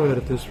Lake Arrowhead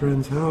at this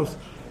friend's house,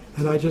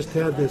 and I just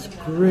had this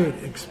great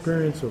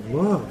experience of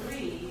love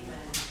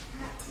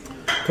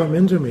come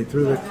into me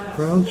through the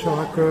crown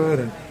chakra,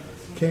 and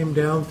it came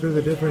down through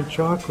the different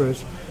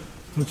chakras.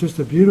 It was just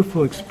a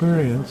beautiful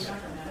experience.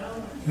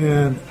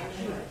 And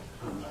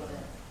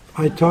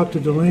I talked to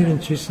Delane,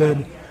 and she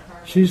said,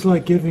 she's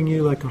like giving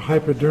you like a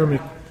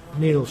hypodermic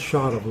needle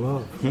shot of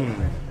love.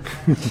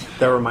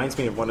 That reminds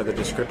me of one of the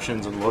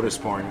descriptions in Lotus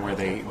Born where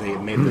they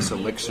made this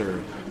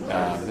elixir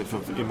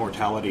of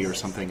immortality or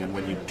something, and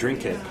when you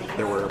drink it,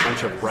 there were a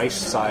bunch of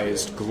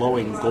rice-sized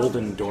glowing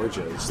golden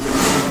dorjes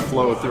that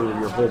flow through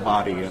your whole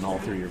body and all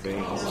through your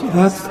veins.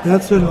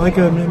 That's like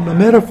a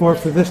metaphor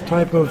for this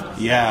type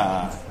of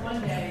Yeah,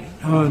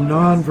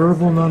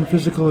 non-verbal,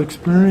 non-physical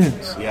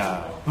experience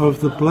yeah.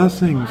 of the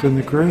blessings and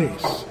the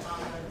grace.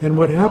 And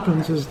what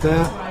happens is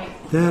that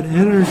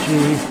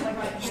energy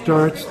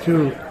starts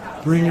to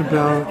bring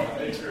about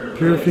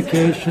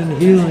purification,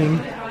 healing,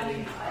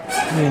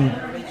 and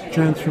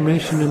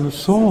transformation in the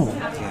soul.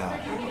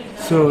 Yeah.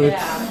 So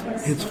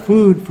it's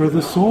food for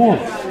the soul.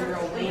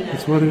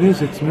 It's what it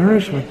is. It's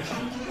nourishment.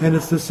 And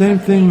it's the same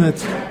thing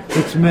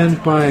that's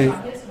meant by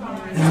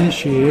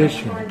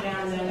initiation,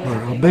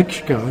 or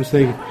abekshka, as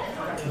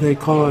they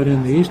call it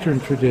in the Eastern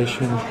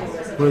tradition,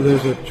 where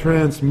there's a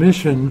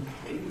transmission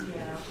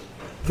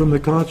from the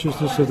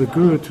consciousness of the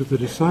guru to the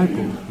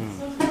disciple.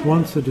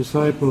 Once the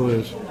disciple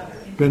has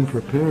been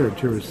prepared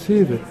to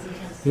receive it,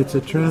 it's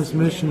a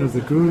transmission of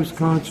the guru's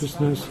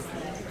consciousness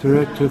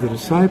direct to the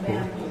disciple.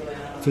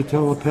 It's a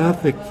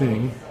telepathic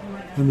thing,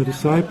 and the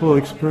disciple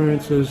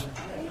experiences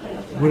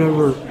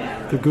whatever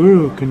the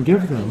guru can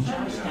give them,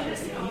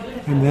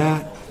 and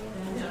that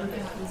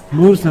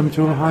moves them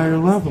to a higher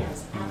level.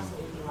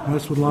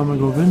 That's what Lama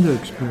Govinda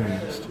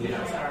experienced.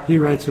 He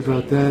writes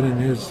about that in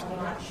his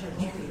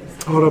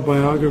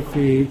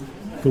autobiography,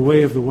 The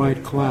Way of the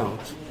White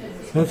Clouds.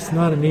 That's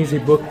not an easy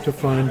book to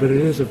find, but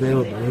it is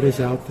available. It is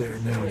out there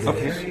nowadays.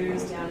 Okay.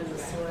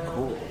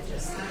 Cool.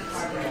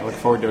 I look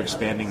forward to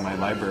expanding my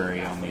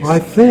library on these. I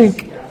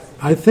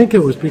think it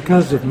was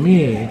because of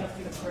me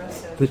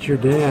that your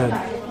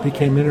dad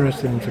became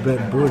interested in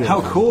Tibetan Buddhism.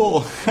 How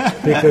cool!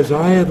 Because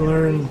I had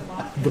learned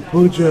the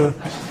puja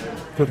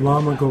that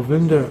Lama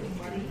Govinda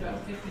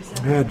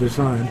had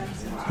designed.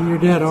 Your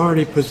dad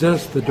already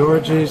possessed the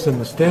dorjes and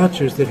the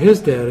statues that his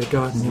dad had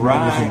gotten when he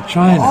was in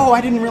China. Oh,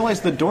 I didn't realize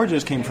the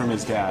dorjes came from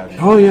his dad.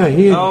 Oh, yeah.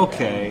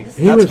 Okay,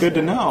 that's good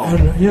to know.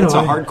 And, it's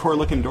a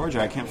hardcore-looking dorje.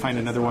 I can't find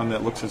another one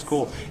that looks as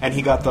cool. And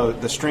he got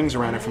the strings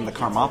around it from the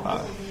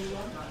Karmapa.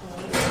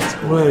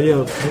 Well,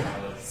 yeah.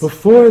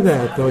 Before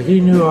that, though, he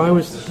knew I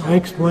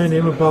explained to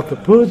him about the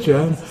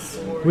puja, and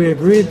we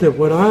agreed that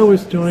what I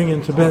was doing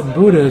in Tibetan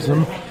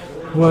Buddhism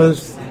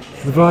was,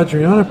 the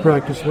Vajrayana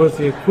practice was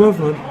the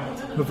equivalent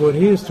of what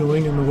he is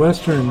doing in the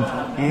Western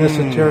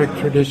esoteric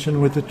tradition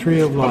with the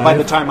Tree of Life. But by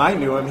the time I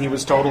knew him, he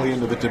was totally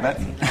into the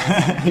Tibetan.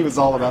 He was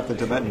all about the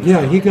Tibetan.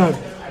 Yeah, he got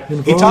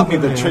involved. He taught me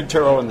in the that.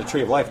 tarot and the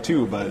Tree of Life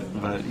too, but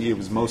he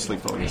was mostly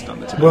focused on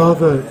the Tibetan. Well,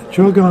 the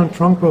Chogyam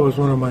Trungpa was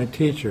one of my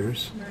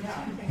teachers,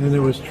 and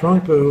there was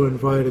Trungpa who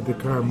invited the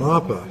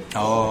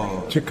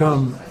Karmapa to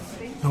come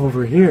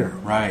over here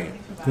Right.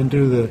 and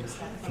do the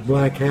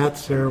black hat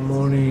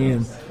ceremony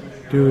and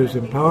do his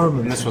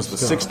empowerment. And this was the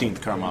stuff. 16th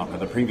Karmapa,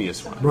 the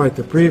previous one. Right,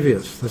 the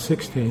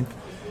 16th.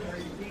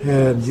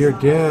 And your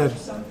dad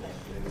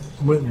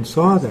went and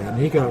saw that,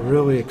 and he got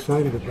really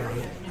excited about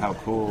it. How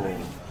cool.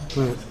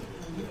 But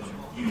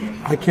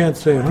I can't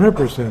say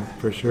 100%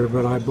 for sure,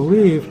 but I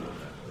believe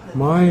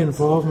my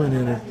involvement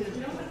in it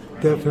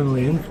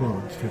definitely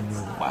influenced him.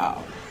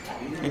 Wow.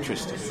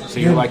 Interesting. So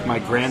you're And- like my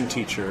grand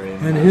teacher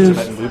in And his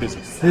Tibetan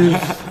Buddhism.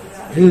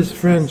 his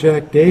friend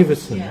Jack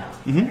Davison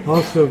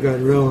also got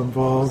real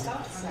involved,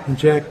 and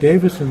Jack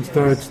Davison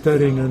started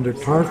studying under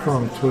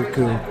Tarthong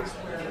Tulku,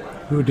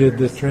 who did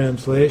the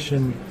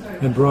translation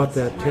and brought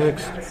that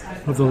text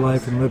of the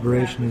life and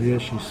liberation of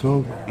Yeshe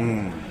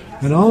Tsogyal.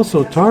 And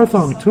also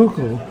Tarthong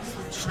Tulku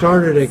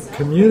started a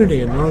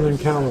community in Northern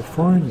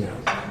California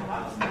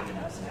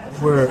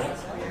where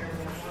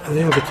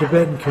they have a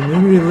Tibetan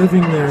community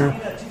living there.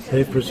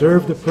 They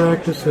preserve the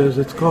practices.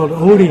 It's called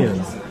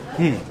Odeon.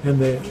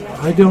 And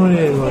I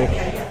donated like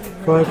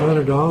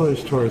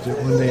 $500 towards it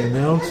when they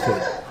announced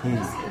it.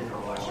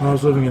 When I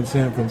was living in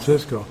San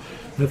Francisco.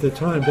 At the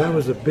time, that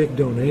was a big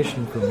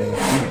donation for me.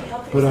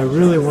 But I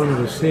really wanted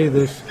to see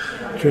this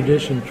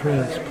tradition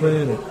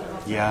transplanted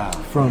Yeah.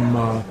 from,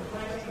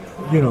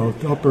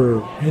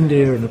 upper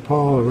India or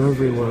Nepal or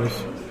wherever he was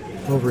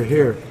over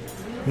here.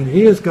 And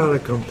he has got a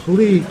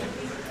complete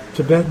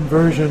Tibetan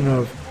version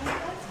of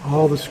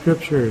all the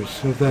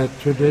scriptures of that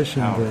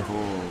tradition. How the,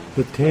 cool.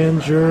 the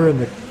Tanjur and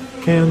the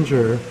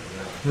Kanjur.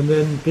 And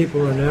then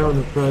people are now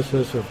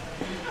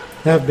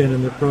have been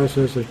in the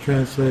process of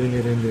translating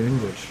it into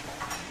English.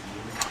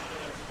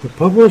 The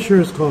publisher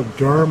is called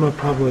Dharma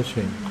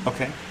Publishing,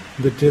 Okay.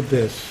 that did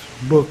this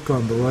book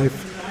on the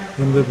life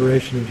and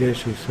liberation of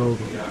Yeshe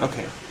Tsogyal.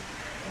 Okay.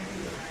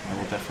 I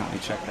will definitely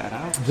check that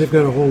out. They've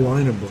got a whole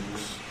line of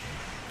books.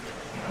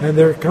 And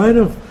they're kind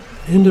of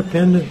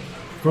independent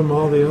from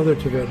all the other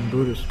Tibetan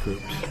Buddhist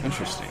groups.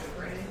 Interesting.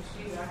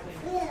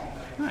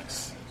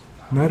 Nice.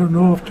 And I don't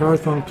know if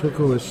Tarthong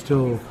Tulku is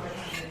still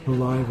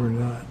alive or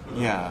not.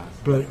 Yeah.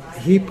 But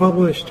he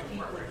published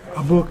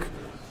a book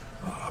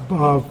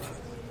of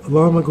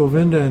Lama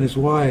Govinda and his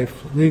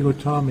wife, Lee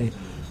Gotami.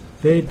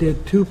 They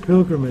did 2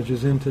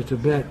 pilgrimages into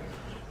Tibet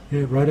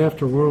right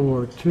after World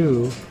War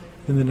II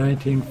in the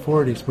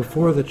 1940s,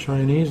 before the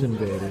Chinese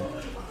invaded.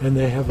 And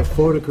they have a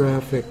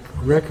photographic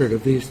record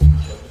of these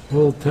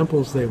old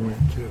temples they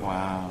went to.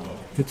 Wow.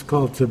 It's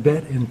called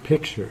Tibet in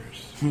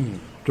Pictures.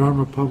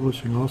 Dharma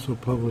Publishing also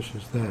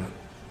publishes that.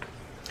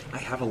 I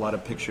have a lot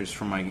of pictures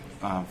from my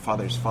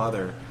father's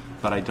father,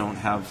 but I don't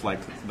have like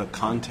the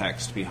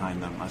context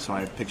behind them. So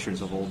I have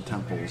pictures of old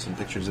temples and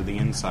pictures of the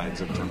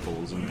insides of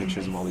temples and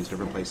pictures of all these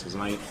different places.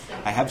 And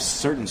I have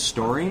certain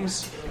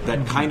stories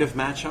that kind of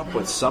match up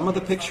with some of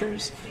the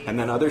pictures, and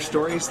then other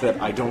stories that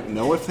I don't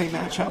know if they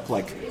match up,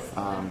 like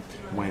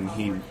when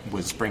he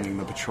was bringing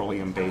the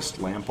petroleum-based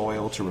lamp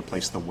oil to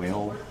replace the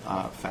whale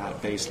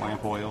fat-based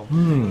lamp oil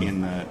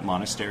in the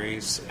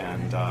monasteries,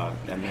 and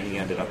then he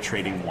ended up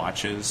trading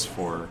watches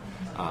for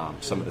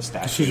some of the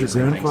statues. This is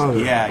your and things. grandfather?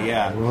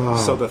 Yeah. Wow.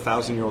 So the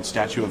 1,000-year-old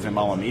statue of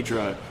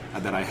Vimalamidra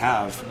that I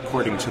have,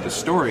 according to the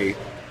story,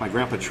 my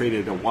grandpa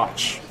traded a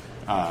watch.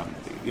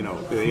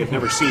 They had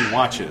never seen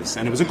watches,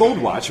 and it was a gold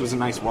watch. It was a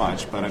nice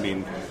watch, but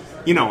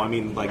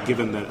like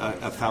given the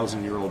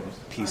 1,000-year-old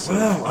piece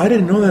Wow, I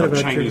didn't know that of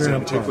about your Chinese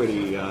grandpa.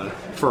 antiquity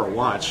for a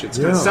watch. It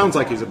Yeah. sounds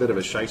like he's a bit of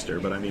a shyster,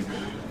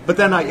 but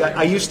then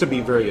I used to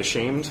be very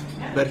ashamed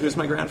that he was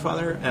my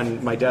grandfather,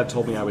 and my dad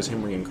told me I was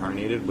him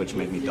reincarnated, which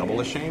made me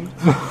double ashamed.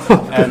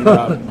 And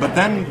but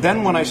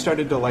then when I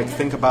started to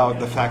think about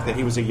the fact that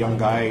he was a young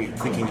guy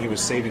thinking he was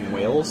saving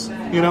whales,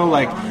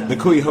 the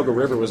Cuyahoga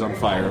River was on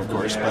fire, of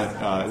course, but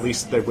at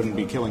least they wouldn't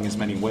be killing as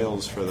many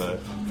whales for the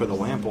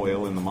lamp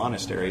oil in the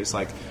monasteries.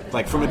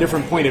 Like from a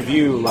different point of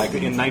view, like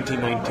in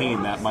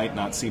 1919, that might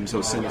not seem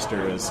so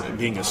sinister as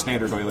being a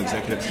Standard Oil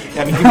executive.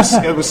 I mean,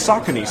 it was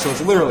Saucony, so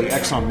it's literally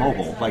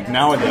ExxonMobil. Like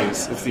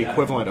nowadays, it's the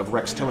equivalent of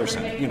Rex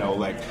Tillerson.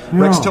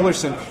 Rex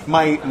Tillerson.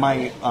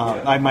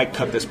 I might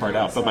cut this part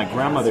out, but my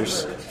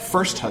grandmother's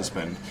first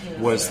husband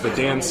was the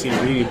Dan C.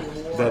 Reed.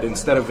 That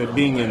instead of it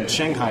being in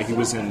Shanghai, he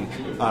was in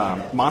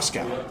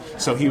Moscow.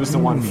 So he was the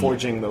one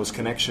forging those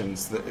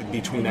connections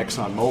between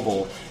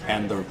ExxonMobil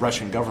and the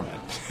Russian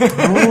government.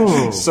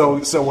 Oh. So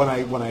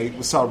when I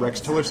saw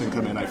Rex Tillerson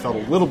come in, I felt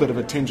a little bit of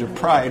a tinge of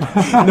pride,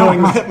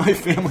 knowing that my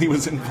family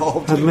was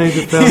involved. I'd laid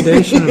the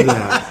foundation of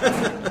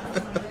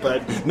that.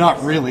 But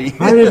not really.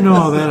 I didn't know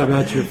all that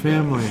about your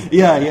family.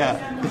 Yeah,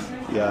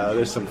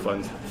 there's some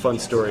fun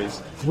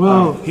stories.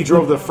 Well, he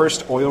drove the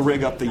first oil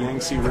rig up the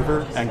Yangtze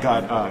River and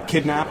got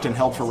kidnapped and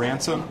held for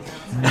ransom.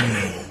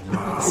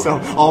 So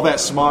all that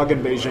smog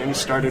in Beijing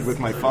started with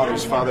my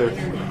father's father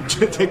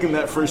taking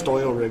that first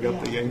oil rig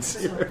up the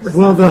Yangtze River.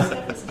 Well,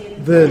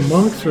 the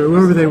monks or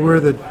whoever they were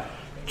that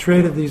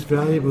traded these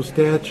valuable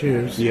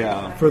statues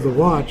Yeah. for the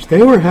watch.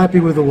 They were happy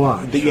with the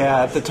watch.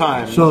 Yeah, at the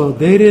time. So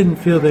they didn't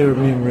feel they were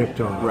being ripped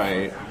off.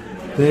 Right.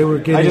 They were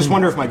getting... I just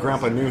wonder if my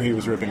grandpa knew he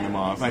was ripping them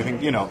off. I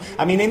think,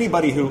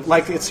 anybody who,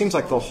 it seems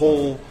like the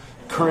whole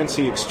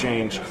currency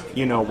exchange,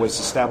 was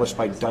established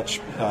by Dutch,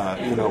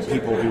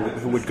 people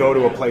who would go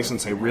to a place and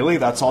say, really,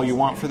 that's all you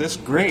want for this?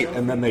 Great.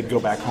 And then they'd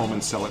go back home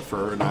and sell it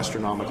for an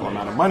astronomical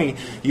amount of money,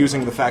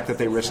 using the fact that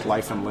they risked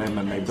life and limb,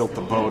 and they built the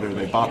boat, or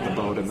they bought the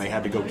boat, and they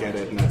had to go get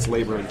it, and it's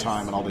labor and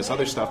time and all this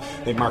other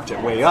stuff. They marked it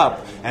way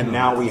up, and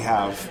now we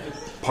have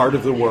part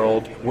of the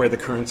world where the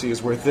currency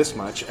is worth this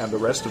much, and the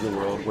rest of the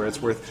world where it's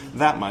worth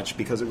that much,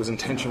 because it was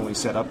intentionally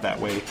set up that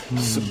way,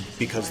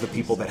 because the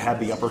people that had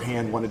the upper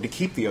hand wanted to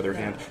keep the other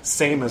hand.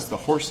 Same as the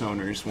horse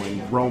owners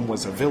when Rome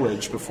was a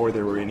village before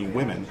there were any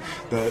women.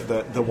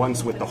 The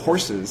ones with the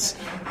horses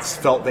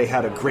felt they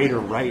had a greater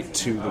right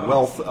to the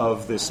wealth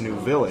of this new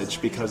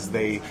village because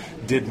they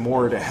did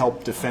more to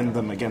help defend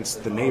them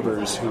against the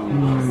neighbors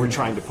who were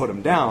trying to put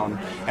them down,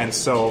 and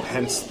so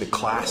hence the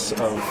class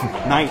of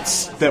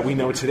knights that we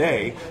know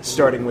today,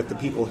 starting with the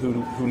people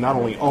who not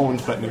only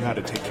owned but knew how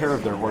to take care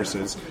of their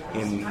horses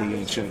in the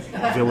ancient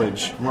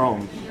village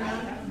Rome.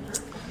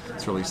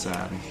 It's really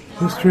sad.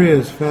 History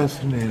is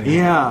fascinating.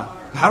 Yeah.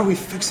 How do we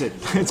fix it?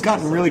 It's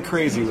gotten really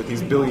crazy with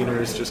these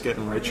billionaires just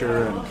getting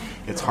richer, and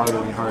it's harder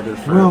and harder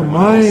for everyone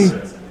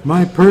else.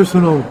 My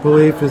personal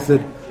belief is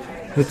that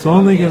it's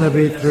only going to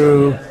be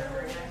through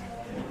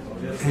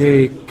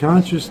a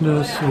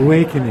consciousness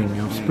awakening,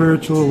 a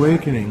spiritual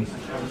awakening,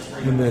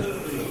 and that,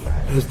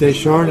 as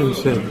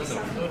Desjardins said,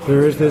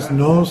 there is this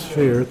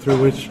noosphere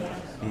through which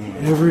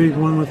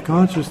everyone with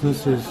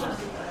consciousness is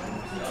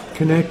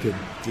connected.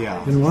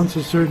 Yeah. And once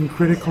a certain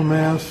critical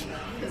mass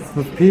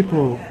of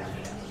people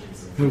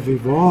have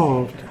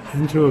evolved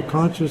into a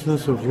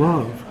consciousness of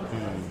love,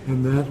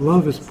 and that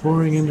love is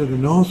pouring into the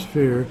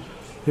noosphere,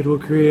 it will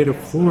create a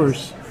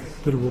force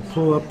that will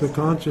pull up the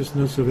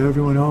consciousness of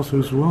everyone else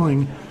who's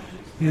willing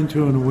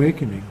into an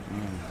awakening.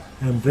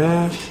 And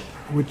that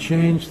would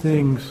change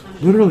things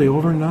literally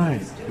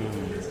overnight.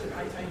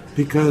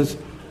 Because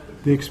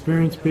the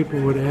experience people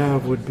would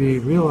have would be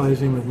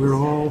realizing that we're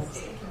all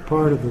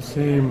part of the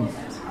same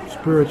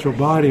spiritual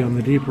body on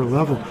the deeper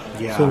level.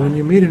 Yeah. So when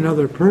you meet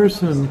another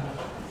person,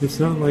 it's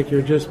not like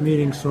you're just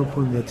meeting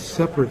someone that's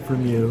separate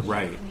from you.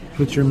 Right.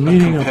 But you're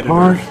meeting a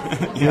part,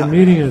 you're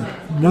meeting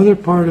another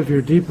part of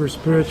your deeper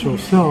spiritual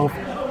self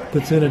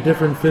that's in a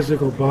different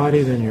physical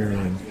body than you're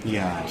in.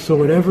 Yeah. So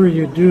whatever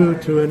you do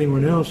to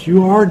anyone else,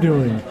 you are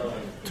doing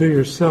to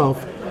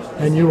yourself,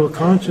 and you will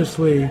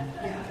consciously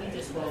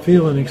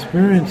feel and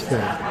experience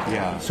that.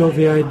 Yeah. So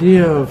the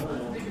idea of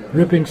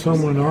ripping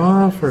someone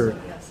off or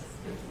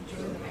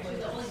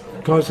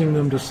causing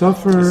them to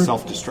suffer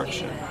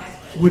Self-destruction.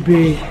 would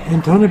be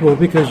intolerable,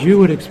 because you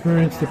would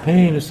experience the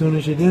pain as soon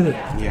as you did it.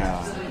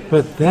 Yeah.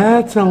 But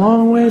that's a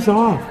long ways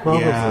off,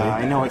 probably. Yeah,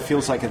 I know. It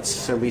feels like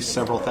it's at least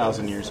several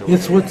thousand years away.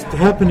 It's what's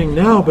happening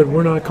now, but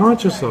we're not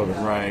conscious of it.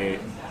 Right.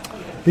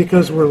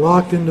 Because we're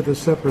locked into the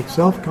separate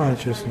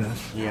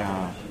self-consciousness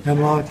Yeah.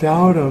 and locked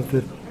out of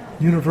the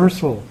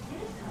universal.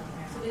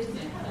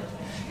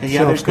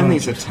 Yeah, there's been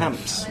these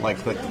attempts,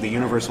 like the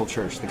Universal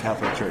Church, the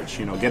Catholic Church,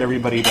 get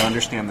everybody to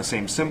understand the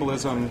same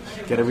symbolism,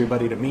 get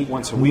everybody to meet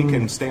once a week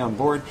and stay on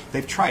board.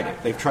 They've tried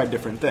it. They've tried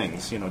different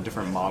things,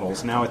 different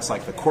models. Now it's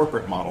like the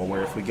corporate model,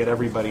 where if we get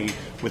everybody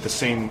with the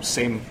same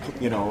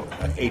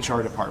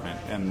HR department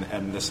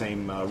and the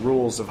same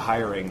rules of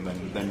hiring,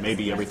 then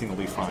maybe everything will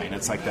be fine.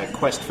 It's like that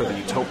quest for the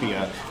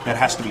utopia that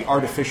has to be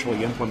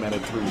artificially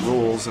implemented through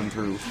rules and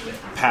through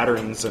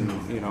patterns and,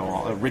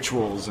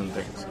 rituals and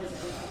things.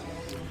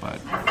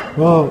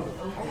 Well,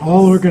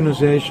 all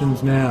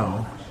organizations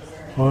now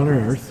on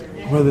Earth,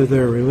 whether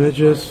they're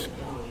religious,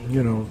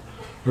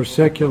 or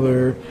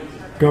secular,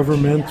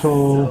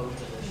 governmental,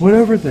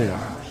 whatever they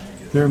are,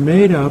 they're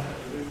made up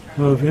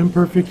of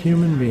imperfect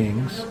human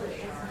beings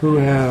who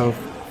have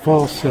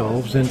false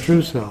selves and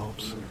true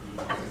selves.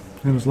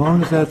 And as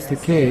long as that's the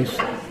case,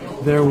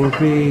 there will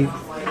be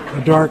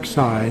a dark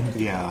side,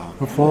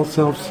 a false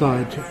self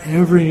side to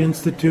every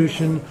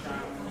institution,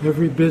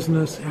 every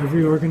business,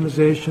 every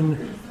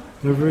organization,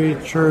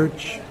 every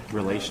church,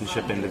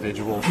 relationship,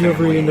 individual, family,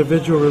 every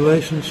individual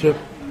relationship,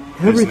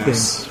 everything.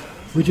 business.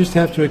 We just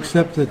have to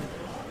accept that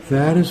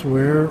that is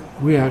where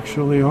we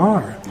actually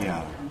are.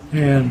 Yeah.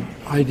 And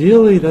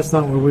ideally, that's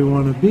not where we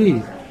want to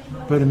be.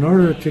 But in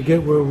order to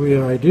get where we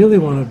ideally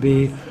want to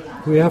be,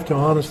 we have to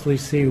honestly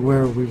see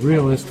where we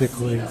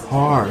realistically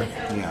are.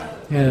 Yeah.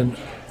 And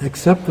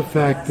accept the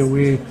fact that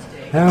we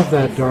have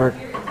that dark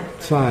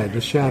side,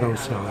 the shadow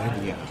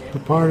side, the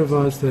part of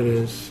us that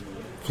is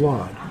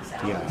flawed.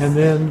 Yeah. And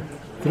then,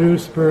 through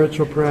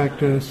spiritual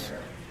practice,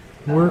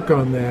 work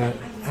on that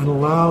and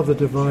allow the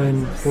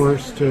divine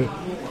force to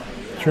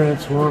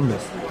transform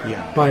it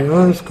by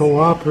us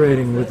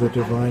cooperating with the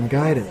divine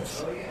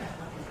guidance.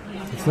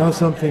 It's not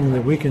something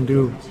that we can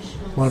do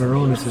on our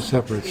own as a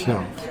separate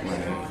self.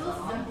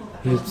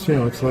 It's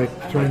it's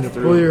like trying to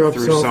pull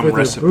yourself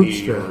with your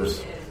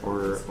bootstraps.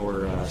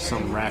 Or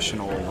some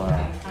rational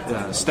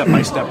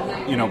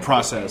step-by-step,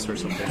 process or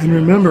something. And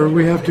remember,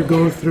 we have to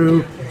go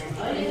through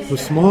the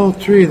small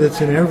tree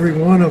that's in every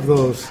one of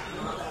those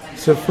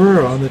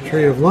sephira on the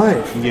tree of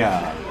life.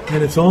 Yeah.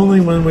 And it's only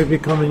when we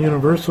become a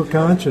universal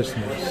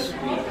consciousness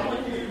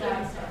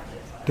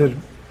that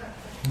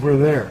we're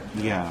there.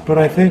 Yeah. But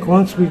I think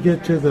once we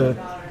get to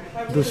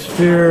the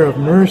sphere of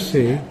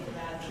mercy,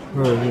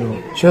 or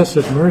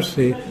chesed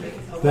mercy,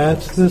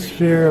 that's the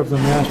sphere of the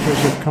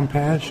masters of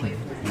compassion.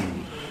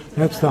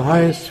 That's the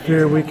highest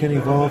sphere we can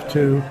evolve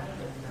to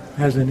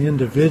as an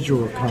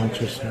individual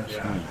consciousness.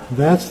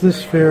 That's the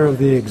sphere of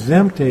the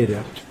exempt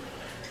adept.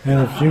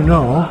 And if you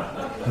know,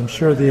 I'm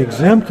sure the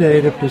exempt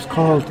adept is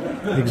called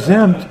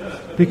exempt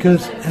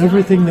because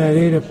everything that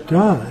adept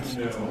does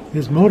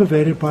is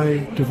motivated by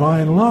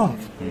divine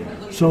love.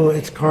 So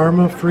it's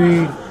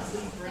karma-free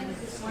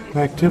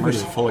activity.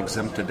 Merciful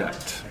exempt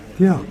adept.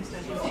 Yeah.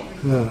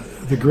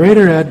 The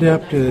greater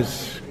adept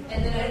is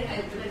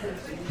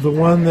the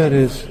one that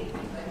is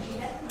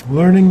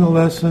learning the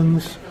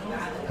lessons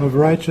of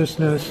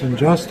righteousness and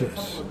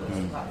justice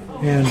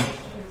and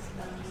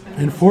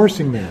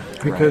enforcing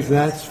that, because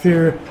that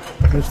sphere,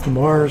 that's the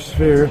Mars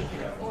sphere,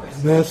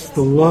 that's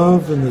the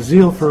love and the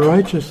zeal for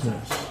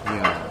righteousness.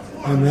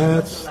 Yeah. And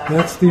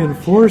that's the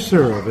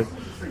enforcer of it.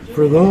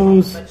 For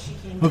those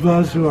of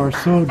us who are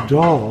so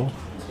dull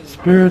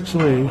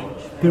spiritually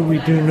that we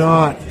do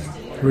not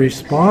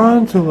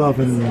respond to love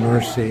and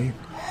mercy,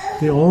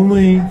 the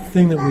only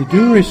thing that we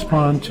do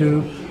respond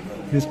to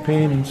is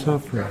pain and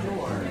suffering.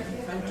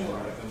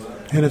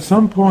 And at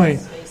some point,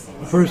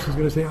 the person's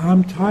going to say,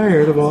 I'm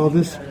tired of all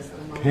this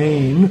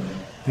pain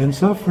and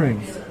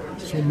suffering.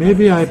 So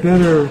maybe I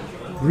better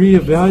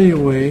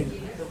reevaluate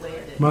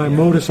my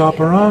modus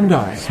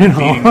operandi.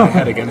 Beating my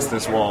head against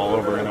this wall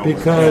over and over.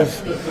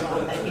 Because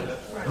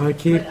I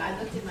keep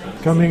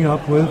coming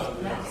up with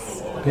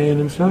pain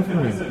and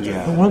suffering.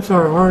 Yeah. But once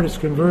our heart is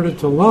converted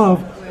to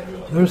love,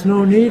 there's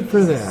no need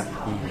for that.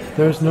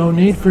 There's no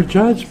need for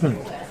judgment.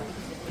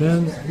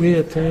 Then we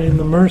attain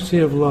the mercy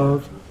of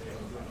love,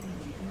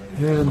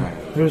 and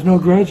there's no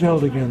grudge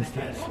held against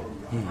us.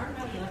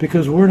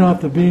 Because we're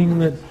not the being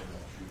that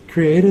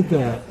created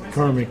that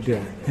karmic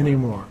debt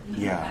anymore.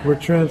 Yeah. We're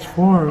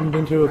transformed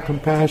into a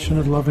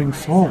compassionate, loving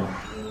soul.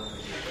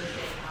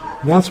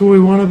 That's what we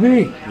want to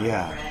be.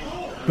 Yeah.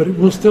 But it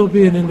will still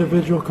be an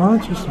individual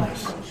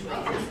consciousness.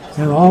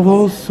 And all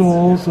those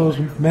souls, those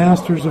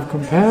masters of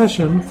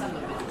compassion,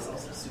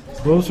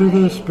 those are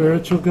the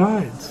spiritual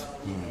guides.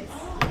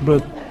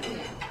 But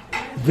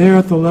they're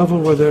at the level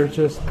where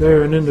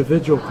they're an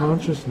individual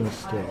consciousness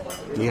still.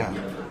 Yeah.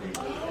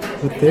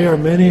 But they are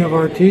many of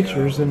our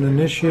teachers and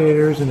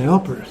initiators and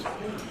helpers.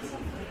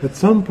 At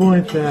some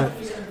point, that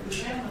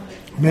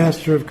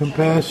master of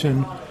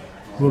compassion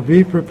will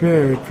be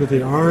prepared for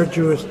the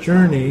arduous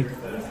journey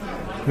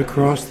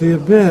across the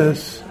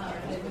abyss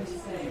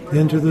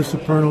into the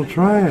supernal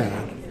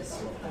triad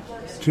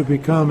to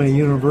become a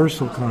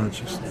universal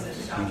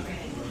consciousness.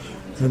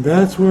 And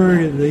that's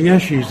where the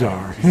yeshis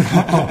are.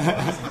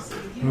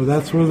 Or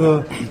that's where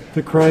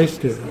the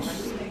Christ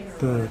is,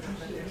 the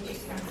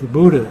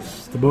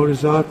Buddhists, the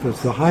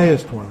Bodhisattvas, the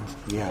highest ones.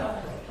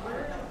 Yeah.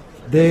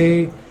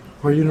 They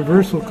are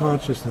universal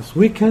consciousness.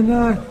 We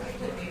cannot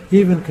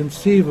even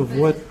conceive of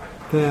what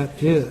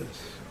that is.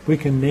 We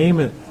can name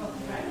it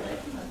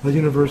a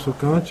universal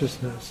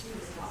consciousness,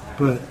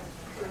 but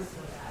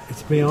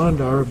it's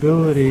beyond our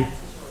ability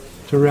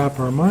to wrap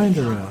our mind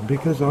around,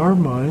 because our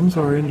minds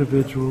are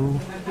individual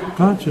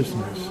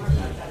consciousnesses.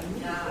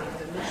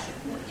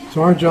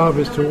 So our job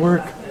is to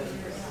work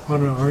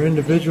on our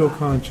individual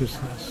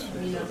consciousness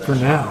for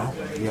now.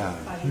 Yeah.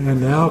 And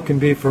now can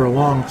be for a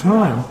long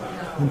time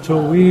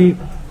until we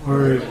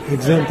are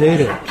exempt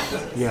adepts.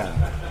 Yeah.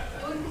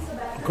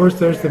 Of course,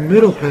 there's the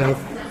middle path,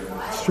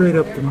 straight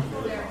up the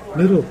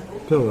middle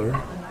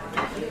pillar.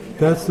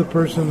 That's the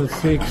person that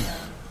seeks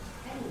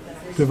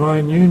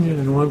divine union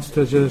and wants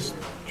to just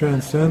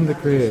transcend the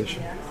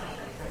creation.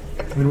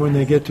 And when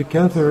they get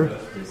together,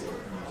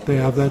 they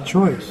have that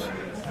choice.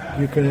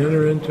 You can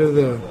enter into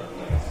the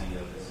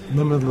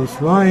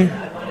limitless light,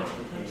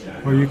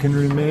 or you can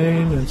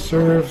remain and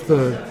serve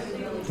the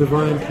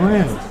divine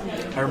plan.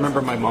 I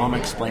remember my mom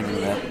explaining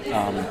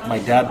that my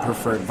dad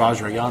preferred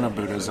Vajrayana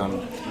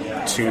Buddhism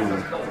to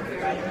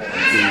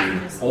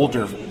the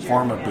older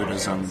form of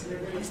Buddhism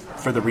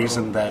for the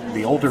reason that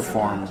the older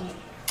form,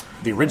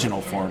 the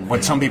original form,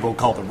 what some people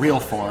call the real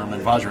form,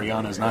 and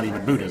Vajrayana is not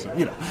even Buddhism,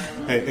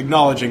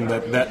 acknowledging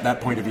that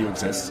point of view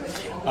exists,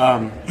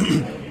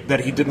 that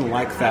he didn't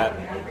like that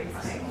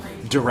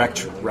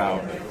direct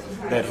route,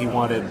 that he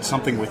wanted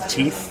something with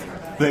teeth.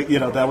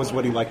 That was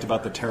what he liked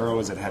about the tarot,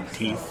 is it had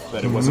teeth,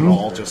 that it wasn't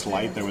all just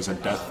light. There was a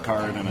death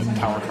card and a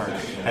tower card.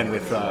 And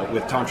with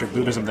Tantric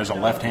Buddhism, there's a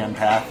left-hand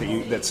path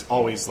that's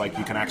always like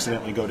you can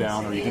accidentally go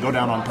down, or you can go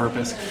down on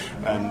purpose,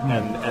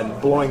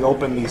 and blowing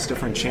open these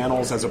different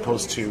channels, as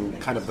opposed to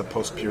kind of the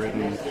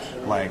post-Puritan,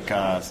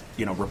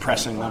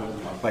 repressing them,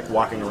 like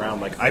walking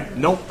around like, I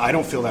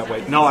don't feel that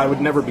way. No, I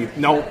would never be,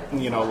 no,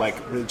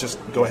 just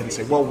go ahead and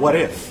say, well, what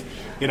if?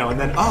 and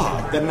then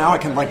now I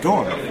can let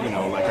go of it.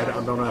 Like I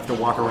don't have to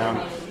walk around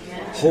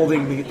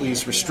holding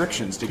these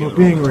restrictions to get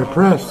being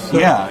repressed. So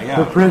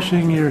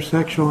repressing your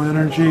sexual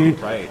energy,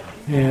 right,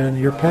 and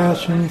your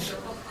passions.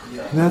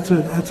 That's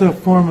a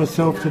form of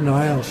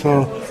self-denial.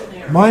 So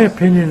my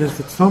opinion is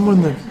that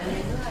someone that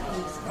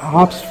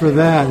opts for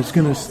that is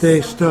going to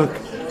stay stuck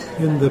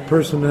in the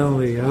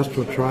personality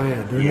astral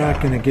triad. They're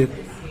not going to get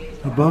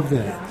above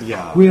that.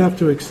 Yeah. We have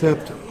to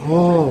accept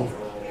all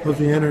of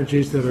the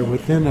energies that are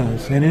within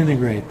us and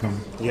integrate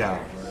them.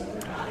 Yeah.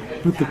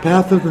 But the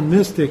path of the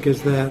mystic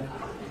is that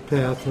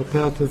path. The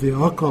path of the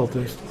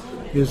occultist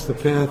is the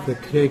path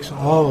that takes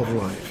all of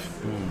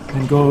life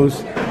and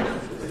goes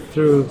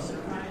through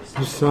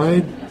the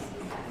side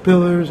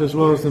pillars as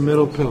well as the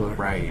middle pillar.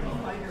 Right.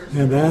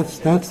 And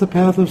that's the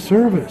path of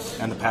service.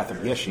 And the path of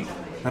Yeshe,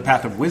 the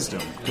path of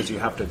wisdom, because you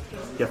have to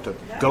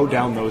go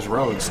down those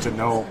roads to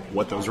know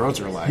what those roads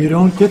are like. You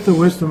don't get the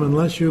wisdom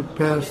unless you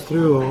pass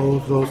through all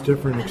of those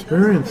different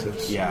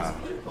experiences. Yeah.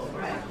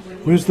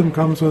 Wisdom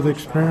comes with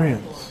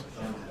experience.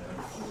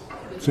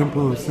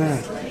 Simple as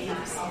that.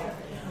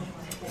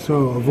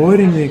 So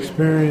avoiding the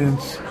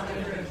experience,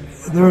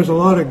 there's a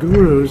lot of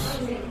gurus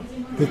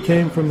that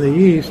came from the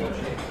East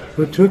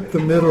who took the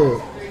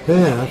middle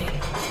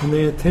path and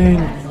they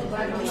attained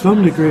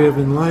some degree of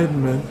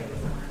enlightenment,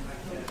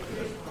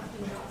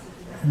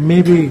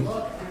 maybe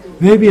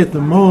at the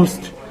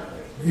most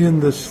in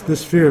the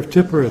sphere of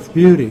Tippereth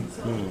beauty.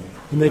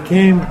 And they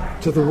came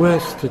to the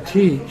West to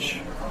teach,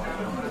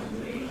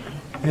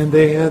 and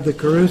they had the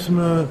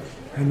charisma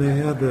and they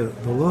had the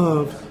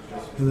love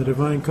and the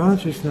divine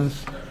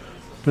consciousness,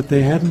 but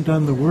they hadn't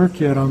done the work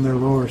yet on their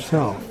lower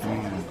self.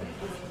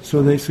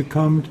 So they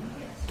succumbed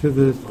to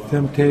the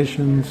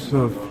temptations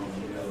of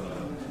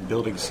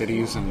building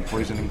cities and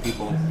poisoning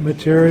people.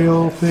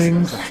 Material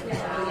things.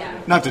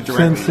 Not to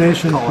directly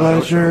sensation,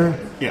 pleasure,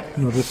 yeah.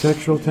 The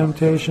sexual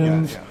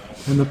temptations,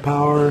 and the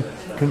power,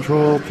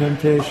 control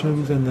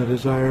temptations, and the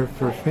desire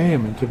for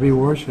fame and to be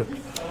worshipped.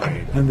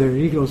 Right. And their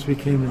egos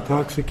became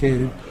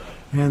intoxicated,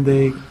 and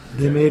they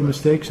made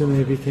mistakes, and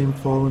they became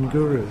fallen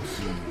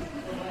gurus.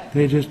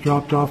 They just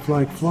dropped off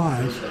like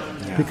flies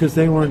because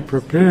they weren't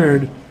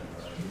prepared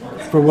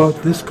for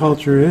what this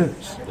culture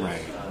is.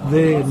 Right.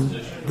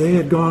 They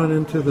had gone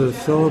into the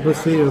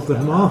celibacy of the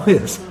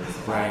Himalayas.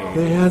 Right.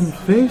 They hadn't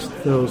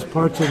faced those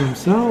parts of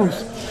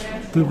themselves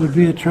that would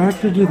be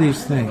attracted to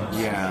these things.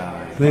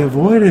 Yeah. They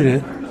avoided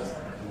it,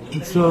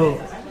 and so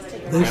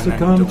they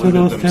succumbed to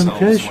those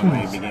temptations.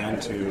 When they began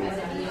to,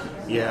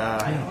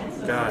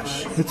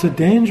 gosh. It's a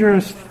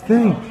dangerous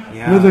thing,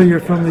 Yeah. whether you're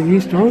from the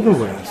East or the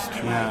West,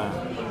 Yeah.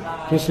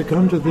 to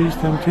succumb to these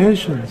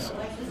temptations.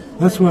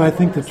 That's why I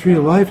think the Tree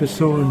of Life is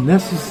so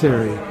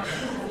necessary,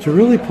 to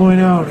really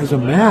point out as a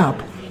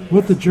map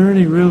what the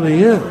journey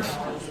really is.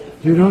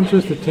 You don't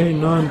just attain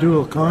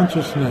non-dual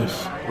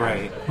consciousness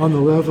Right. on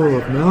the level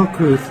of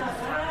Malkuth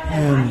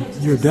and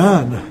you're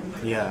done.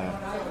 Yeah.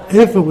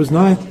 If it was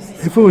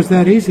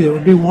that easy, it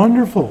would be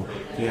wonderful.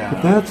 Yeah.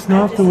 But that's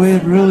not the way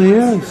it really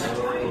is.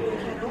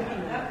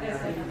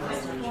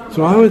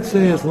 So I would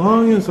say as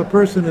long as a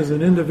person is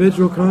an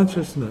individual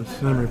consciousness,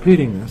 I'm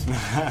repeating this,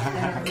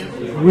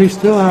 we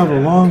still have a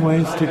long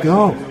ways to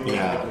go.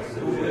 Yeah.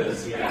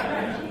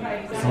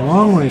 A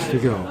long ways to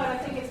go.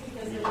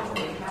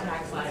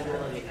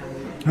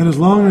 And as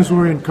long as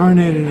we're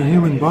incarnated in a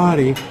human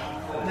body,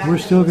 we're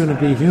still going to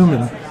be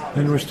human,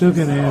 and we're still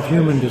going to have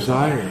human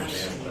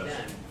desires.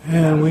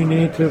 And we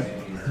need to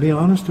be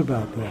honest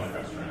about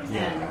that.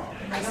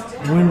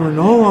 When we're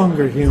no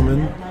longer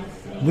human,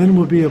 then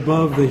we'll be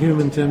above the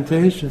human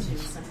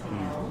temptations.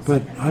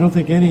 But I don't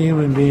think any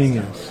human being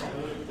is.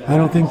 I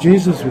don't think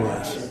Jesus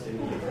was.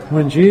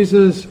 When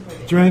Jesus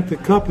drank the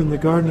cup in the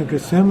Garden of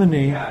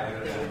Gethsemane,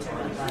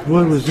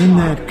 what was in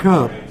that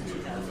cup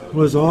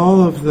was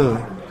all of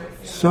the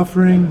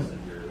suffering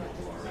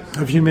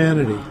of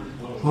humanity,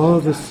 all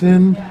of the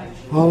sin,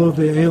 all of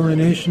the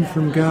alienation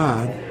from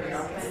God,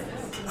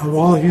 of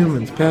all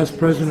humans, past,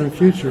 present, and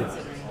future.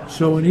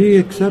 So when he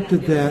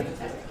accepted that,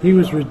 he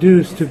was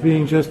reduced to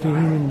being just a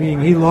human being.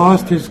 He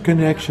lost his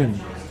connection,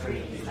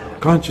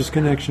 conscious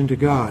connection to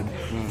God,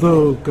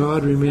 though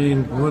God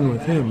remained one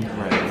with him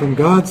from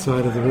God's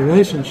side of the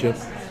relationship.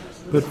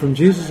 But from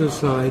Jesus'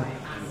 side,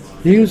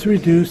 he was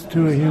reduced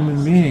to a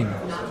human being.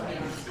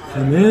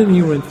 And then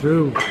he went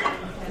through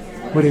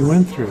what he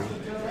went through.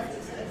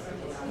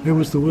 It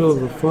was the will of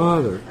the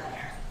Father,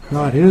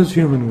 not his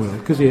human will,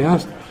 because he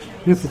asked,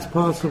 if it's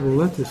possible,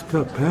 let this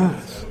cup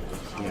pass.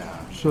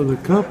 So the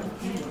cup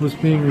was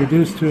being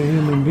reduced to a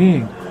human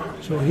being.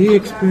 So he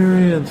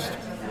experienced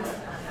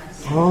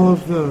all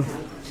of the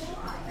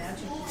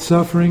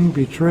suffering,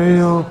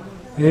 betrayal,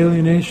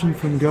 alienation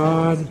from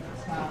God,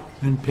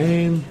 and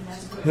pain,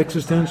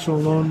 existential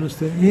aloneness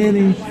that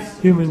any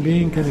human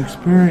being can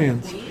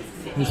experience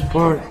as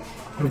part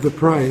of the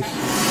price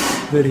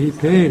that he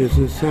paid as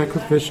his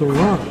sacrificial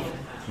love.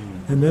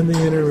 And then the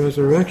inner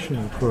resurrection,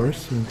 of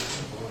course, and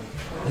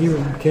he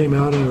came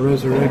out in a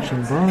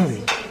resurrection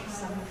body.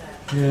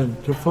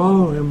 And to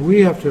follow him,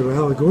 we have to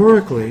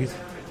allegorically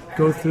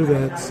go through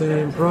that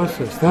same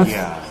process. That's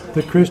Yeah.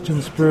 the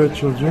Christian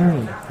spiritual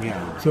journey. Yeah.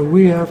 So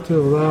we have to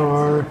allow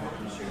our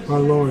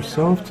lower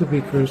self to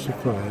be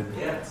crucified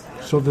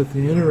so that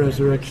the inner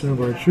resurrection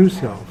of our true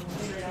self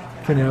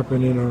can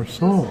happen in our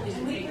soul.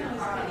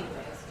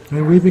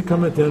 And we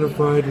become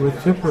identified with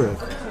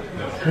Tiphereth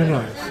in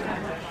us.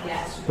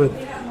 But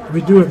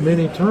we do it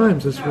many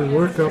times as we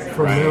work up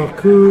from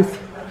Malkuth,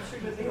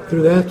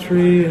 through that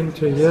tree,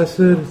 into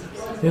Yesod,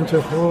 into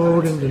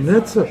Hod, into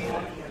Netzach.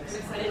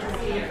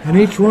 And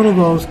each one of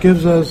those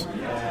gives us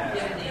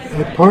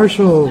a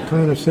partial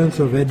kind of sense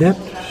of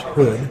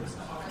adepthood,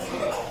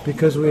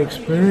 because we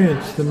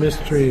experience the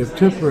mystery of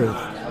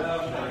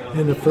Tiphereth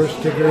in the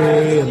first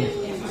degree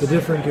and the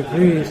different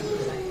degrees,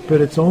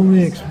 but it's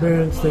only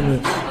experienced in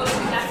its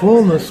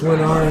fullness when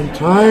our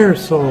entire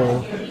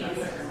soul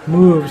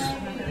moves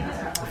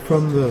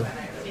from the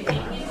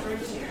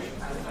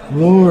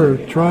lower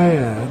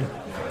triad,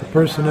 the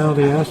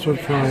personality astral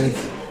triad,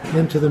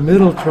 into the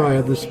middle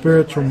triad, the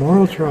spiritual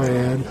moral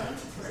triad,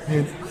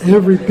 and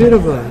every bit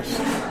of us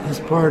is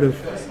part of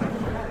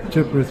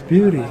Tiphereth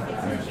beauty.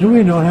 Then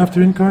we don't have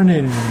to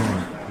incarnate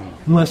anymore,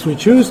 unless we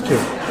choose to.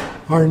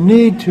 Our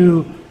need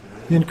to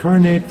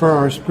incarnate for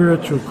our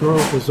spiritual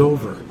growth is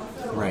over.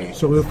 Right.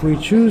 So if we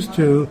choose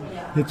to,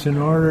 it's in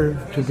order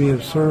to be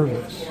of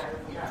service.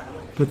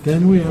 But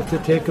then we have to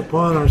take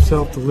upon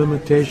ourselves the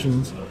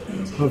limitations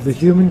of the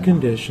human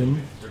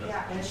condition,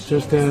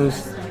 just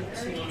as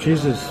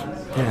Jesus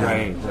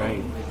had.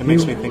 Right. It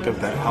makes me think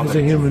of that, how As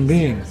a human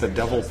being. the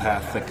devil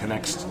path that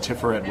connects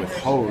Tiferet with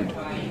Hod.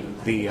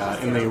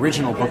 In the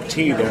original book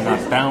T, they're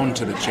not bound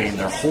to the chain;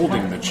 they're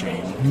holding the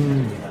chain.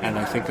 And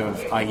I think of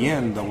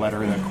Ayin, the letter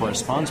that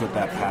corresponds with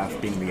that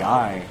path, being the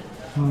eye,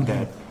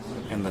 that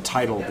in the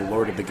title, "The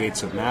Lord of the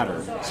Gates of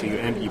Matter." So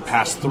you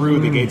pass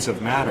through the gates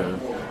of matter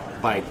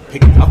by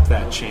picking up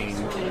that chain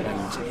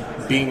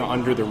and being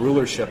under the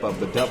rulership of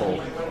the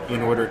devil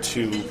in order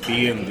to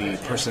be in the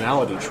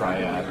personality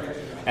triad.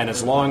 And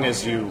as long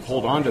as you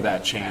hold on to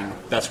that chain,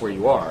 that's where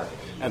you are.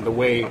 And the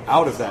way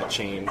out of that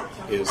chain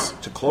is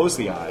to close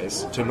the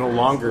eyes, to no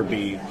longer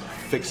be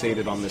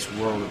fixated on this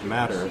world of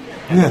matter,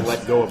 and Yes. to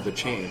let go of the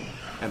chain.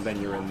 And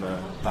then you're in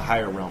the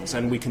higher realms.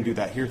 And we can do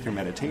that here through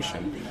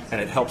meditation.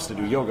 And it helps to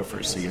do yoga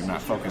first, so you're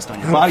not focused on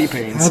your body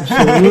pains.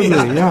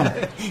 Absolutely,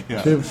 yeah.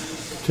 Yeah.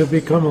 To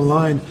become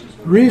aligned.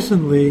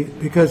 Recently,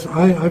 because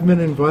I've been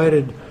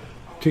invited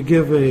to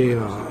give a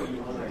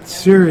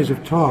series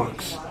of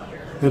talks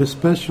at a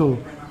special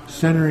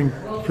centering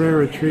prayer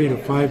retreat, a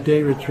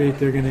 5-day retreat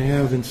they're going to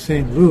have in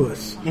St.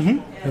 Louis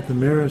at the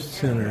Marist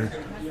Center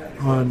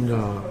on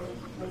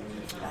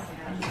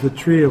the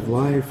tree of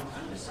life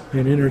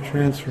and inner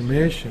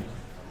transformation,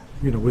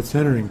 with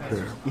centering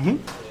prayer. I'm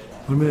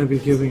going to be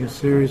giving a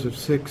series of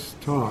 6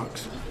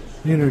 talks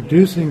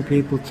introducing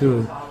people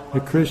to a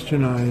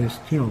Christianized,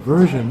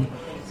 version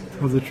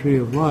of the tree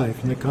of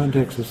life in the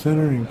context of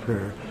centering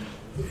prayer.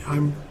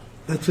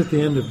 That's at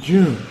the end of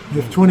June.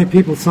 If 20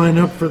 people sign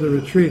up for the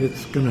retreat,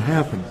 it's going to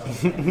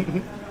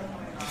happen.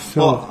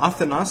 Well,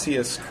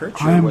 Athanasius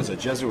Kircher was a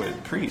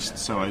Jesuit priest,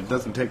 so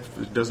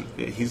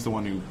he's the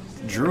one who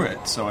drew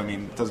it. So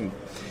you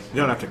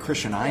don't have to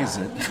Christianize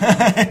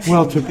it.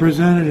 Well, to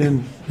present it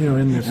in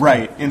this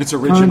in its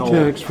original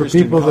context for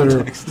Christian people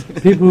context. that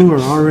are people who are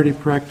already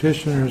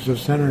practitioners of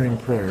centering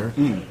prayer,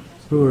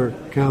 who are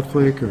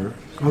Catholic or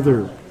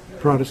other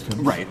Protestants.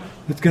 Right.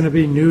 It's going to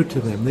be new to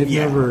them. They've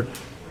Yeah. never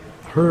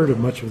heard of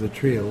much of the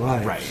tree of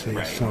life. Right.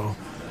 So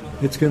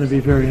it's going to be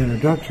very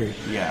introductory.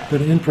 Yeah.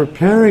 But in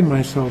preparing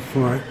myself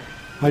for it,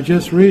 I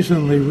just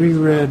recently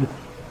reread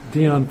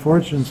Dion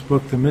Fortune's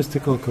book, The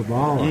Mystical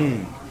Kabbalah.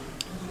 And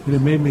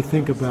it made me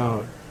think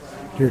about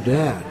your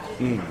dad,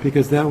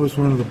 because that was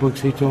one of the books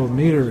he told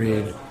me to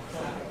read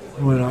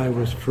when I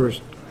was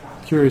first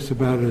curious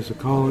about it as a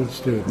college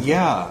student.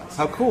 Yeah,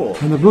 how cool.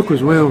 And the book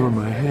was way over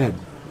my head.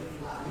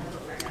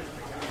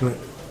 But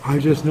I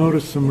just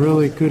noticed some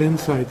really good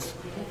insights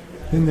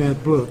in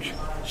that book.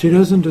 She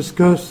doesn't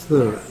discuss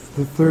the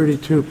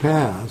 32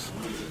 paths,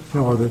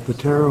 or the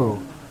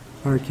tarot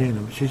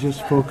arcanum. She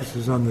just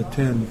focuses on the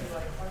 10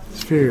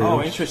 spheres.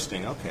 Oh,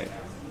 interesting. Okay.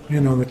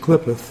 And on the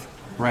Clippeth.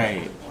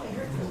 Right.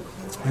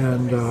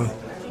 And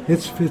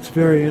it's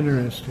very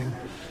interesting.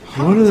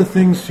 One of the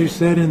things she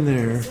said in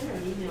there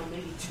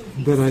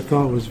that I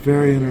thought was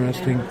very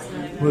interesting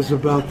was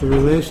about the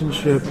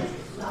relationship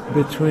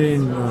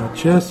between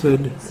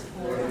Chesed,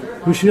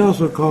 who she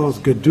also calls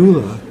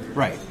Gedula,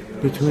 Right.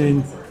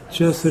 between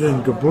Chesed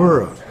and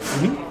Geburah,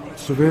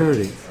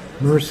 severity,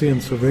 mercy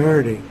and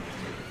severity.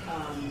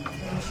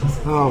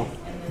 How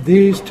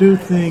these two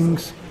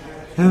things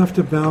have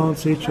to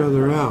balance each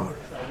other out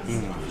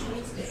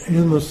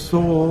in the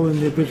soul, in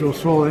the individual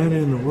soul, and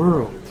in the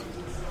world.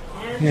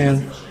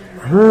 And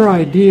her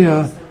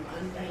idea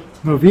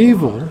of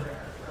evil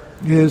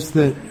is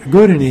that,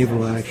 good and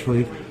evil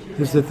actually,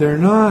 is that they're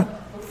not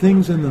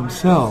things in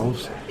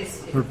themselves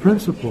or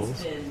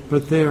principles,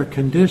 but they are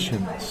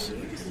conditions.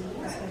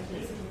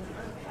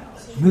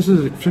 This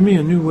is, to me,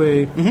 a new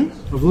way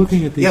of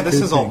looking at these Yeah, this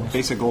two is all things.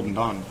 basic Golden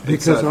Dawn.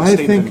 Because it's a I state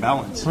of think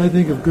imbalance. I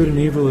think of good and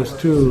evil as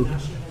two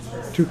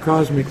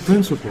cosmic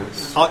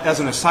principles. As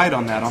an aside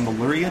on that, on the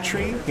Luria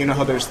tree, you know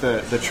how there's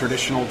the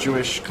traditional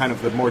Jewish, kind of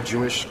the more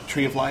Jewish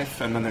tree of life,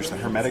 and then there's the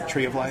Hermetic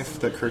tree of life,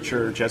 the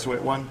Kircher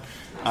Jesuit one.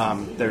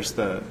 There's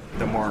the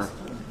more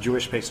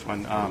Jewish-based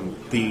one.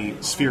 The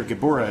sphere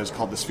Geburah is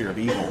called the sphere of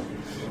evil,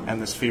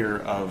 and the sphere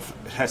of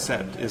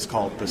Hesed is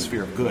called the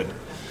sphere of good.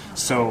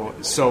 So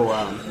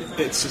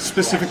it's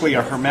specifically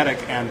a Hermetic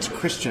and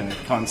Christian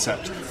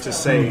concept to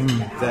say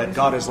that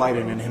God is light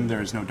and in Him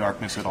there is no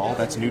darkness at all.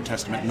 That's New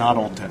Testament, not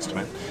Old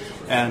Testament.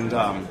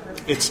 And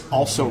it's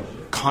also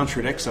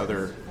contradicts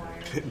other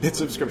bits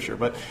of Scripture.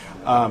 But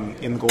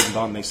in the Golden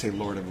Dawn they say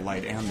Lord of the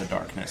light and the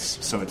darkness.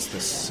 So it's the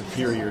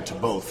superior to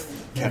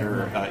both.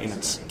 Keter, in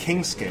its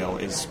king scale,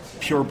 is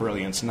pure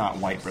brilliance, not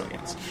white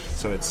brilliance.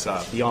 So it's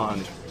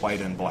beyond white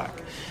and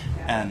black.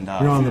 And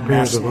beyond the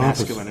pairs of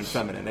masculine and opposites.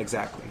 feminine,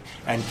 exactly.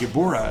 And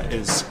Geburah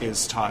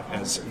is taught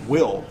as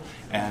will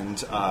and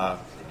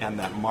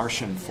that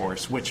Martian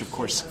force, which of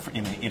course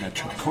in a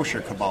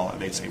kosher Kabbalah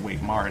they'd say,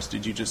 wait, Mars,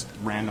 did you just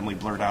randomly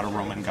blurt out a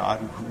Roman god?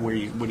 What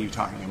are you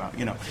talking about?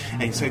 You know,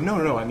 and you say,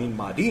 no, I mean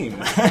Madim,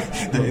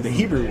 the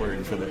Hebrew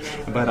word for the.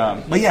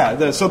 But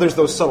yeah, so there's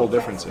those subtle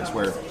differences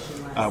where.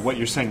 What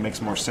you're saying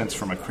makes more sense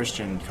from a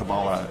Christian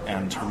Kabbalah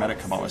and Hermetic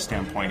Kabbalah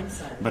standpoint,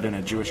 but in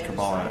a Jewish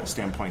Kabbalah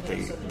standpoint,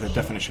 the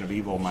definition of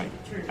evil might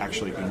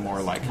actually be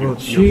more like your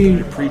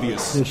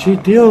previous. She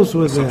deals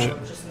with assumption.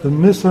 the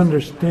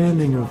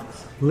misunderstanding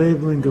of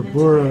labeling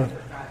Geburah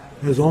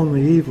as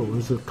only evil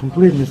is a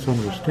complete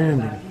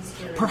misunderstanding.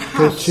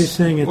 Perhaps, she's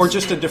saying it's, or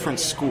just a different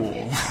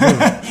school.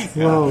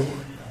 Well,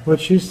 what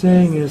she's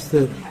saying is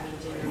that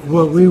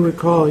what we would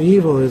call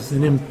evil is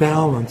an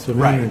imbalance of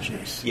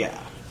energies. Yeah.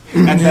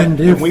 And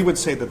if, we would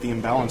say that the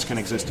imbalance can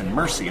exist in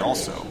mercy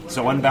also.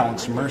 So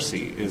unbalanced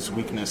mercy is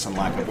weakness and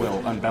lack of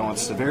will.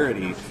 Unbalanced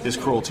severity is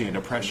cruelty and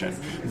oppression.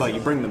 But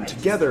you bring them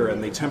together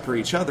and they temper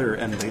each other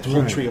and the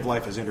whole tree of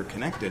life is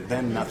interconnected,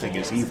 then nothing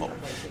is evil.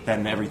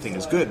 Then everything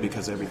is good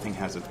because everything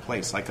has its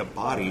place. Like a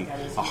body,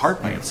 a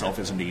heart by itself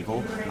isn't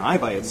evil, an eye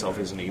by itself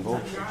isn't evil.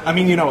 I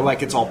mean,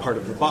 like it's all part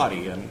of the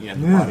body and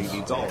the body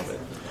needs all of it.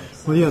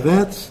 Well, yeah,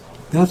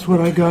 that's what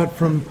I got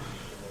from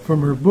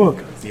her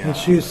book. Yeah. And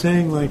she was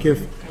saying, like,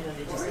 if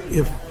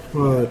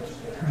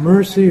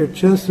mercy or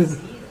chesed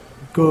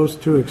goes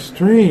to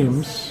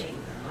extremes,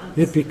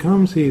 it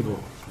becomes evil.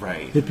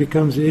 Right. It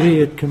becomes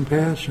idiot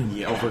compassion.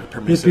 Yeah, over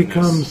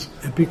permissiveness.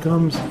 It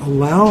becomes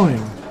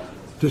allowing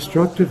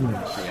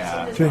destructiveness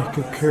to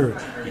occur.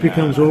 It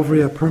becomes over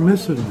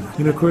permissiveness.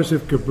 And of course,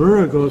 if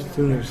Geburah goes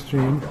to an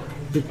extreme,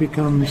 it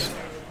becomes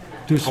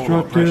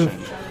destructive,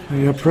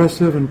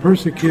 oppressive, and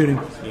persecuting.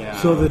 Yeah.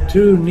 So the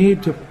two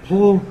need to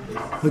pull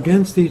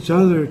against each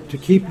other to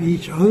keep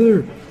each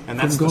other and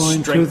that's from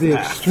going the to the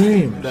path.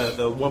 extremes.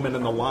 The woman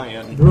and the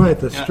lion. Right,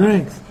 the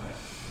strength.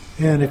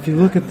 And if you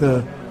look at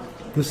the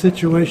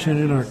situation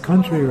in our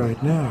country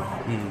right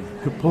now,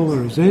 the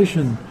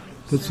polarization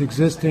that's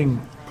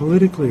existing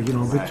politically,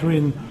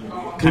 between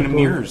kind of people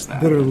mirrors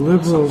that are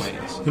liberals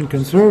and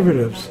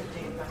conservatives,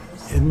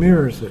 it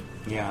mirrors it.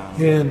 Yeah.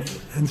 And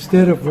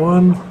instead of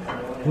one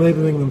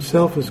labeling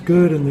themselves as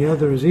good and the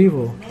other as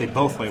evil, they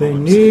both label they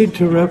themselves. need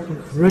to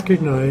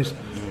recognize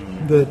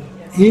that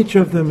each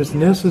of them is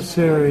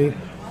necessary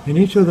and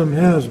each of them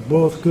has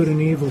both good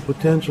and evil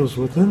potentials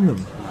within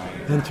them,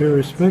 and to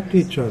respect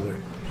each other.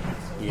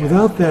 Yeah.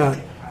 Without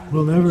that,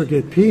 we'll never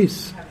get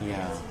peace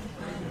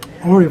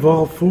or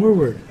evolve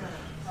forward.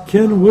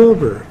 Ken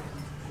Wilber,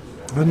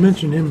 I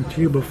mentioned him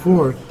to you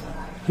before,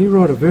 he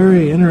wrote a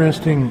very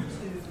interesting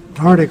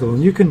article,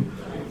 and you can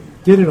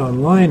get it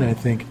online, I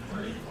think.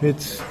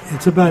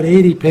 It's about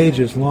 80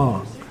 pages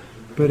long,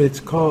 but it's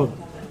called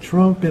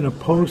Trump in a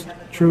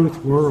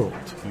Post-Truth World,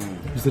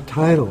 is the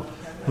title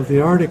of the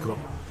article.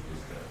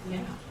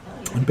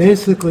 And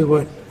basically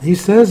what he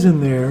says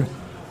in there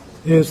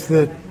is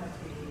that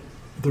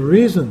the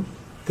reason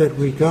that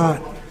we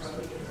got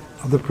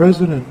the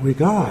president we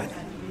got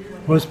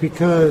was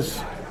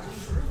because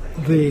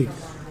the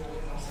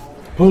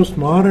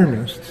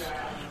postmodernists,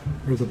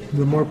 or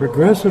the more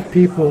progressive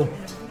people,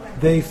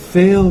 they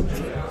failed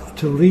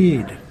to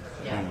lead.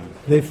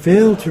 They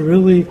failed to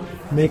really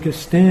make a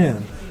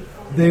stand.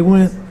 They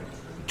went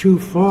too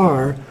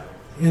far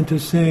into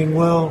saying,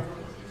 well,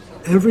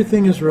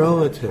 everything is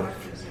relative.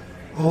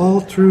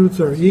 All truths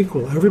are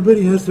equal.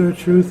 Everybody has their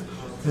truth,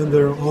 and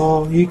they're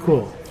all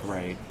equal.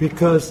 Right.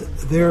 Because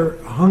they're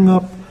hung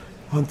up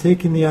on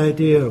taking the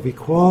idea of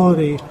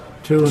equality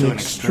to an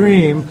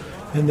extreme,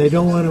 and they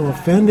don't want to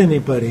offend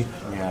anybody.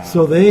 Yeah.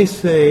 So they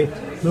say,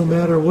 no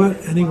matter what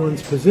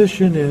anyone's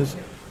position is,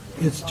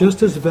 it's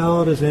just as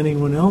valid as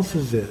anyone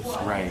else's is.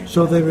 Right.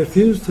 So they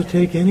refuse to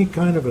take any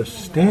kind of a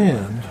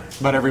stand.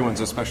 But everyone's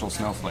a special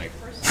snowflake.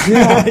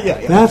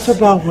 Yeah, that's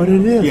about what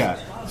it is. Yeah.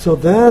 So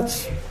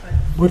that's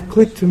what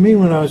clicked to me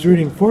when I was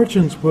reading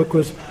Fortune's book,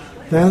 was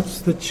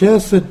that's the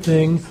chesed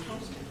thing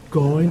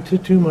going to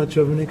too much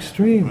of an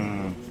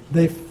extreme.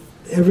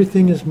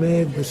 Everything is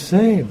made the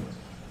same.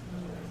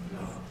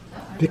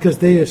 because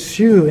they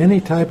eschew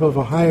any type of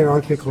a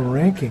hierarchical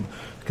ranking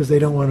because they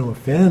don't want to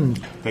offend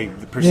They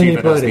perceive it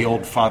as anybody. the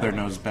old father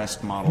knows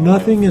best model.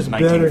 Nothing of is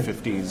better.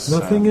 1950s.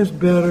 Nothing is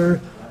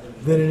better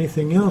than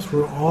anything else.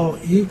 We're all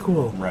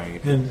equal.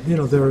 Right. And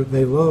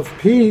they love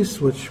peace,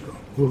 which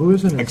who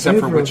isn't in except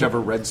for favor of it? whichever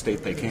red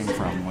state they came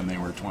from when they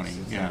were 20.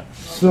 Yeah.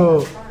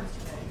 So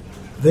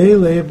they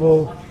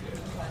label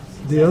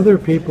the other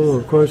people,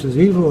 of course, as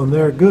evil, and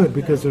they're good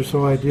because they're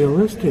so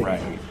idealistic.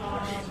 Right.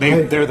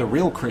 They're the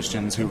real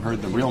Christians who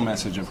heard the real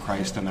message of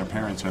Christ, and their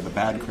parents are the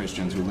bad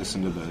Christians who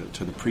listen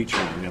to the preacher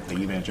at the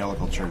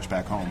evangelical church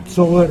back home.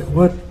 So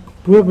what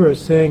Buber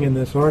is saying in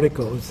this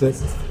article is that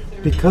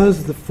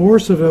because the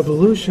force of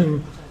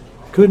evolution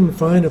couldn't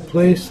find a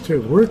place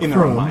to work In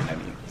their own from, mind, I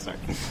mean. Sorry.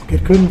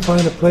 it couldn't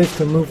find a place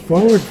to move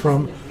forward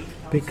from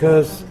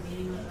because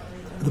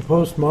the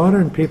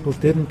postmodern people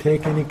didn't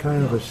take any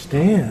kind of a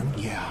stand.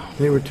 Yeah.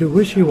 They were too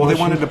wishy-washy. Well, they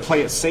wanted to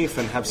play it safe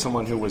and have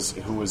someone who was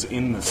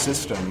in the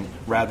system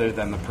rather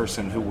than the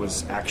person who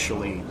was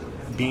actually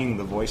being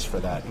the voice for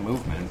that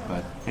movement.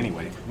 But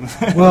anyway.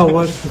 Well,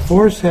 what the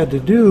force had to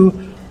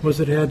do was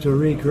it had to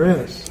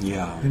regress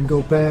Yeah. and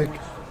go back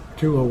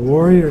to a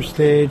warrior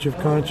stage of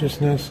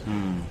consciousness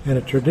and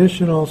a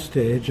traditional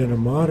stage and a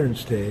modern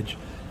stage,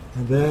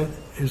 and that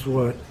is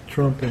what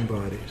Trump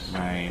embodies.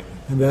 Right.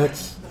 And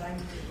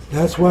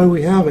that's why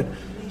we have it.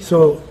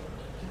 So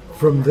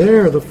from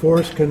there, the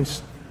force can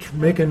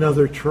make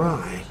another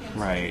try.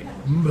 Right.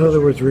 In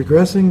other words,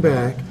 regressing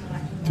back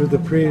to the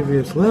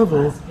previous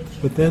level,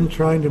 but then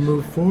trying to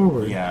move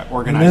forward. Yeah, And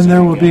organizing then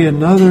there will be again.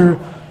 another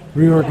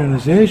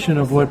reorganization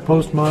of what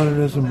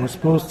postmodernism was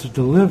supposed to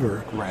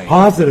deliver. Right.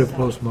 Positive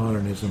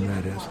postmodernism,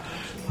 that is.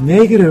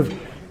 Negative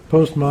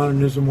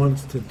postmodernism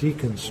wants to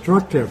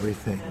deconstruct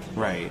everything.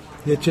 Right.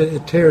 It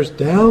tears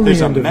down There's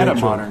the a individual.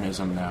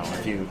 meta-modernism now.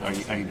 Have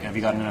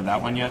you gotten into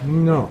that one yet?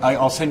 No.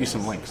 I'll send you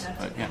some links.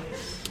 But yeah.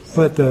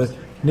 But the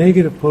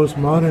negative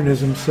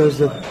postmodernism says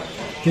that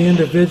the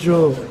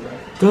individual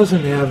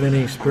doesn't have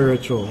any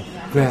spiritual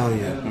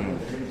value.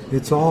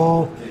 It's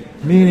all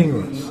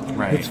meaningless.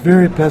 Right. It's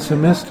very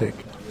pessimistic.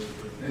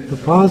 The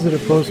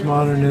positive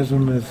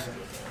postmodernism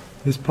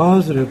is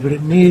positive, but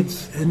it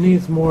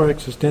needs more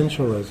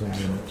existentialism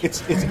in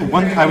it. It's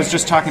one. I was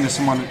just talking to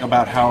someone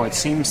about how it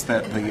seems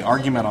that the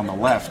argument on the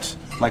left,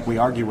 like we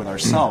argue with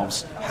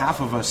ourselves,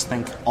 half of us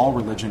think all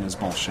religion is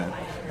bullshit,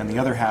 and the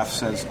other half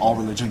says all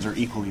religions are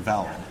equally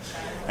valid.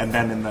 And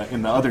then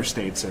in the other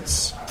states,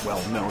 it's,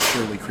 well, no,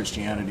 surely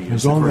Christianity is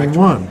There's the only correct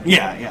one.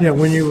 Yeah. Yeah,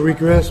 when you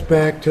regress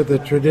back to the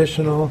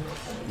traditional,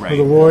 or Right.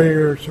 the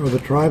warriors, or the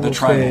tribal The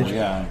tribal, stage,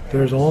 yeah.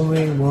 there's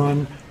only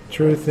one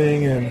true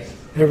thing, and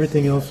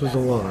everything else is a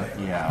lie.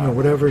 Yeah. You know,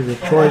 whatever your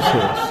choice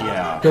is,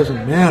 Yeah.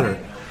 doesn't matter.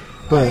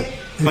 But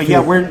But yeah,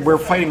 we're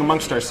fighting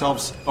amongst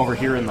ourselves over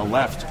here in the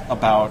left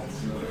about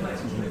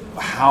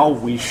how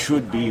we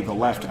should be the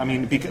left. I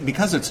mean,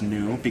 because it's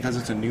new, because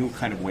it's a new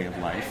kind of way of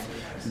life.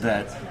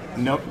 That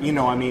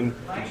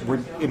we're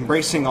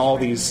embracing all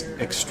these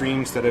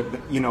extremes that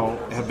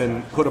have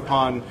been put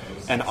upon,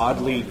 and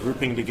oddly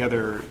grouping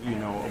together,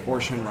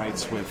 abortion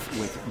rights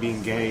with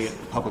being gay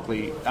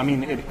publicly. I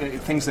mean,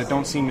 things that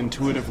don't seem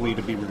intuitively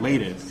to be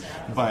related,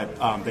 but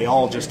they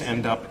all just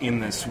end up in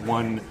this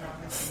one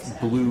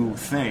blue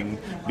thing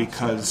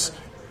because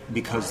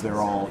they're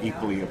all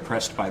equally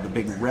oppressed by the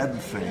big red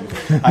thing.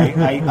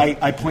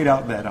 I point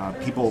out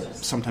that people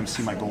sometimes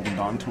see my Golden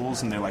Dawn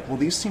tools and they're like, well,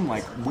 these seem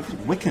like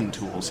Wiccan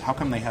tools. How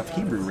come they have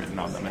Hebrew written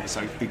on them? And it's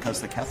like,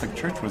 because the Catholic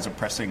Church was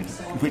oppressing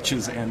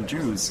witches and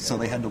Jews, so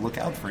they had to look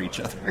out for each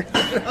other.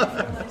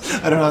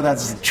 I don't know if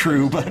that's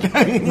true, but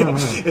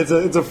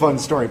it's a fun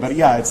story. But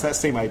yeah, it's that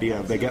same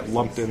idea. They get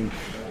lumped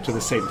into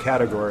the same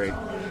category.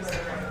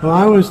 well,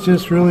 I was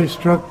just really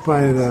struck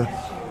by the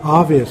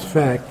obvious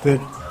fact that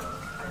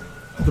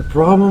the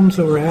problems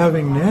that we're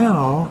having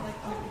now,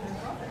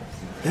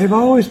 they've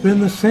always been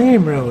the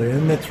same, really,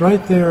 and it's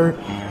right there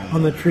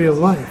on the tree of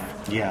life.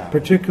 Yeah.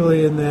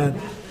 Particularly in that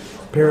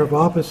pair of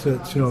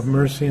opposites, of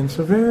mercy and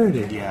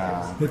severity.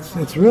 Yeah.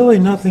 It's really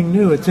nothing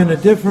new. It's in a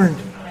different.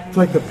 It's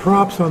like the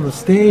props on the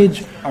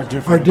stage Are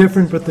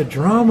different. but the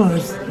drama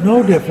is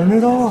no different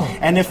at all.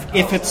 And if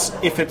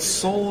it's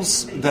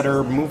souls that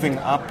are moving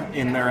up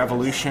in their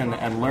evolution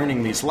and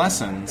learning these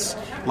lessons,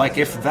 like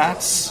if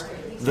that's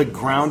the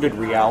grounded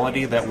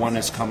reality that one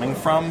is coming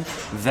from,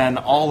 then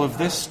all of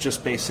this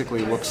just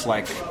basically looks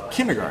like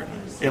kindergarten.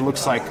 It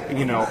looks like,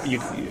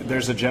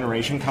 there's a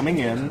generation coming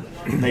in,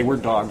 they were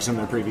dogs in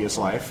their previous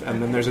life,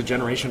 and then there's a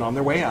generation on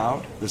their way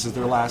out, this is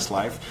their last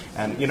life,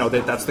 and,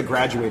 that's the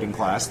graduating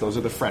class, those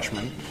are the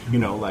freshmen,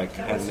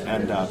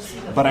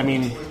 but I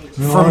mean,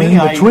 for me,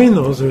 in between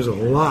those, there's a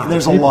lot.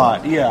 There's a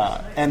lot,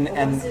 yeah.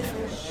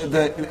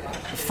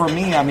 For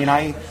me, I mean,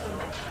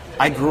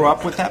 I grew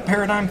up with that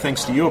paradigm,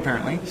 thanks to you,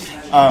 apparently.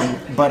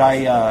 But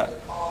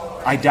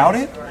I doubt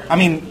it. I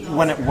mean,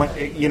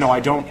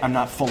 I'm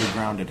not fully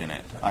grounded in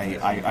it.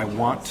 I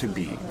want to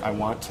be. I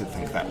want to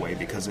think that way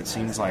because it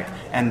seems like,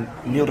 and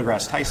Neil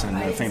deGrasse Tyson,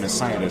 the famous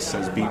scientist,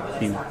 says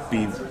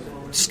be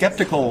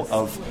skeptical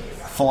of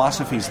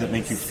philosophies that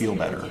make you feel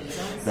better,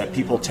 that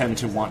people tend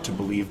to want to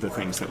believe the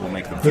things that will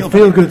make them The feel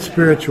better. feel-good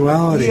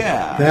spirituality.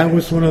 Yeah. That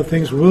was one of the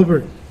things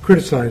Wilber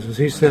criticizes.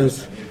 He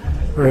says,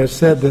 or has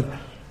said, that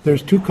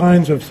there's two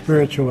kinds of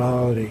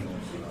spirituality.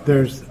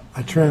 There's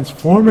a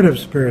transformative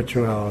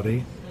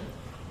spirituality,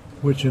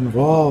 which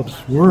involves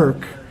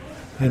work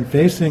and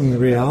facing the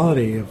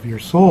reality of your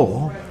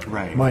soul,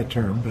 Right. my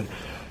term,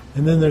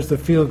 and then there's the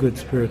feel-good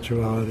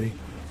spirituality,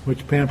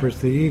 which pampers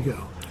the ego.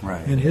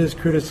 Right. And his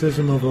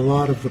criticism of a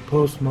lot of the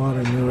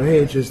postmodern New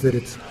Age is that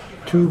it's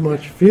too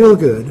much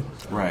feel-good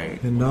Right.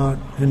 and not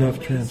enough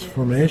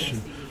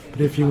transformation.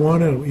 But if you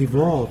want to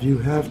evolve, you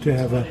have to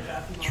have a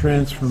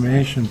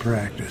transformation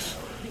practice,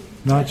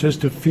 not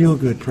just a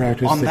feel-good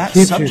practice On that that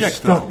keeps you subject,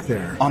 stuck though,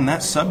 there. on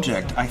that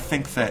subject, I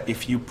think that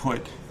if you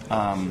put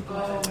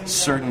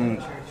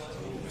certain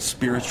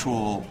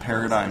spiritual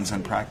paradigms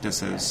and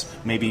practices,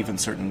 maybe even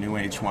certain New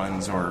Age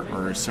ones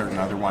or certain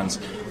other ones,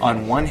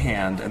 on one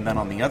hand, and then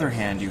on the other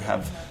hand, you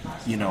have,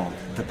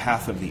 the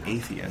path of the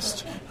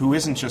atheist, who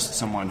isn't just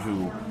someone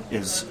who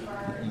is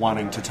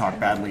wanting to talk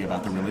badly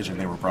about the religion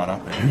they were brought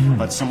up in,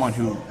 but someone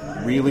who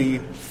really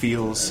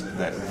feels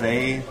that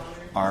they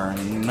are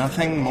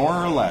nothing more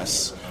or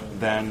less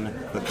than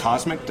the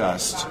cosmic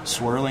dust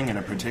swirling in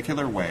a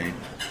particular way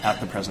at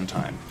the present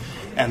time.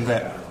 And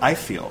that I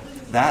feel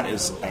that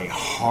is a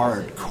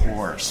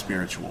hardcore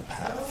spiritual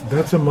path.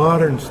 That's a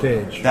modern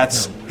stage.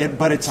 That's it,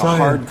 but it's a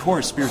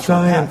hardcore spiritual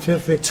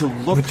scientific path. To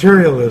look,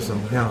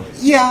 materialism, yeah.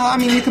 yeah, I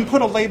mean, you can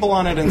put a label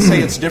on it and say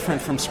it's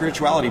different from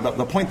spirituality, but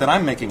the point that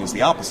I'm making is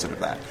the opposite of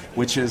that,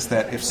 which is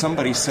that if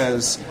somebody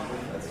says,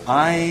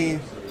 I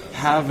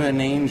have an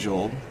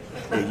angel,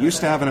 I used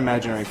to have an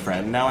imaginary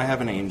friend, now I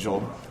have an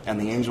angel, and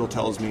the angel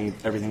tells me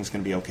everything's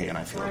going to be okay and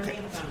I feel okay.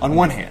 On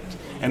one hand.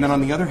 And then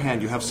on the other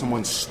hand, you have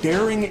someone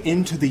staring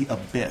into the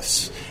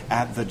abyss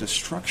at the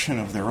destruction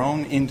of their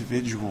own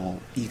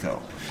individual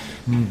ego.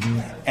 Mm-hmm.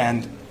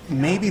 And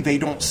maybe they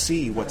don't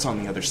see what's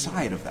on the other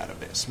side of that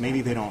abyss.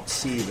 Maybe they don't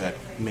see that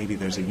maybe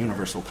there's a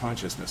universal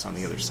consciousness on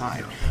the other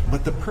side.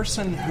 But the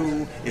person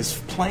who is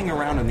playing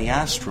around in the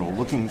astral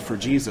looking for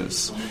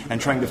Jesus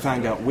and trying to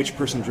find out which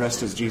person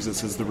dressed as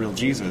Jesus is the real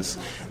Jesus,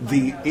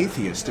 the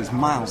atheist is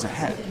miles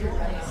ahead.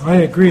 I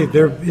agree.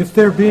 If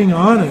they're being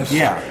honest,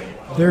 Yeah.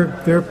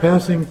 they're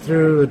passing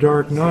through the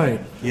dark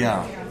night,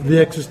 Yeah. the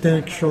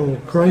existential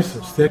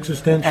crisis, the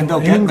existential And they'll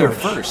get there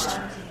anguish. first.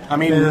 I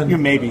mean, And you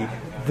maybe.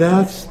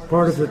 That's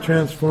part of the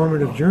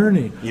transformative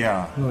journey.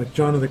 Yeah. Like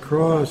John of the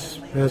Cross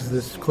has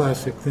this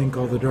classic thing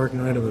called the dark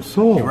night of the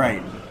soul.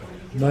 Right.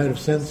 Night of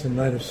sense and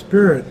night of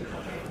spirit.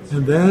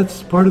 And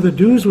that's part of the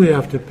dues we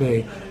have to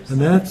pay.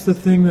 And that's the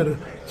thing that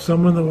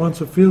someone that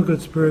wants a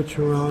feel-good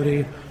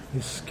spirituality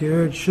is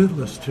scared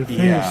shitless to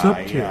face up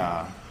to.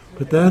 Yeah.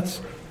 But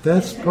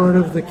that's part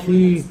of the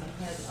key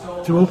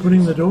to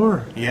opening the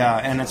door. Yeah,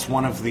 and it's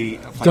one of the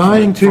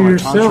Dying to from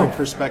yourself. a tantric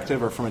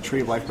perspective or from a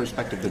tree of life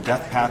perspective, the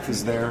death path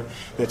is there.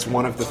 That's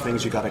one of the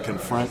things you got to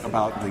confront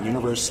about the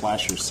universe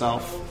 /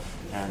 yourself.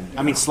 And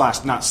I mean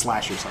not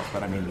slash yourself,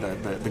 but I mean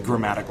the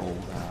grammatical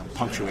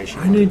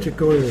punctuation. I need to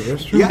go to the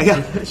restroom.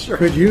 Yeah, sure.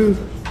 Could you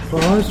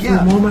pause for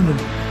Yeah. a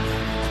moment?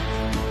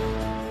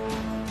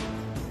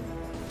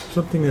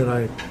 Something that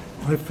I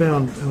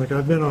found, like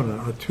I've been on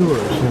a tour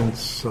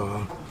since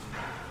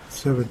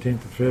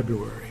 17th of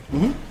February,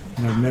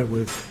 and I've met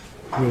with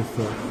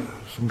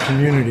some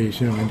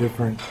communities, in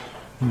different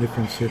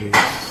cities,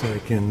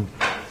 like in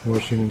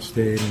Washington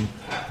State and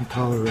in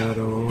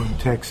Colorado and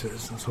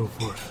Texas and so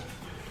forth.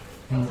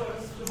 And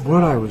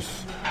what I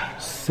was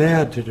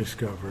sad to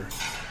discover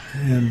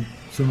in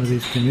some of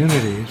these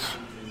communities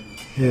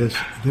is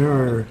there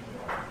are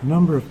a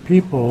number of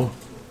people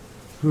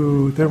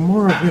who, they're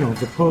more of,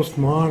 the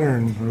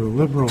postmodern or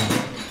liberal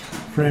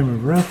frame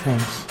of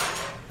reference.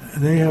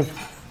 They have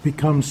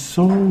become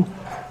so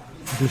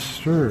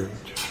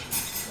disturbed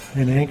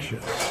and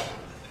anxious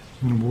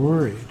and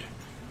worried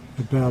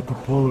about the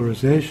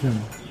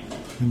polarization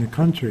in the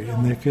country,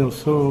 and they feel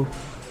so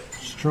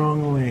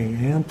strongly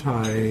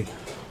anti,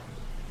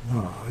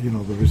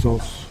 the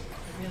results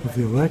of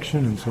the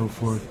election and so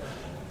forth,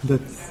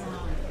 that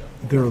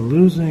they're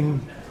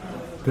losing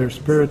their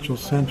spiritual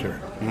center.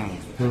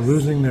 They're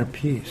losing their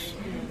peace.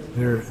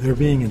 They're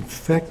being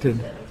infected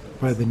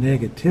by the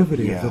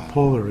negativity of the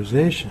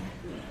polarization,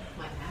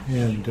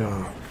 and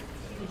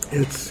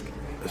it's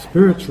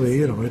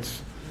spiritually,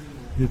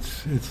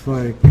 it's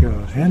like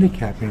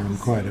handicapping them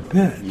quite a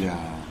bit.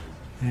 Yeah.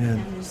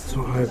 And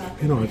so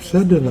I've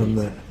said to them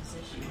that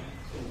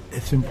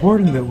it's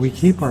important that we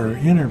keep our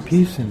inner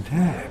peace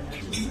intact.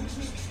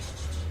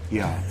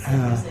 Yeah.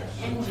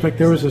 In fact,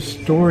 there was a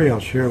story I'll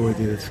share with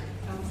you. It's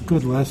a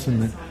good lesson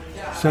that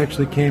this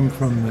actually came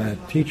from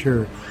that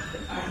teacher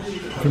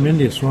from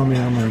India, Swami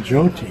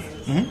Amarjyoti.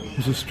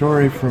 It's a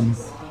story from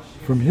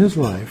his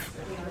life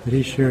that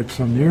he shared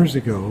some years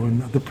ago,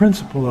 and the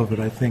principle of it,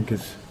 I think,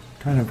 is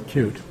kind of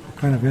cute,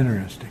 kind of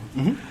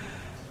interesting.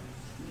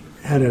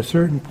 At a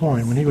certain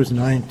point, when he was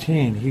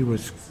 19, he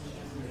was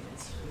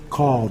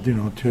called,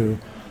 to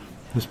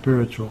the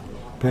spiritual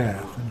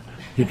path. And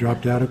He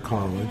dropped out of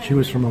college. He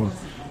was from a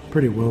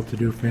pretty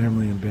well-to-do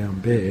family in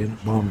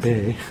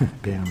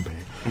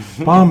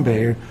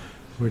Bombay,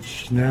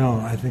 which now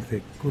I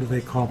think what do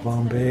they call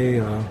Bombay?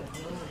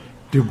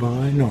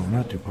 Dubai? No,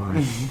 not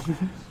Dubai.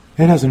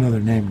 It has another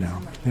name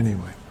now.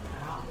 Anyway.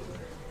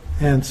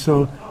 And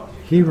so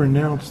he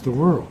renounced the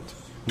world.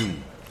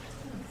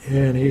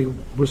 And he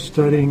was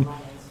studying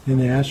in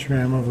the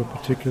ashram of a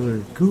particular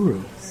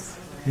guru.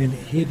 And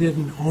he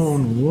didn't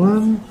own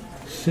one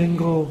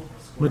single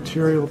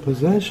material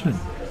possession.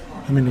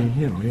 I mean,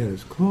 he had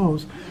his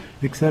clothes,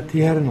 except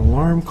he had an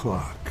alarm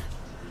clock.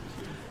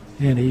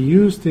 And he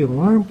used the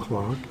alarm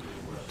clock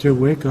to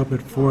wake up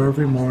at 4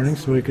 every morning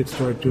so he could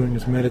start doing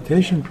his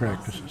meditation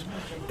practices.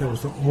 That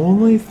was the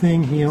only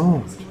thing he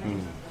owned.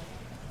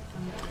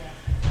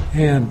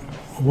 And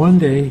one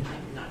day,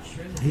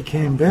 he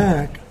came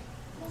back,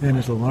 and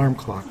his alarm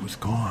clock was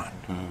gone.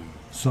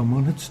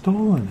 Someone had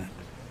stolen it.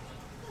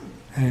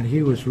 And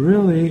he was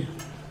really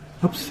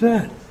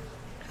upset,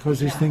 because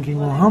he's thinking,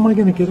 well, how am I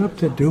going to get up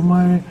to do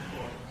my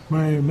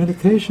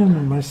meditation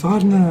and my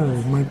sadhana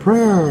and my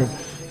prayer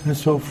and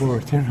so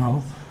forth,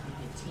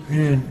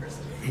 And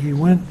he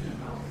went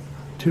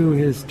to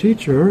his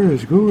teacher,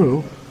 his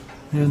guru,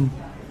 and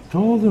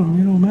told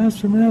him,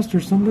 Master,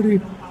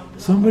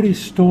 somebody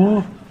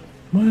stole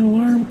my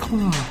alarm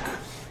clock.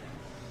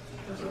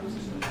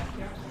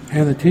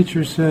 And the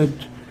teacher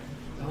said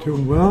to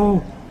him,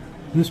 well,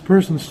 this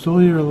person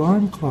stole your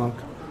alarm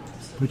clock,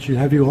 but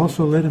have you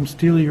also let him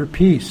steal your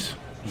peace?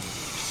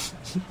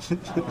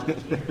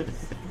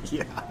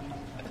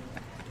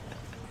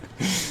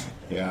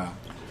 Yeah.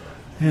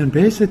 And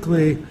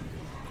basically,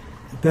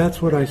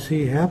 that's what I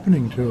see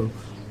happening to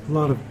a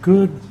lot of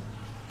good,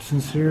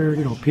 sincere,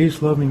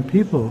 peace-loving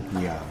people,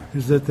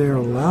 is that they're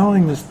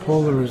allowing this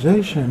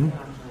polarization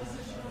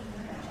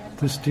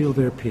to steal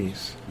their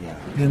peace. Yeah.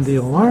 And the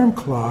alarm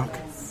clock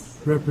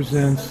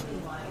represents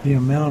the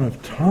amount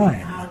of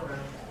time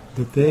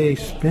that they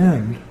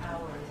spend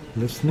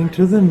listening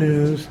to the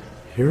news,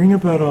 hearing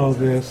about all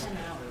this,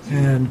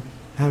 and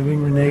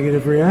having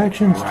negative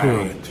reactions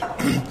to it. So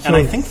and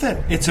I think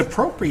that it's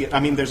appropriate.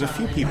 I mean, there's a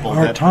few people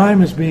our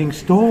time is being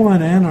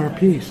stolen and our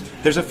peace.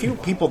 There's a few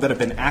people that have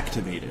been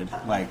activated,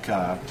 like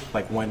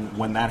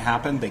when that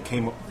happened, they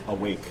came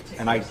awake,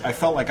 and I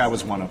felt like I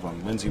was one of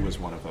them. Lindsay was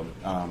one of them.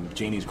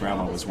 Janie's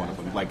grandma was one of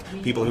them. Like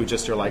people who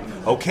just are like,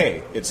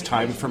 okay, it's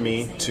time for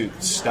me to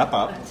step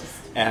up,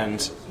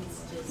 and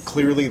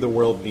clearly the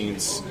world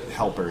needs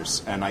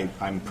helpers, and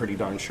I'm pretty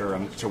darn sure,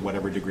 to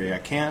whatever degree I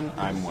can,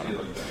 I'm one of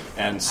them.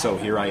 And so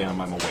here I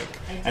am, I'm awake.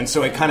 And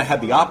so it kind of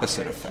had the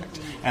opposite effect.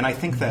 And I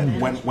think that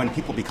when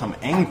people become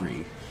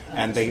angry,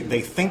 and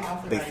they think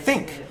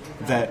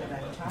that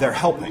they're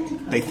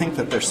helping, they think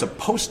that they're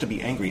supposed to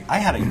be angry. I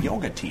had a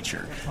yoga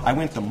teacher. I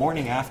went the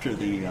morning after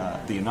the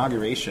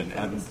inauguration,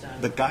 and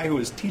the guy who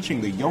was teaching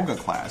the yoga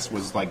class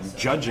was like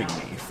judging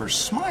me for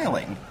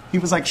smiling. He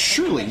was like,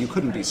 surely you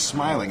couldn't be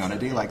smiling on a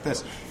day like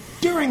this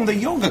during the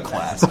yoga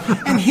class,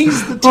 and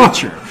he's the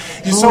teacher.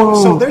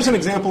 So there's an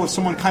example of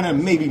someone kind of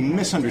maybe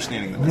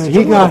misunderstanding the message a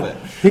little bit.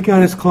 He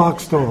got his clock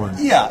stolen.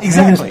 Yeah,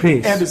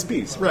 exactly. And his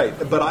peace, right.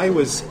 But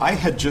I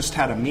had just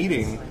had a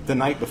meeting the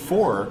night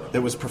before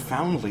that was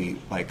profoundly,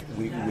 like,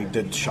 we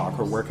did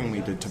chakra working,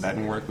 we did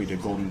Tibetan work, we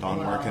did Golden Dawn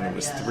work, and it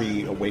was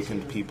 3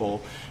 awakened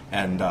people,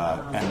 and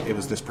it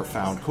was this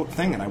profound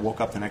thing, and I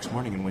woke up the next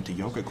morning and went to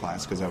yoga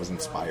class because I was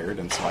inspired,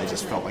 and so I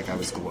just felt like I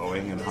was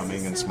glowing and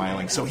humming and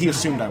smiling. So he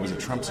assumed I was a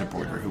Trump supporter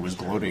who was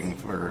gloating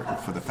for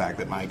the fact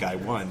that my guy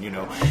won,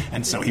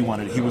 and so he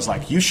was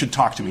like, you should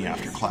talk to me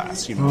after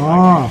class,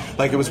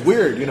 like it was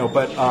weird,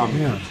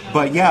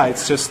 but yeah,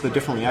 it's just the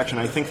different reaction.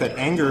 I think that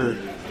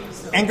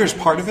anger's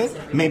part of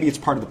it. Maybe it's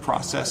part of the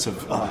process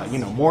of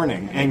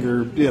mourning,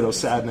 anger,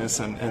 sadness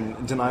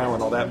and denial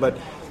and all that,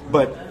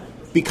 but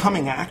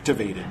becoming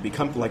activated,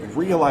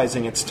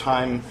 realizing it's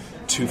time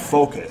to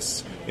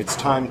focus. It's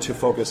time to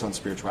focus on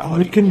spirituality. Well,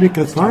 it can be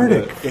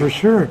cathartic, for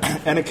sure.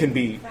 And it can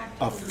be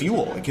a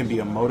fuel. It can be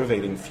a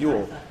motivating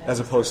fuel, as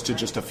opposed to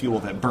just a fuel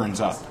that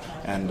burns up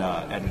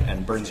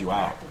and burns you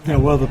out. Yeah,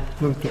 well,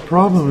 the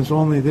problem is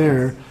only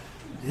there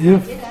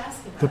if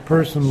the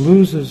person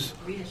loses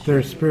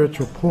their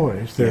spiritual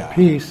poise, their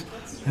peace,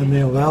 and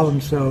they allow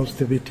themselves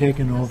to be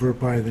taken over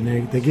by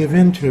they give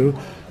into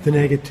the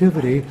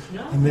negativity,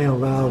 and they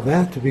allow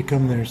that to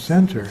become their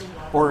center.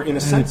 Or in a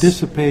sense,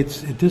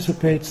 it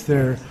dissipates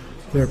their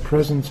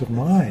presence of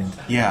mind,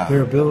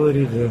 their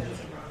ability to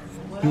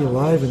be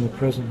alive in the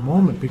present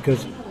moment,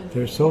 because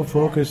they're so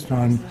focused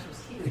on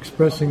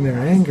expressing their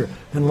anger.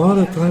 And a lot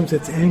of times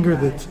it's anger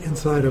that's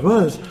inside of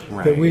us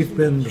that we've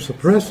been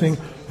suppressing,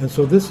 and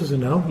so this is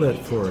an outlet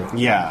for it.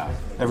 Yeah,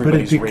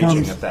 everybody's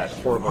raging at that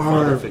horrible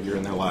father figure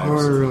in their lives.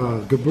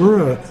 Our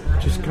Gebura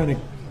just kind of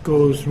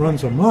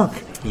runs amok,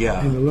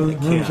 and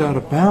runs out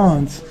of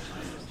balance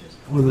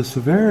with the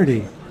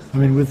severity. I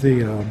mean, with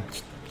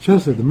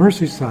the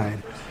mercy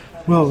side.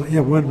 Well, yeah,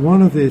 when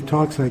one of the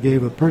talks I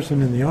gave, a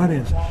person in the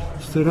audience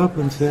stood up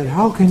and said,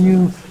 how can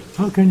you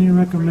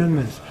recommend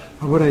this?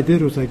 What I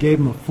did was I gave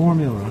him a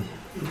formula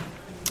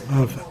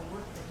of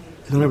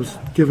that was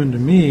given to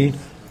me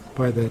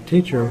by that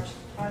teacher,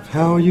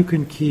 how you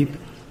can keep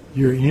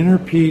your inner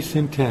peace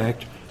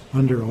intact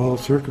under all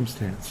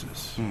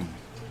circumstances.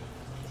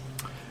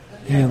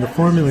 And the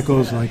formula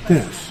goes like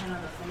this.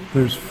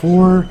 There's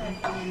 4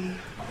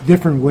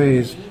 different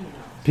ways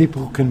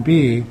people can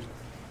be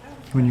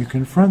when you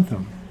confront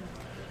them.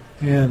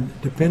 And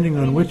depending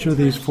on which of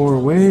these 4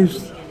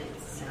 ways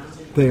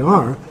they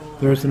are,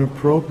 there's an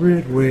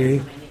appropriate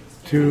way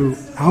to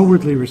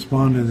outwardly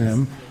respond to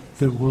them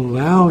that will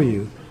allow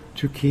you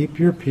to keep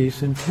your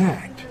peace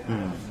intact.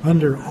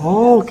 Under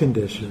all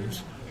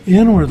conditions,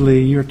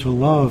 inwardly you're to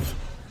love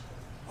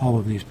all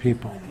of these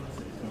people.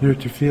 You're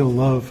to feel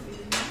love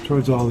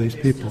towards all these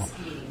people.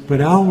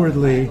 But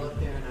outwardly,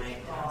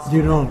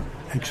 you don't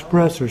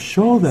express or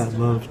show that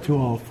love to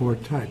all 4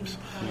 types.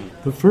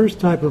 The first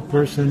type of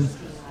person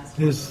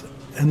is,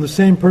 and the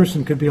same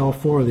person could be all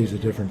 4 of these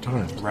at different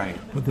times. Right.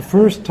 But the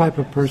first type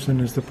of person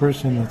is the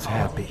person that's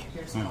happy.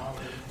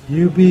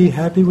 You be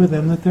happy with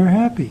them that they're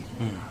happy.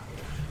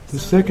 The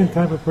second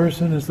type of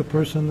person is the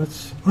person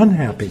that's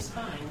unhappy,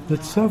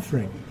 that's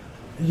suffering.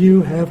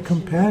 You have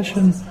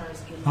compassion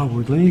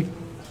outwardly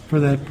for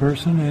that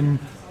person and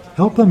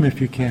help them if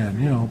you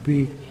can.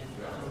 Be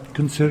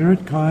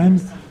considerate,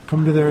 kind,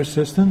 come to their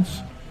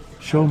assistance,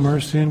 show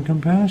mercy and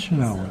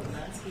compassion outwardly.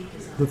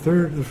 The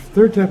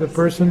third type of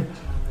person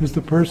is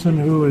the person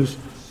who is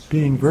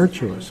being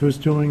virtuous, who is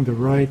doing the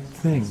right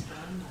thing.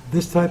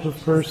 This type of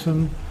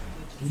person,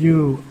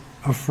 you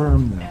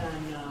affirm them.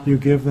 You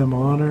give them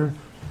honor.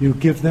 You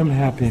give them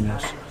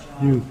happiness.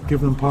 You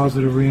give them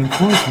positive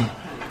reinforcement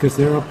because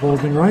they're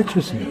upholding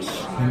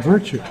righteousness and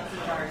virtue.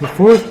 The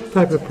fourth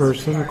type of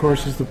person, of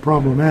course, is the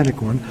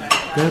problematic one.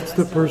 That's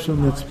the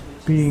person that's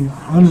being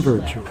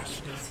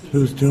unvirtuous,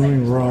 who's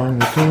doing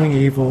wrong, who's doing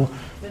evil,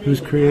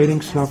 who's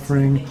creating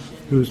suffering,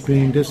 who's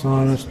being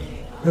dishonest,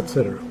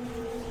 etc.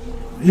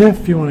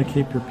 If you want to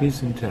keep your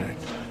peace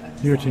intact,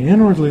 you're to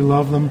inwardly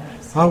love them,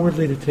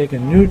 outwardly to take a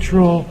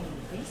neutral,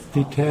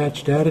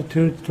 detached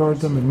attitude toward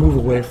them and move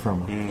away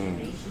from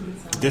them.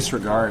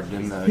 Disregard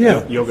in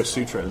the Yoga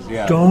Sutras.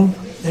 Yeah. Don't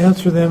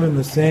answer them in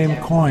the same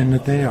coin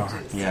that they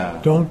are. Yeah.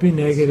 Don't be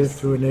negative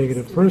to a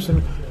negative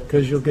person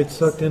because you'll get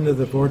sucked into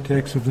the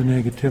vortex of the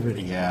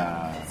negativity.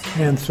 Yeah.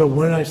 And so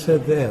when I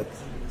said that,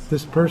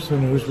 this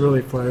person who's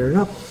really fired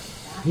up,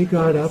 he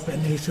got up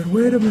and he said,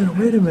 wait a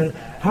minute,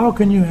 how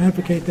can you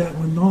advocate that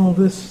when all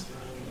this,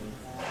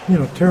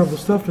 terrible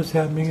stuff is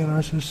happening in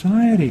our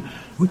society?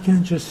 We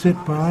can't just sit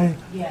by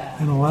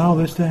and allow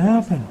this to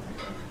happen.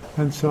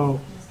 And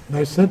so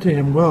I said to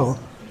him, well,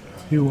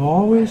 you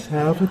always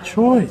have a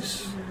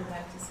choice.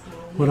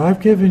 What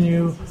I've given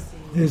you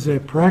is a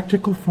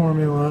practical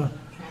formula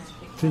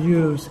to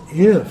use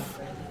if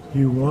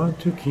you want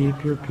to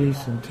keep your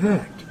peace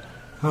intact.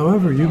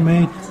 However, you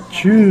may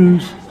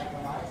choose,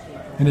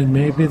 and it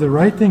may be the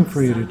right thing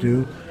for you to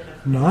do,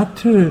 not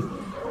to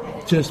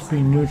just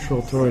be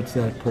neutral towards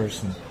that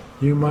person.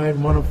 You might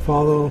want to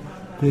follow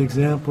the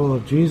example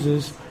of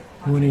Jesus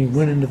when he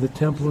went into the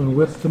temple and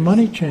whipped the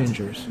money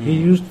changers. He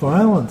used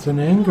violence and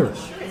anger.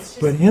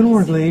 But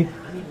inwardly,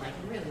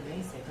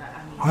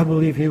 I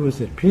believe he was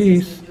at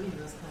peace,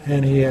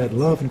 and he had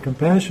love and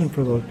compassion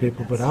for those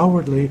people, but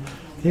outwardly,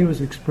 he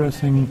was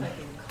expressing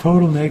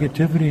total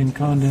negativity and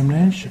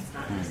condemnation.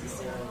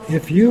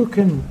 If you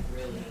can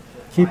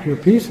keep your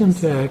peace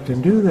intact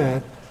and do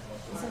that,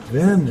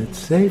 then it's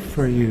safe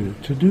for you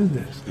to do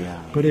this. Yeah.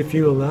 But if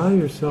you allow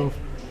yourself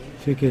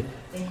to get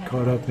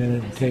caught up in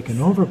it and taken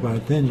over by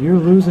it, then you're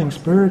losing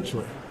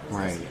spiritually.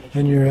 Right.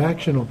 And your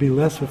action will be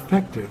less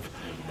effective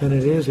than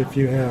it is if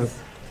you have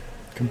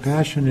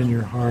compassion in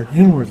your heart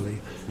inwardly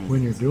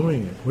when you're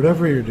doing it,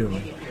 whatever you're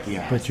doing.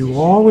 Yeah. But you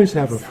always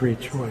have a free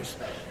choice.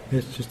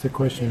 It's just a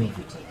question of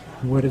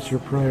what is your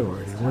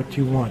priority, what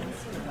do you want.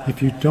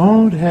 If you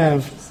don't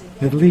have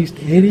at least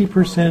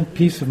 80%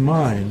 peace of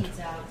mind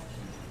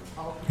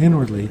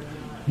inwardly,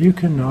 you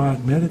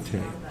cannot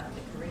meditate.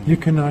 You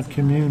cannot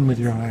commune with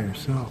your higher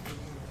self.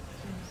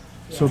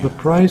 So the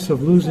price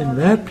of losing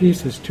that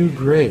peace is too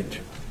great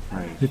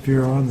if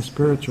you're on the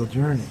spiritual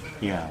journey.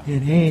 Yeah.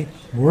 It ain't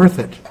worth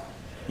it.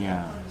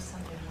 Yeah.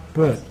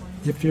 But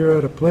if you're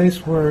at a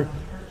place where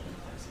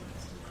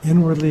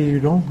inwardly you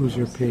don't lose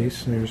your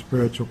peace and your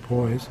spiritual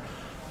poise,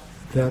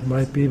 that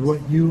might be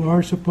what you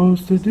are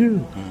supposed to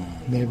do.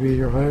 Maybe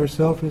your higher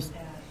self is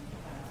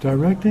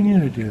directing you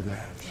to do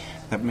that.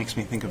 That makes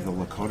me think of the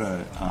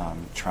Lakota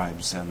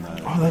tribes and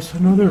the... Oh, that's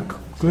another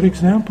good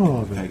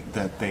example of it.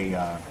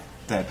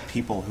 That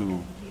people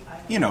who,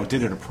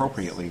 did it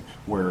appropriately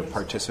were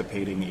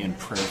participating in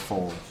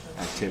prayerful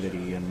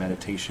activity and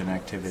meditation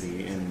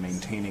activity in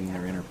maintaining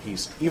their inner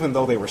peace, even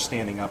though they were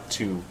standing up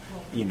to,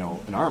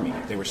 an army.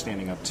 They were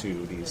standing up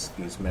to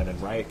these men in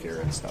riot gear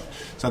and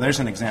stuff. So there's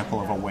an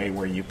example of a way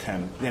where you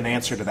can, an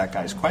answer to that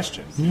guy's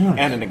question,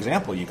 and an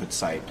example you could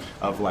cite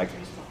of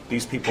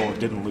these people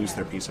didn't lose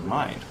their peace of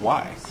mind.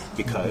 Why?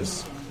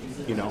 Because,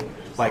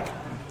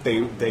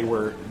 they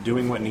were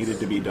doing what needed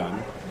to be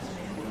done.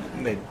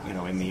 They,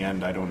 in the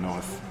end, I don't know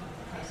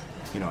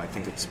if I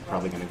think it's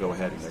probably going to go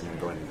ahead and they're going to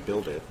go ahead and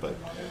build it. But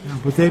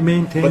But they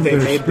maintained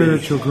their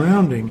spiritual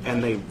grounding.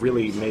 And they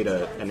really made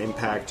an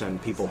impact,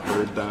 and people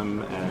heard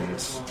them, and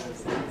it's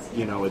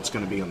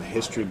going to be in the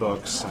history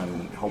books,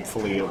 and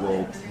hopefully it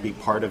will be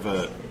part of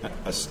a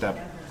step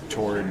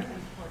toward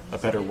a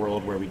better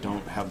world where we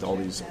don't have all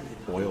these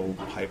oil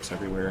pipes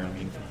everywhere.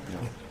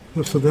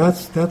 So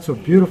that's a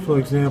beautiful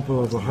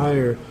example of a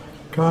higher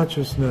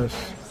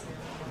consciousness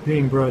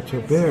being brought to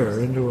bear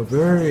into a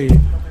very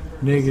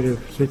negative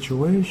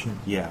situation.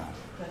 Yeah.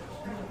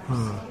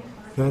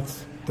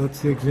 That's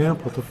the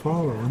example to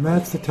follow, and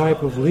that's the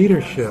type of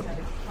leadership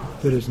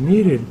that is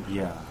needed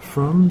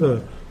from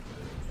the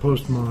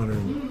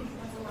postmodern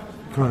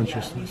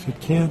consciousness.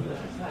 It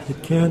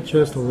can't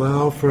just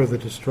allow for the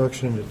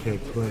destruction to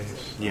take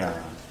place.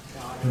 Yeah.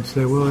 And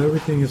say, well,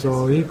 everything is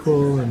all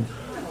equal and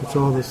it's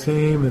all the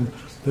same, and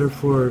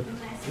therefore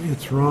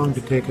it's wrong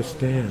to take a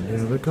stand.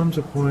 There comes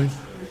a point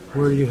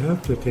where you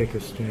have to take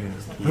a stand.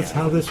 That's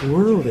how this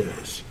world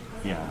is.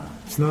 Yeah.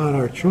 It's not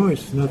our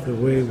choice. It's not the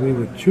way we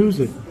would choose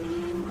it,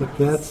 but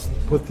that's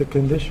what the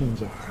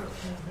conditions are.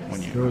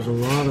 There's a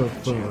lot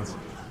of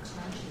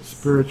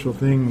spiritual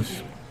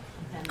things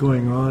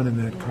going on in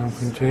that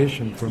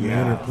confrontation from the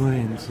inner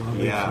planes.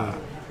 Obviously. Yeah,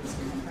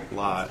 a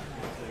lot.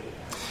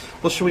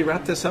 Well, should we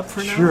wrap this up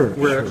for now? Sure.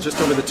 We're just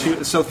over the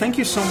 2. So thank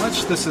you so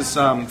much. This is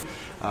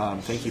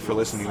thank you for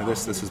listening to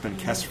this. This has been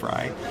Kes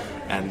Fry,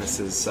 and this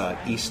is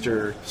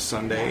Easter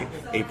Sunday,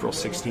 April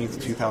 16th,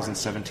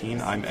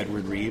 2017. I'm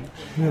Edward Reed.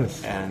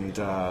 Yes. And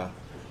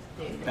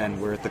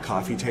we're at the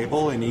coffee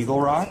table in Eagle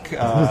Rock,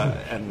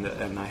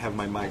 and I have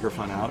my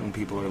microphone out, and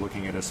people are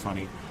looking at us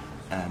funny.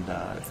 And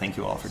thank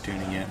you all for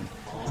tuning in.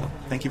 So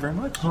thank you very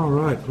much. All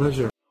right,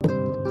 pleasure.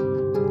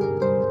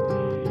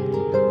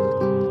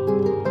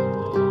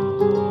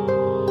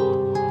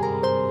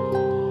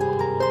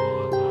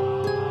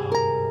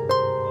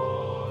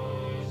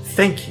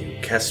 Thank you,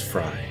 Kes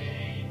Fry,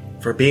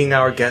 for being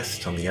our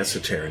guest on the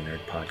Esoteric Nerd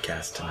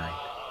podcast tonight.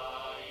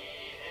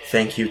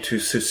 Thank you to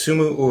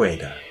Susumu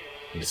Ueda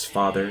and his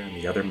father and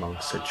the other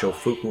monks at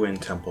Jofuku-in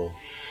Temple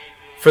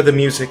for the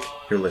music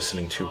you're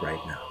listening to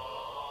right now.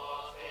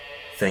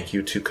 Thank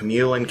you to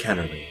Camille and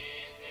Kennerly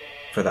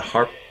for the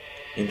harp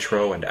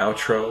intro and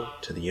outro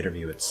to the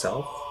interview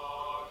itself.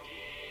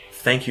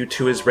 Thank you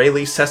to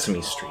Israeli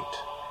Sesame Street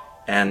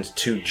and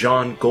to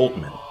John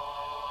Goldman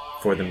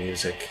for the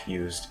music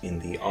used in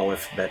the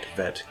Aleph Bet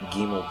Vet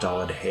Gimel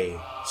Daled Hey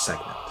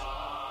segment.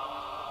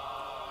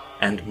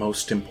 And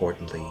most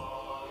importantly,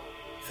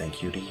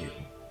 thank you to you,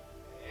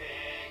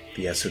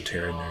 the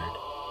Esoteric Nerd,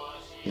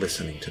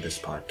 listening to this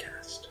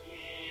podcast.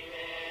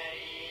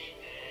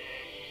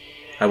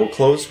 I will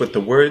close with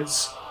the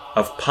words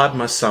of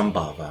Padma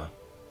Sambhava,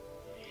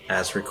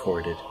 as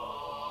recorded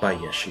by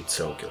Yeshit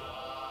Tsogil.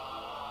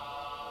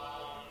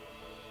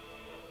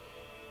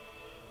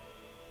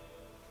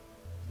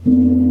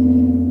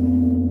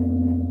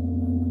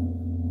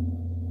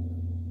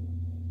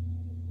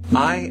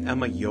 I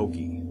am a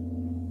yogi,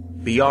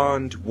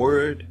 beyond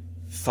word,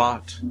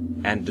 thought,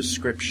 and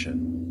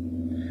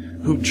description,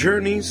 who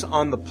journeys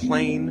on the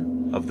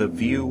plane of the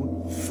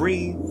view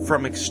free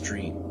from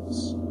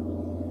extremes.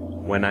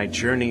 When I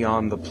journey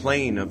on the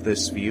plane of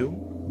this view,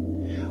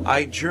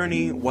 I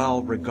journey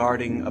while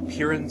regarding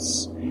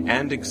appearance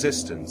and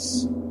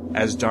existence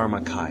as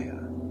Dharmakaya.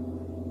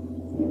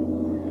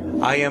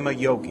 I am a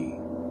yogi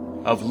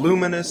of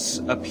luminous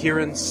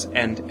appearance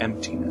and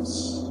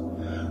emptiness,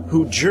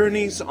 who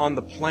journeys on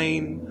the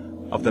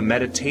plane of the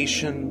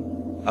meditation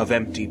of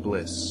empty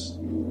bliss.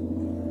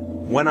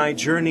 When I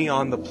journey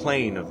on the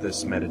plane of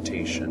this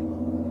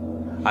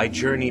meditation, I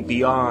journey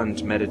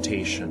beyond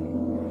meditation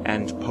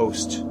and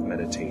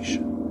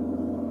post-meditation.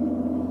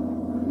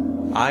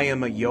 I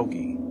am a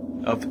yogi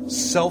of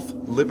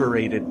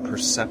self-liberated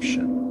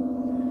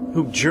perception,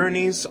 who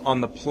journeys on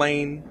the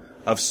plane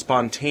of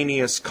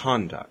spontaneous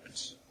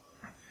conduct.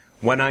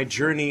 When I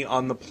journey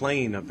on the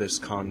plane of this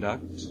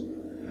conduct,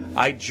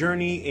 I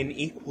journey in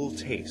equal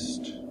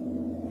taste,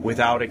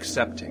 without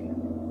accepting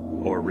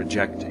or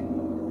rejecting.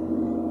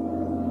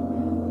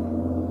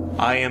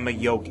 I am a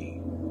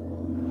yogi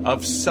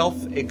of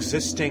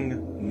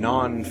self-existing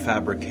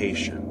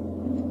non-fabrication,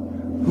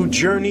 who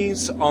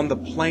journeys on the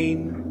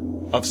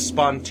plane of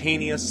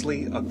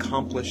spontaneously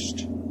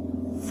accomplished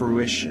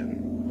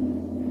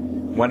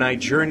fruition. When I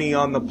journey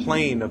on the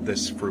plane of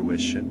this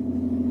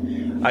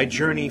fruition, I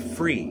journey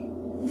free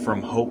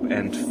from hope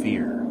and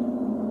fear.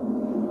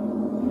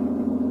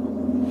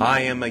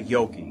 I am a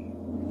yogi,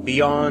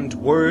 beyond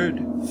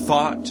word,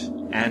 thought,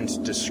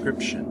 and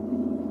description,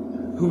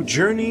 who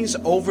journeys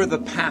over the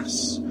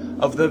pass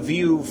of the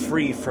view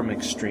free from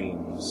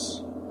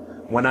extremes.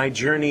 When I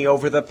journey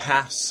over the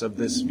pass of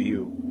this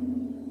view,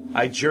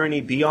 I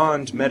journey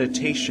beyond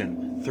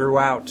meditation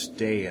throughout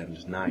day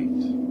and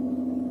night.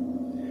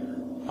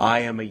 I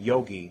am a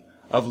yogi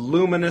of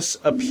luminous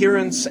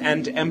appearance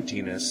and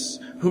emptiness,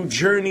 who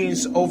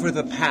journeys over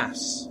the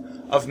pass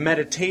of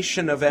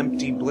meditation of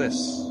empty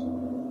bliss.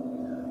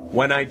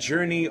 When I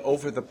journey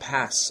over the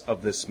pass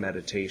of this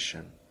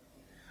meditation,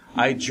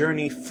 I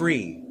journey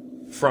free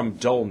from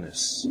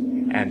dullness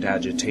and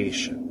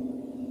agitation.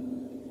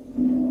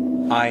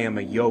 I am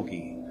a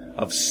yogi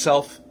of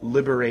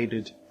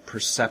self-liberated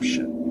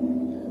perception,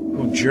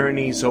 who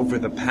journeys over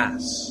the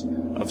pass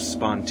of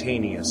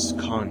spontaneous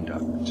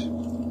conduct.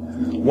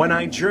 When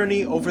I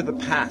journey over the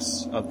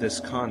pass of this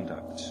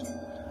conduct,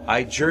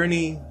 I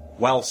journey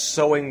while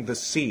sowing the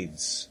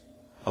seeds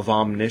of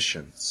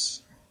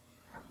omniscience.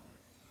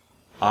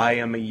 I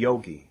am a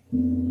yogi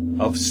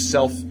of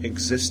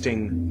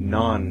self-existing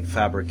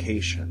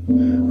non-fabrication,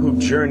 who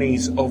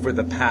journeys over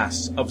the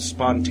pass of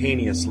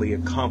spontaneously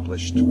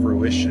accomplished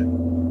fruition.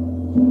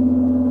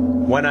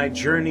 When I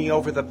journey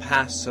over the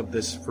pass of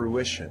this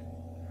fruition,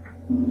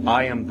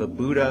 I am the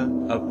Buddha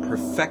of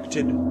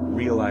perfected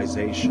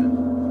realization.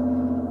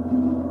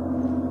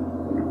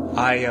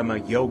 I am a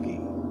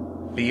yogi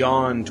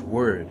beyond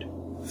word,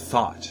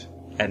 thought,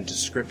 and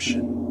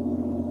description,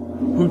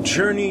 who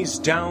journeys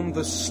down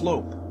the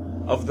slope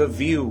of the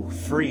view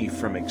free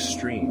from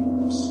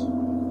extremes.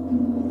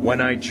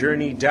 When I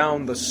journey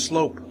down the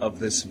slope of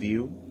this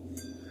view,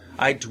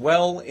 I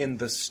dwell in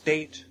the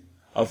state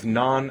of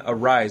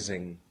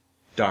non-arising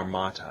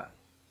dharmata.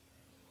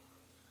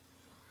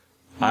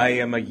 I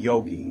am a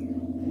yogi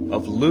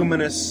of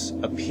luminous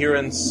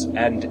appearance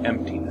and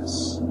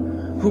emptiness,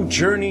 who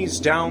journeys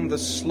down the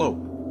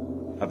slope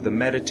of the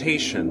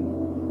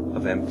meditation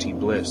of empty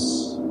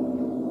bliss.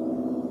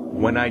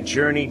 When I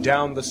journey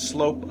down the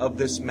slope of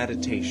this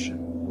meditation,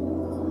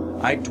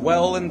 I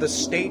dwell in the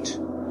state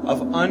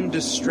of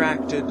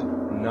undistracted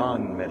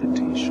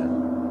non-meditation.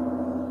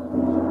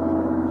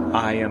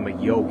 I am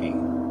a yogi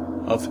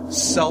of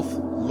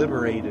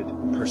self-liberated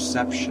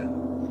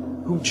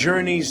perception, who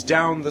journeys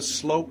down the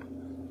slope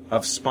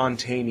of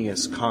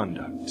spontaneous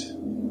conduct.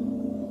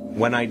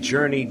 When I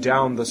journey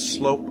down the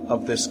slope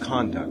of this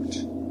conduct,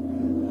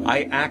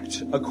 I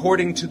act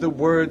according to the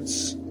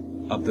words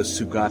of the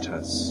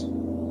Sugatas.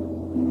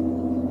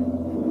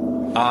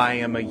 I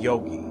am a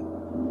yogi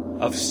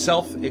of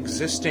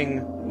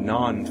self-existing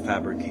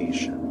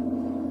non-fabrication,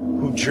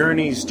 who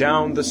journeys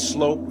down the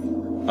slope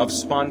of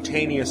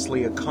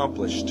spontaneously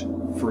accomplished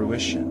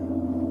fruition.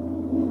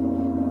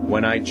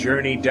 When I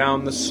journey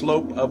down the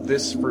slope of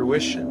this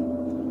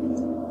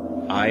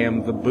fruition, I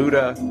am the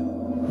Buddha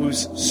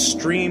whose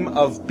stream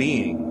of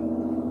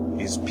being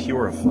is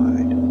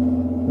purified.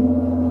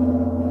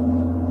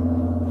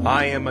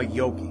 I am a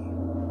yogi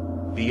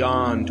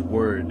beyond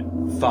word,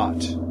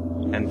 thought,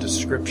 and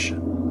description,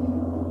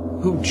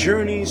 who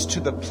journeys to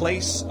the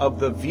place of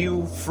the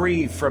view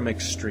free from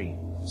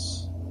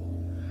extremes.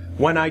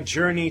 When I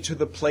journey to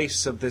the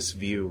place of this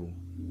view,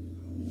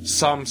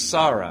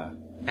 samsara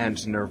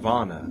and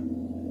nirvana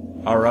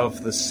are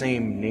of the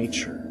same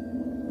nature.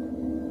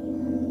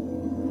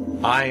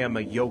 I am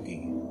a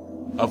yogi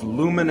of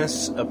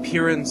luminous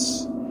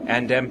appearance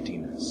and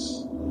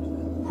emptiness,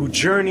 who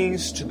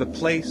journeys to the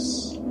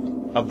place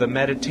of the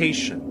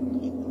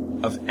meditation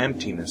of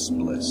emptiness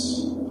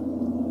bliss.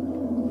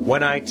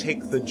 When I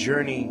take the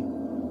journey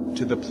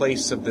to the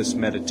place of this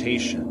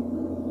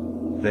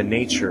meditation, the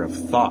nature of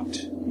thought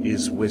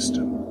is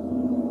wisdom.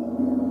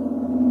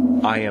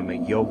 I am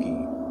a yogi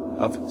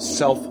of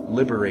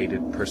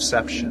self-liberated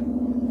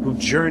perception, who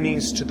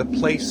journeys to the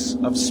place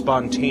of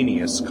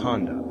spontaneous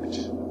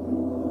conduct.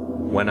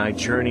 When I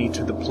journey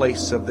to the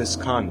place of this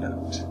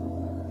conduct,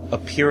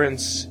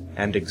 appearance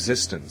and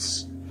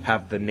existence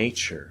have the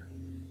nature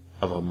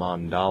of a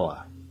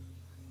mandala.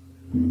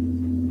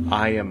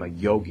 I am a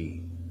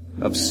yogi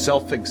of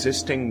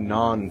self-existing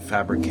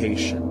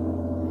non-fabrication,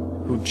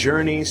 who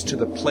journeys to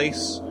the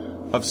place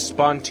of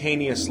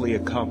spontaneously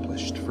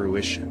accomplished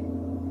fruition.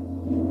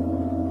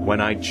 When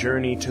I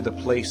journey to the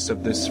place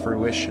of this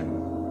fruition,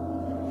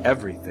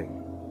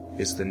 everything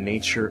is the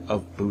nature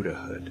of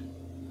Buddhahood.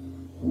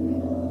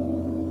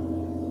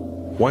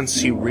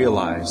 Once you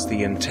realize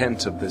the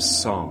intent of this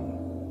song,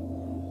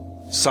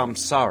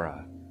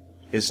 samsara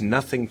is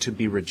nothing to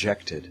be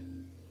rejected,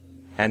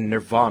 and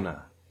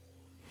nirvana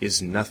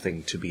is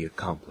nothing to be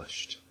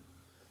accomplished.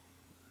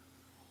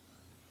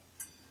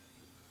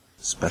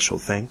 Special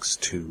thanks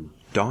to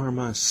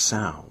Dharma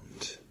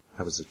Sound.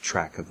 That was a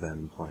track of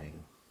them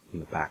playing in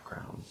the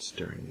background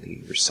during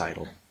the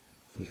recital.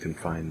 You can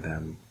find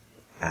them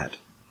at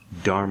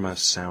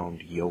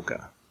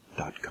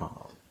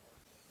dharmasoundyoga.com.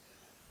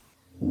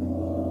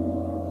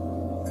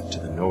 To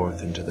the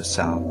north and to the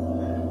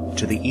south,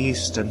 to the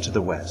east and to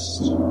the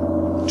west,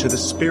 to the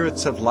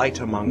spirits of light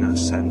among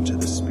us and to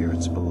the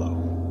spirits below,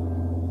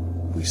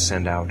 we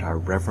send out our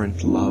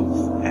reverent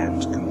love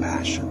and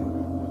compassion.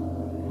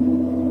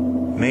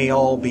 May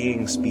all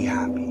beings be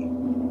happy.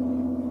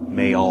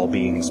 May all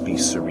beings be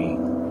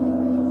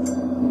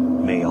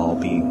serene. May all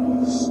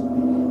beings